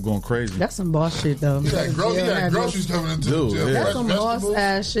ended up going crazy. That's some boss shit, though. He got groceries coming into Dude, the jail. yeah. That's some boss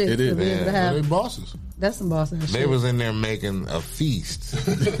ass shit It to is. be able to Yeah, have. they bosses. That's some boss ass They shit. was in there making a feast.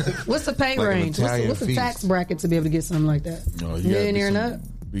 What's the pay Like an range? Italian What's the feast. tax bracket to be able to get something like that? Oh, you gotta Millionaire be and up?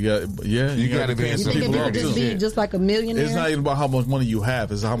 You gotta be in You some think if people you up could just too. be just like a millionaire? It's not even about how much money you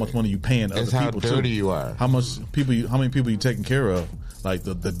have. It's how much money you paying other It's how people dirty too. you are. How many people you taking care of? Like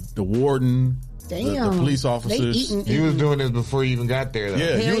the warden, the Damn. police They officers. eating- You was doing this before you even got there, though. Yeah,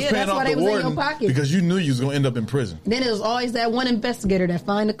 Hell you was yeah, paying that's off why the they was in your warden pocket. because you knew you was going to end up in prison. Then it was always that one investigator that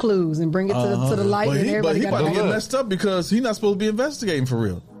find the clues and bring it to the light, But and he everybody about to got get to messed up because he's not supposed to be investigating for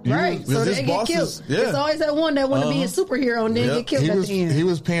real. right. So Because his they get killed. bosses- yeah. It's always that one that want to be a superhero and then Yep. get killed He at was the end. he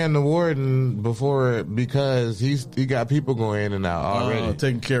was paying the warden before because he got people going in and out already.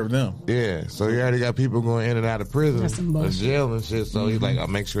 Taking care of them. Yeah, so he already got people going in and out of prison, That's some or bullshit. jail and shit. So he's like, I'll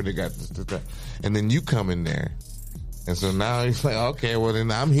make sure they got this, that. And then you come in there. And so now he's like, okay, well then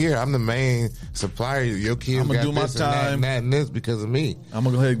I'm here. I'm the main supplier. Your kids I'ma got do my this and that time. and that and this because of me. I'm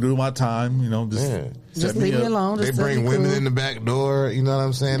gonna go ahead and do my time. You know, just Yeah. Just leave me up. alone. They Just bring let me women cool. in the back door. You know what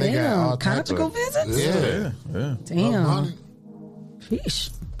I'm saying? They got Damn, all types conjugal of visits? Yeah. Damn.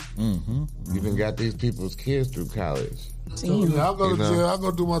 Sheesh. Even got these people's kids through college. Yeah, I'll go to You know? jail. I'll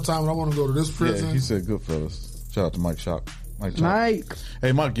go do my time, but I want to go to this prison. Yeah, he said Goodfellas. Shout out to Mike Shock. Mike.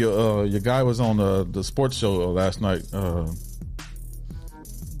 Hey, Mike, your guy was on the sports show last night.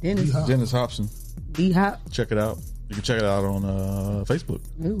 Dennis Hobson. D-Hop. Check it out. You can check it out on Facebook.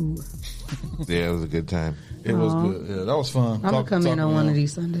 Ooh. Yeah, it was a good time. It was good. Yeah, that was fun. I'm going to come in on one of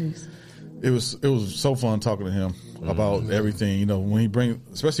these Sundays. It was so fun talking to him about everything. You know,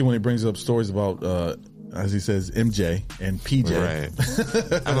 especially when he brings up stories about, as he says, MJ and PJ.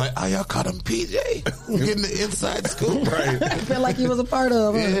 Right. I'm like, oh, y'all caught him PJ? Getting the inside scoop. Right. I feel like he was a part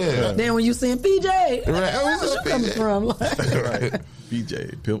of it. Yeah. Then when you saying PJ, Right. where's you coming from? Right.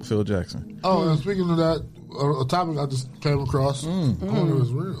 PJ, Phil Jackson. Oh, and speaking of that, a topic I just came across. I wonder if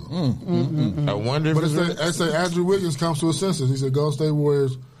it's real. I wonder if But it's it say Andrew Wiggins comes to his senses. He said Golden State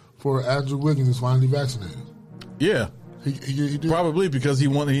Warriors for Andrew Wiggins is finally vaccinated. Yeah. He did. Probably because he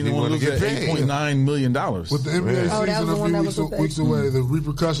didn't want to lose get that paid. $8.9 million. With the NBA Oh, that was season the one that a was few with weeks away, the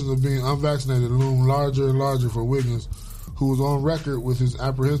repercussions of being unvaccinated loom larger and larger for Wiggins, who was on record with his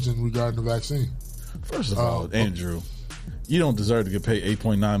apprehension regarding the vaccine. First of all, Andrew, you don't deserve to get paid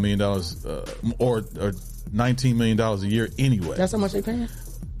 $8.9 million or $19 million a year anyway. That's how much they paying?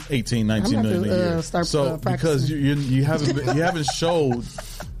 18, I'm 19 gonna have million to, a year. start, So practicing. because you haven't showed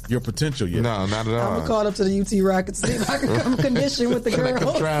your potential yet. No, not at I'm all. gonna call up to the UT Rockets see if I can come condition with the Can I girls.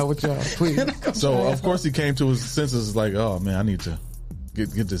 come try with y'all, please? So of course he came to his senses like, oh man, I need to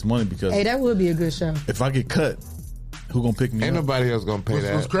get this money because Hey, that would be a good show. if I get cut, who gonna pick me Ain't up? nobody else gonna pay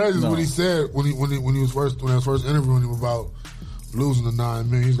that. What's crazy is No. what he said when I was first interviewing him about losing the $9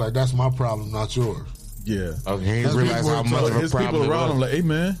 million. He's like, "That's my problem, not yours." Yeah. Okay, he That's realized how people much of a His problem people it around was. him like, hey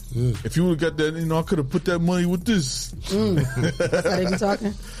man, if you would have got that, I could have put that money with this. That's how they be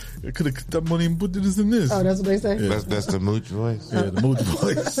talking. I could have got that money and put this in this. Oh, that's what they say. Yeah. That's the mooch voice. Yeah, the mood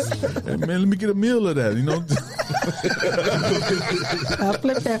voice. Hey, man, let me get a meal of that, I'll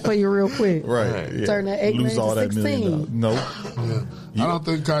flip that for you real quick. Right. Yeah. Turn that $8 Lose million all to that $1 million. 16. No. I don't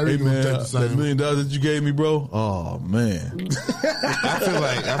think Kyrie Hey gonna man, take the that same. $1 million that you gave me, bro. Oh man.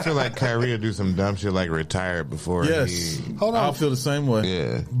 I feel like Kyrie will do some dumb shit like retire before Yes. he. Hold on. I feel the same way.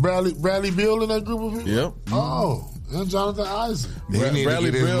 Yeah. Bradley Beal in that group of people. Yep. Oh, and Jonathan Isaac. He need to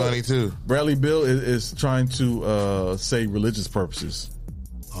get his money too. Bradley Bill is trying to say religious purposes.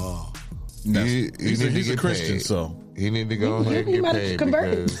 Oh. He's a Christian, paid. so he need to go ahead and He get might paid have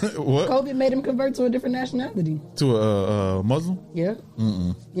converted. because what? COVID made him convert to a different nationality. To a Muslim? Yeah.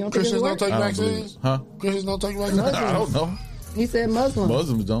 Mm-mm. You don't Christians don't think take I don't believe vaccines. it. Huh? Christians don't take vaccines. I don't know. He said Muslim.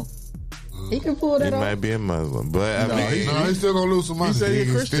 Muslims don't. He can pull he that off. might be a Muslim, but I No, mean, he's still gonna lose some money. He said he's a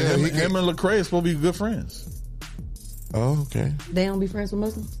He Christian. still- he Him and Lecrae is supposed to be good friends. oh, okay. They don't be friends with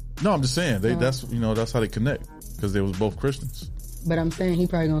Muslims. No, I'm just saying Oh. that's how they connect because they was both Christians. But I'm saying he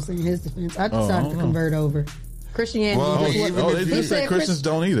probably gonna say in his defense. I I decided don't to know. convert over. Christianity Well, just even wasn't. if They he say said Christians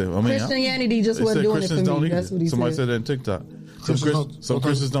don't either. I mean, Christianity just they wasn't said doing Christians it for don't me. either. That's what he Somebody said. said that on TikTok. Christians Some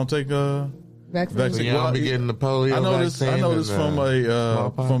Christians don't take Vaccine. So y'all be getting the polio I know this vaccine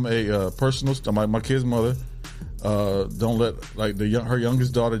from a personal my kid's mother. Don't let like her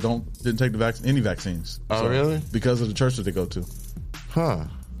youngest daughter didn't take any vaccines. Oh, really? Because of the church that they go to. Huh.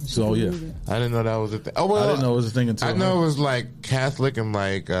 So yeah, I didn't know that was a thing. Oh well, I didn't know it was a thing until I know it was like Catholic and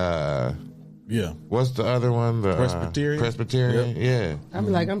like yeah. What's the other one? The Presbyterian? Presbyterian. Yep. Yeah.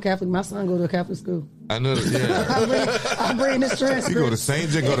 I'm like, I'm Catholic. My son go to a Catholic school. I know. Yeah. I bring this transcript. You go to St.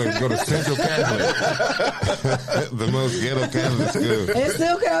 John, go to Central Catholic, the most ghetto Catholic school. It's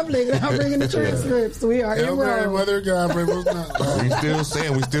still Catholic. I'm bringing the transcripts. We are in Rome. Whether God bring us not. We still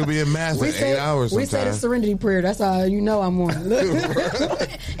saying we still be in mass for 8 hours. We say the Sometimes. Serenity Prayer. That's how you know I'm one.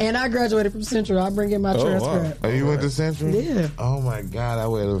 And I graduated from Central. I bring in my transcript. Oh, you went to Central? Yeah. Oh my God, I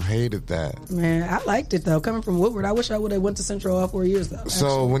would have hated that. Man, I liked it though. Coming from Woodward, I wish I would have went to Central all 4 years though.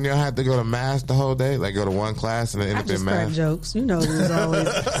 So when y'all had to go to mass the whole day, like go to one class and then I end up just in crack mass. jokes. You know,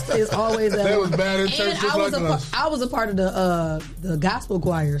 it's always that. They was bad in And church just like us. I was a part of the gospel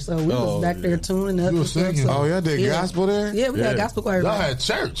choir, so we was back there tuning up. You were and stuff, singing. so- Oh, y'all did gospel there? Yeah, we had gospel choir. Y'all had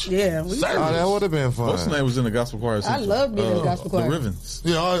church. Yeah, we Oh, that would have been fun. What's the name was in the gospel choir? I love being in the gospel choir. The Rivens.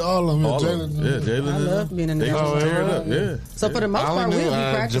 Yeah, all of them. All of Jalen. them. Yeah, Jalen. I love being in the They gospel used to tear it choir. up. Yeah. So for the most I part, only we'll knew be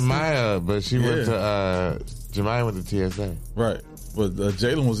practicing. Jemiah, but she went to Jemiah went to TSA. Right. But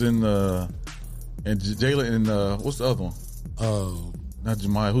Jalen was in and Jalen in what's the other one? Oh, not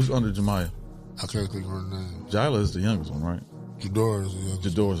Jemiah. Who's under Jemiah? I can't think of her name. Jayla is the youngest one, right? Jador is the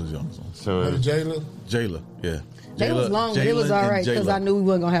youngest. Jador is the youngest one. So Jayla? Jayla, yeah. They was long, but it was all right because I knew we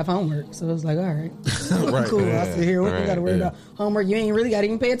wasn't gonna have homework, so it was like, all right, Right. cool. Yeah. I sit here. What we Right, got to worry yeah. about homework? You ain't really got to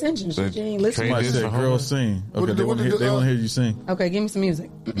even pay attention. Shit, you ain't listening. Somebody said, "Girls sing." Okay, they want to hear you sing. Okay, give me some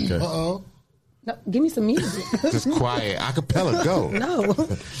music. Okay. Uh-oh. No, give me some music. Just quiet. Acapella, go. No,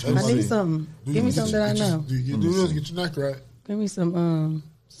 I need something. Give me something that I know. You do this, get your neck right. Give me some.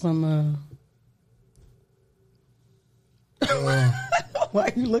 Why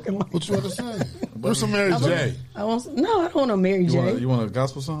are you looking like? What you want to say? Where's some Mary J? I want. No, I don't want no Mary J. You want a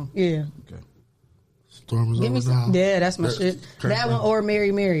gospel song? Yeah. Okay. Storm is Give over me some. now. Yeah, that's my shit. That one or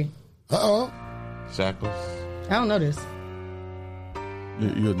Mary Mary. Shackles. I don't know this.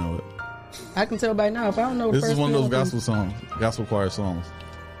 You'll know it. I can tell by now if I don't know. The This is first one of those few, gospel songs, gospel choir songs.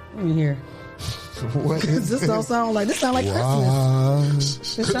 Let me hear. What is this? Don't sound like this. Sound like Christmas.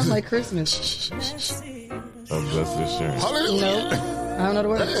 This sounds like Christmas. Oh, bless this shirt. No, I don't know the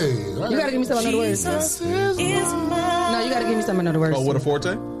words. You gotta give me some I know the words. No, you gotta give me some I know the words. Oh, what a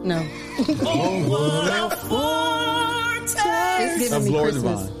forte! No. It's giving Of me glory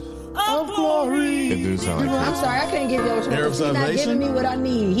Christmas. divine. Of glory. It do sound like I'm sorry, I can't give you what you Air want. of He's not salvation? giving me what I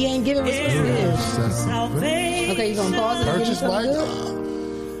need. He ain't giving me what it is. Okay, you gonna pause it and give me something good?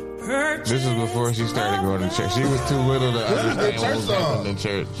 This is before she started going to church. She was too little to understand what was happening in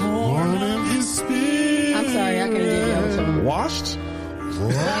church. I'm sorry, I can't give you what you want. Washed?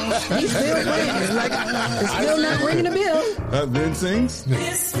 He's still playing. It's like it's still not ringing the bell. Then sings?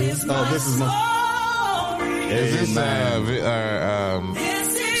 This is my... Is this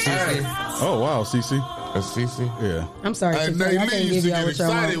Oh wow, CC. That's CC. Yeah. I'm sorry, Hey, CC, Nate I Lee can't used give to y'all get what y'all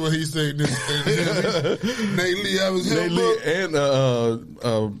excited want. when he said this. Nate Lee have his Nate hip Lee book.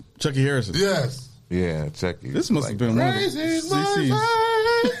 and Chucky Harrison. Yes. Yeah, Chucky. This must have been one of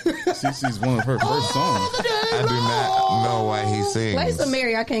CC's one of her first songs. I do not know why he sings. Play some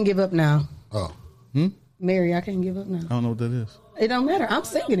Mary, I Can't Give Up Now. Oh. Mary, I Can't Give Up Now. I don't know what that is. It don't matter. I'm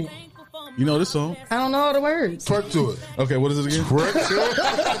singing it. You know this song? I don't know all the words. Twerk to it. Okay, what is it again? Twerk to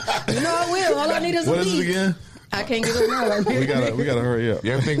it. You know I will. All I need is a What is it beat. again? I can't give up now. We gotta hurry up.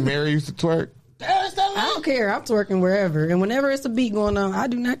 You ever think Mary used to twerk? I don't care. I'm twerking wherever, and whenever it's a beat going on, I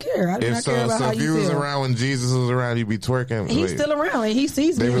do not care. I do not care about how if you you was feel. around when Jesus was around, you'd be twerking. He's still around, and he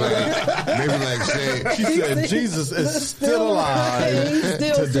sees me. They be like, Shay. She said Jesus is still alive He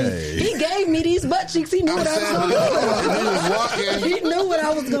still today. He gave me these butt cheeks. He knew what I was going to do. He was walking. He knew what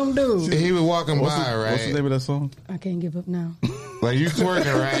I was going to do. He was walking What's by, right? What's the name of that song? I can't give up now. Like you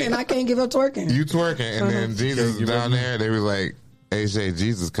twerking, right? And I can't give up twerking. You twerking, and then Jesus You down ready? there. They was like, "Hey, Shay,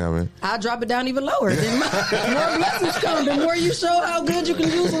 Jesus coming." I'll drop it down even lower. Then more blessings come. The more you show how good you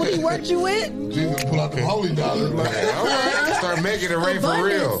can use what he worked you with. Jesus pull out the holy dollar. Like, All right, start making it rain for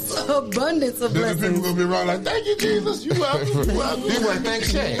real. Abundance of then the people blessings. gonna be around like, thank you, Jesus. You welcome. You welcome. He was like,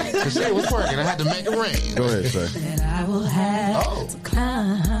 "Thanks, Shay. 'Cause Shay was twerking. I had to make it rain." Go ahead, Shay. That I will have to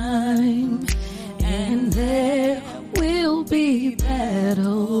climb, and there will be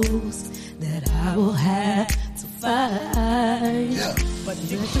battles that I will have to fight. But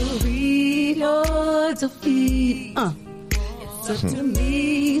victory or defeat, it's up to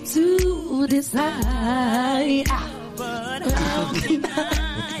me to decide. But how can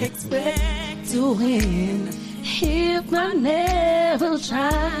I expect to win if I never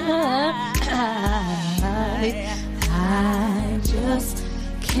try? I just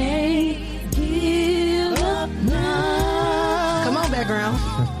can't give up now. Come on, background.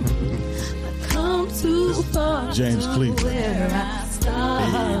 Come too far. James from Cleveland. Where I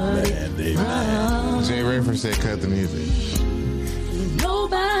started. Amen. Jay Rayford said, "Cut the music."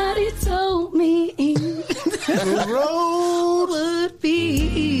 Nobody told me the road would be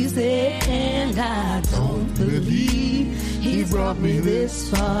easy, and I don't believe he brought me this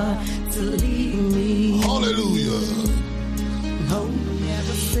far to leave me. Hallelujah. No,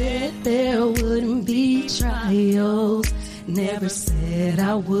 never said there wouldn't be trials. Never said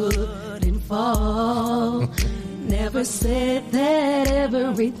I wouldn't fall. Never said that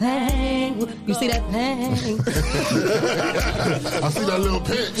everything would. You see that thing? I see that little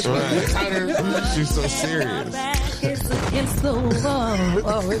pitch. Right. She's so serious. It's against the wall.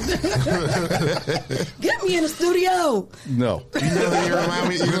 Oh, Get me in the studio. No. You know who you remind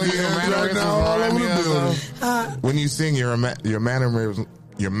me? You know who your mannerisms remind me of? When you sing, your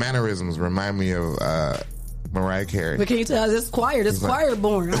mannerisms remind me of Mariah Carey. But can you tell this choir? This choir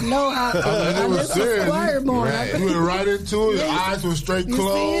born. I know how. It was this serious. choir born. Right. You went right into it. Your eyes were straight You see it?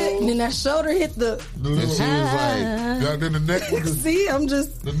 closed. And then that shoulder hit the. The little, And she was like, yeah, then the neck was the, See, I'm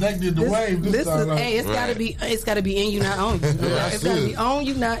just. the neck did the wave. This time, is, like, hey, it's gotta be. It's gotta be in you, not on you. that's It's gotta it. be on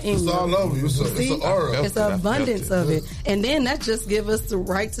you, not in It's you. all over you. It's See? an aura. It's an abundance of it, and then that just give us the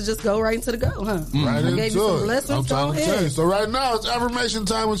right to just go right into the go, huh? Right I into gave you some it. blessings. I'm trying Go to ahead. change. So right now it's affirmation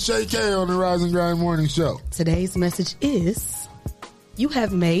time with Shay K on the Rise and Grind Morning Show. Today's message is: you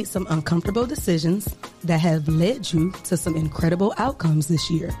have made some uncomfortable decisions that have led you to some incredible outcomes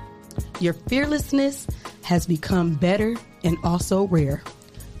this year. Your fearlessness has become better and also rare.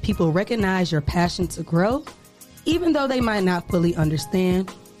 People recognize your passion to grow, even though they might not fully understand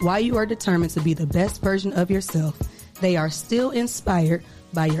why you are determined to be the best version of yourself. They are still inspired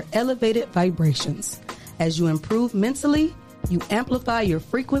by your elevated vibrations. As you improve mentally, you amplify your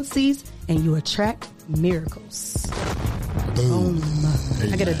frequencies and you attract miracles. Boom.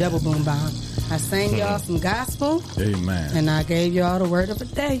 I get a double boom bomb. I sang y'all some gospel, Amen. and I gave y'all the word of the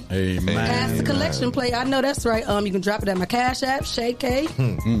day. Amen. Pass the collection plate. I know that's right. You can drop it at my Cash App, Shay K,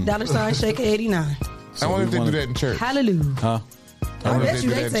 $ Shay K 89. I wonder if they do that in church. Hallelujah. Huh? I bet you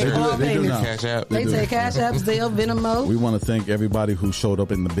they take all They do payments. now. Cash App. They take Cash App, Zelle, Venmo. We want to thank everybody who showed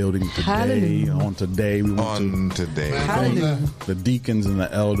up in the building today. Hallelujah. On today, we want to today. Hallelujah. thank the deacons and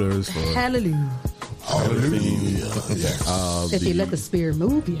the elders for Hallelujah. everything. If you let the Spirit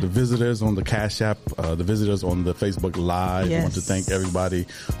move you. The visitors on the Cash App, the visitors on the Facebook Live. We want to Yes. thank everybody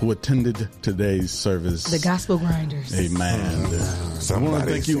who attended today's service. The Gospel Grinders. Amen. I want to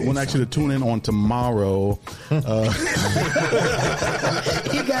Somebody thank you. say I want actually to tune in on tomorrow.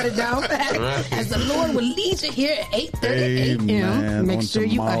 You got Write it down fast. Right. As the Lord will lead you here at 8:30 a.m. Amen. Make On sure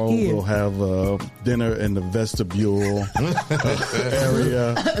you are tomorrow, here. we'll have dinner in the vestibule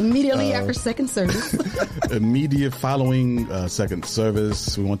area. Immediately after second service. Immediate following second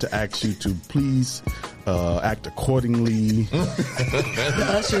service. We want to ask you to please act accordingly. The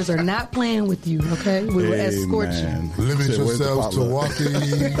ushers are not playing with you, okay? We will escort you. Limit yourselves to walking.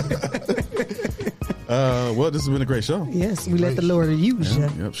 Well, this has been a great show. Yes, we let the Lord use you.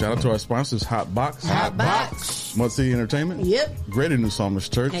 Yep. Shout out to our sponsors, Hot Box. Hot Box. Mud City Entertainment. Yep. Greater New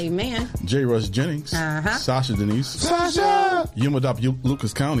Psalmist Church. Amen. J. Rush Jennings. Uh-huh. Sasha Denise. Sasha! Yumadop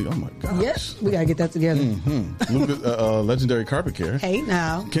Lucas County. Oh, my God. Yep, we got to get that together. Lucas, Legendary Carpet Care. Hey,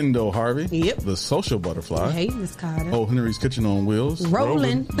 now. Kendo Harvey. Yep. The Social Butterfly. Hey, Miss Carter. Oh, Henry's Kitchen on Wheels.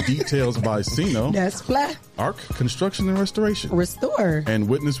 Rolling. Details by Sino. That's flat. Arc Construction and Restoration. Restore. And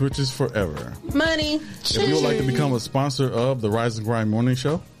Witness Riches Forever. Money. If you would like to become a sponsor of the Rise and Grind Morning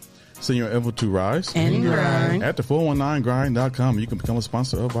Show, send your info to Rise and Grind at the 419grind.com. You can become a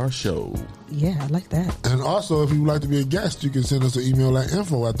sponsor of our show. Yeah, I like that. And also, if you would like to be a guest, you can send us an email at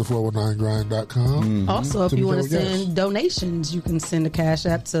info@the419grind.com. Also, if you want to send donations, you can send a cash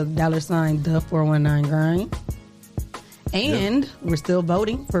app to $the419grind. And we're still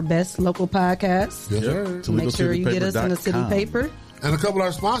voting for best local podcast. Yes, sir. Make sure you get us in the city paper. And a couple of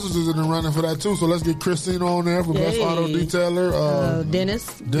our sponsors is in the running for that too. So let's get Christina on there for best auto detailer.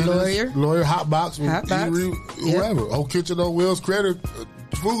 Dennis, lawyer, Hot Box, Hot Box. whoever. Oh, Kitchen on Wheels, credit,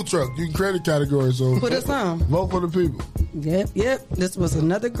 food truck. You can credit category. So Put us on. Vote for the people. Yep. This was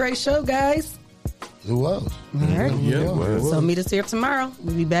another great show, guys. It was. All right. Yeah, it was. So meet us here tomorrow.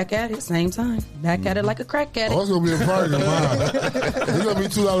 We'll be back at it, same time. Back at it like a crack at it. Oh, it's gonna be a party tomorrow. It's gonna be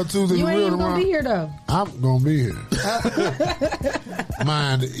 $2 Tuesday. You ain't real even tomorrow. gonna be here though. I'm gonna be here.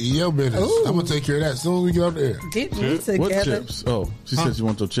 Mind your business. Ooh. I'm gonna take care of that as soon as we get up there. Get me together. What chips? Oh, she said you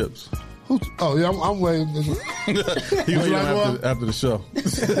want your chips. Oh yeah, I'm waiting. He waiting after the show.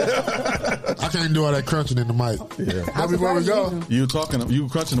 I can't do all that crunching in the mic. Yeah. Now before we go, You crunching the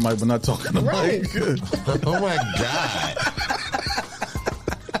mic, but not talking the Right. mic. Oh my God.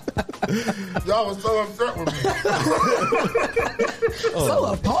 y'all was so upset with me. So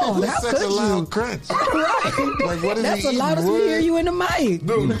appalled. How Such could a you? loud crunch. Right. Like, what is That's he the eating? loudest we What? hear you in the mic.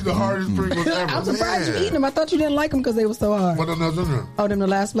 Dude, these the hardest Pringles ever. I'm surprised you Yeah. eating them. I thought you didn't like them because they were so hard. What else in there? Oh, them the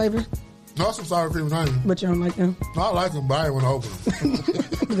last flavor? No, some sour cream and onion. But you don't like them? No, I like them, but I didn't want to open them.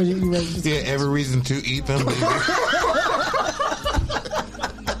 But you ready to Yeah, every reason to eat them. But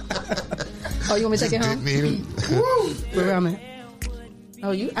Oh, you want me to take it home? didn't eat it. Where am I?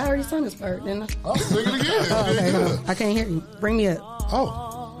 Oh, I already sung this part, didn't I? Oh, sing it again. Oh, okay, hold on. I can't hear you. Bring me up.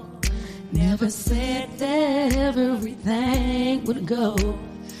 Oh. Never said that everything would go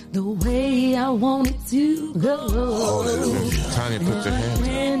the way I want it to go. Tanya, put your hands up.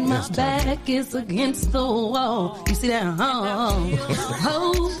 When my back is against the wall, you see that?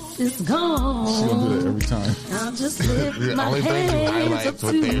 Hope is gone. She's gonna do that every time. I'll just lift The my only thing hands highlights up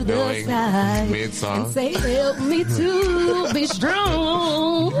what to they're the doing sky mid-song. and say, help me to be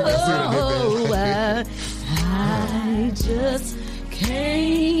strong. I just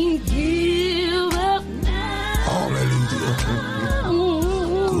can't give up now.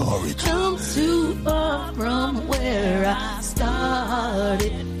 Glory to I'm too far from where I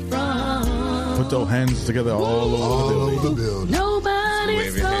started from. Put those hands together all over the building. Nobody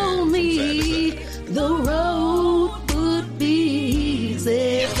Wave your told hands me the road would be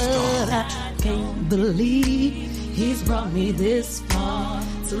easy, but I can't believe he's brought me this far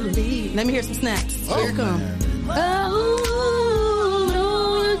to leave. Let me hear some snaps. Here it comes. Oh,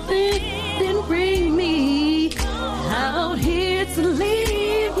 no thing didn't bring me out here to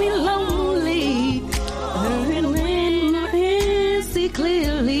leave me lonely. And when my hands see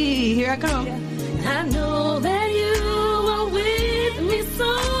clearly, Here I come. I know that you are with me, so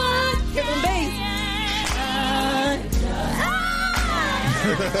I Give them bass.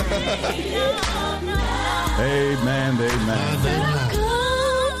 Amen.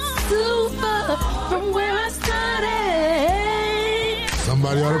 come too far from where I started.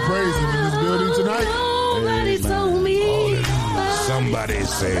 Somebody ought to praise him in this building tonight. Nobody told me. Somebody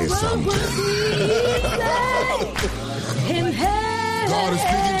say something. God is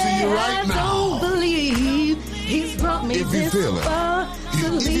speaking to you right now. I don't believe he's brought me If you this feel it. far to If you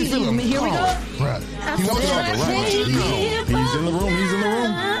leave feel him me. Here we go. Right. I He wants said y'all I to can't right. You know. live He's in the room. He's in the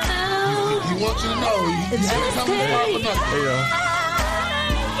room. He wants you to know. He's coming to pop another. Hey, y'all.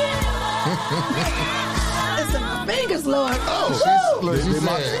 It's in my fingers, Lord. Oh,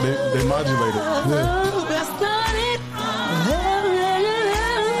 They modulate it. I started.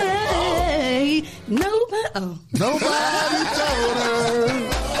 Nobody. Nobody told her.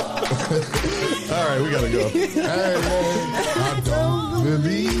 right, we gotta go. I don't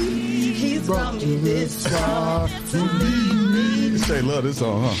believe he's brought me this far to leave me. Shay love this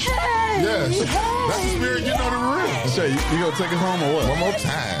song, huh? Yes. That's the spirit getting on the real. Shay, you gonna take us home or what? One more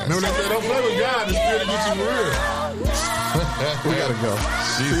time. No, they say don't play with God. The spirit gets you real. We gotta go.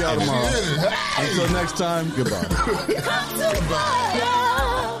 See y'all tomorrow. Until next time, goodbye.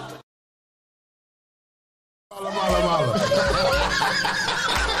 Mala, mala, mala.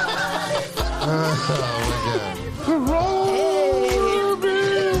 Oh, my God.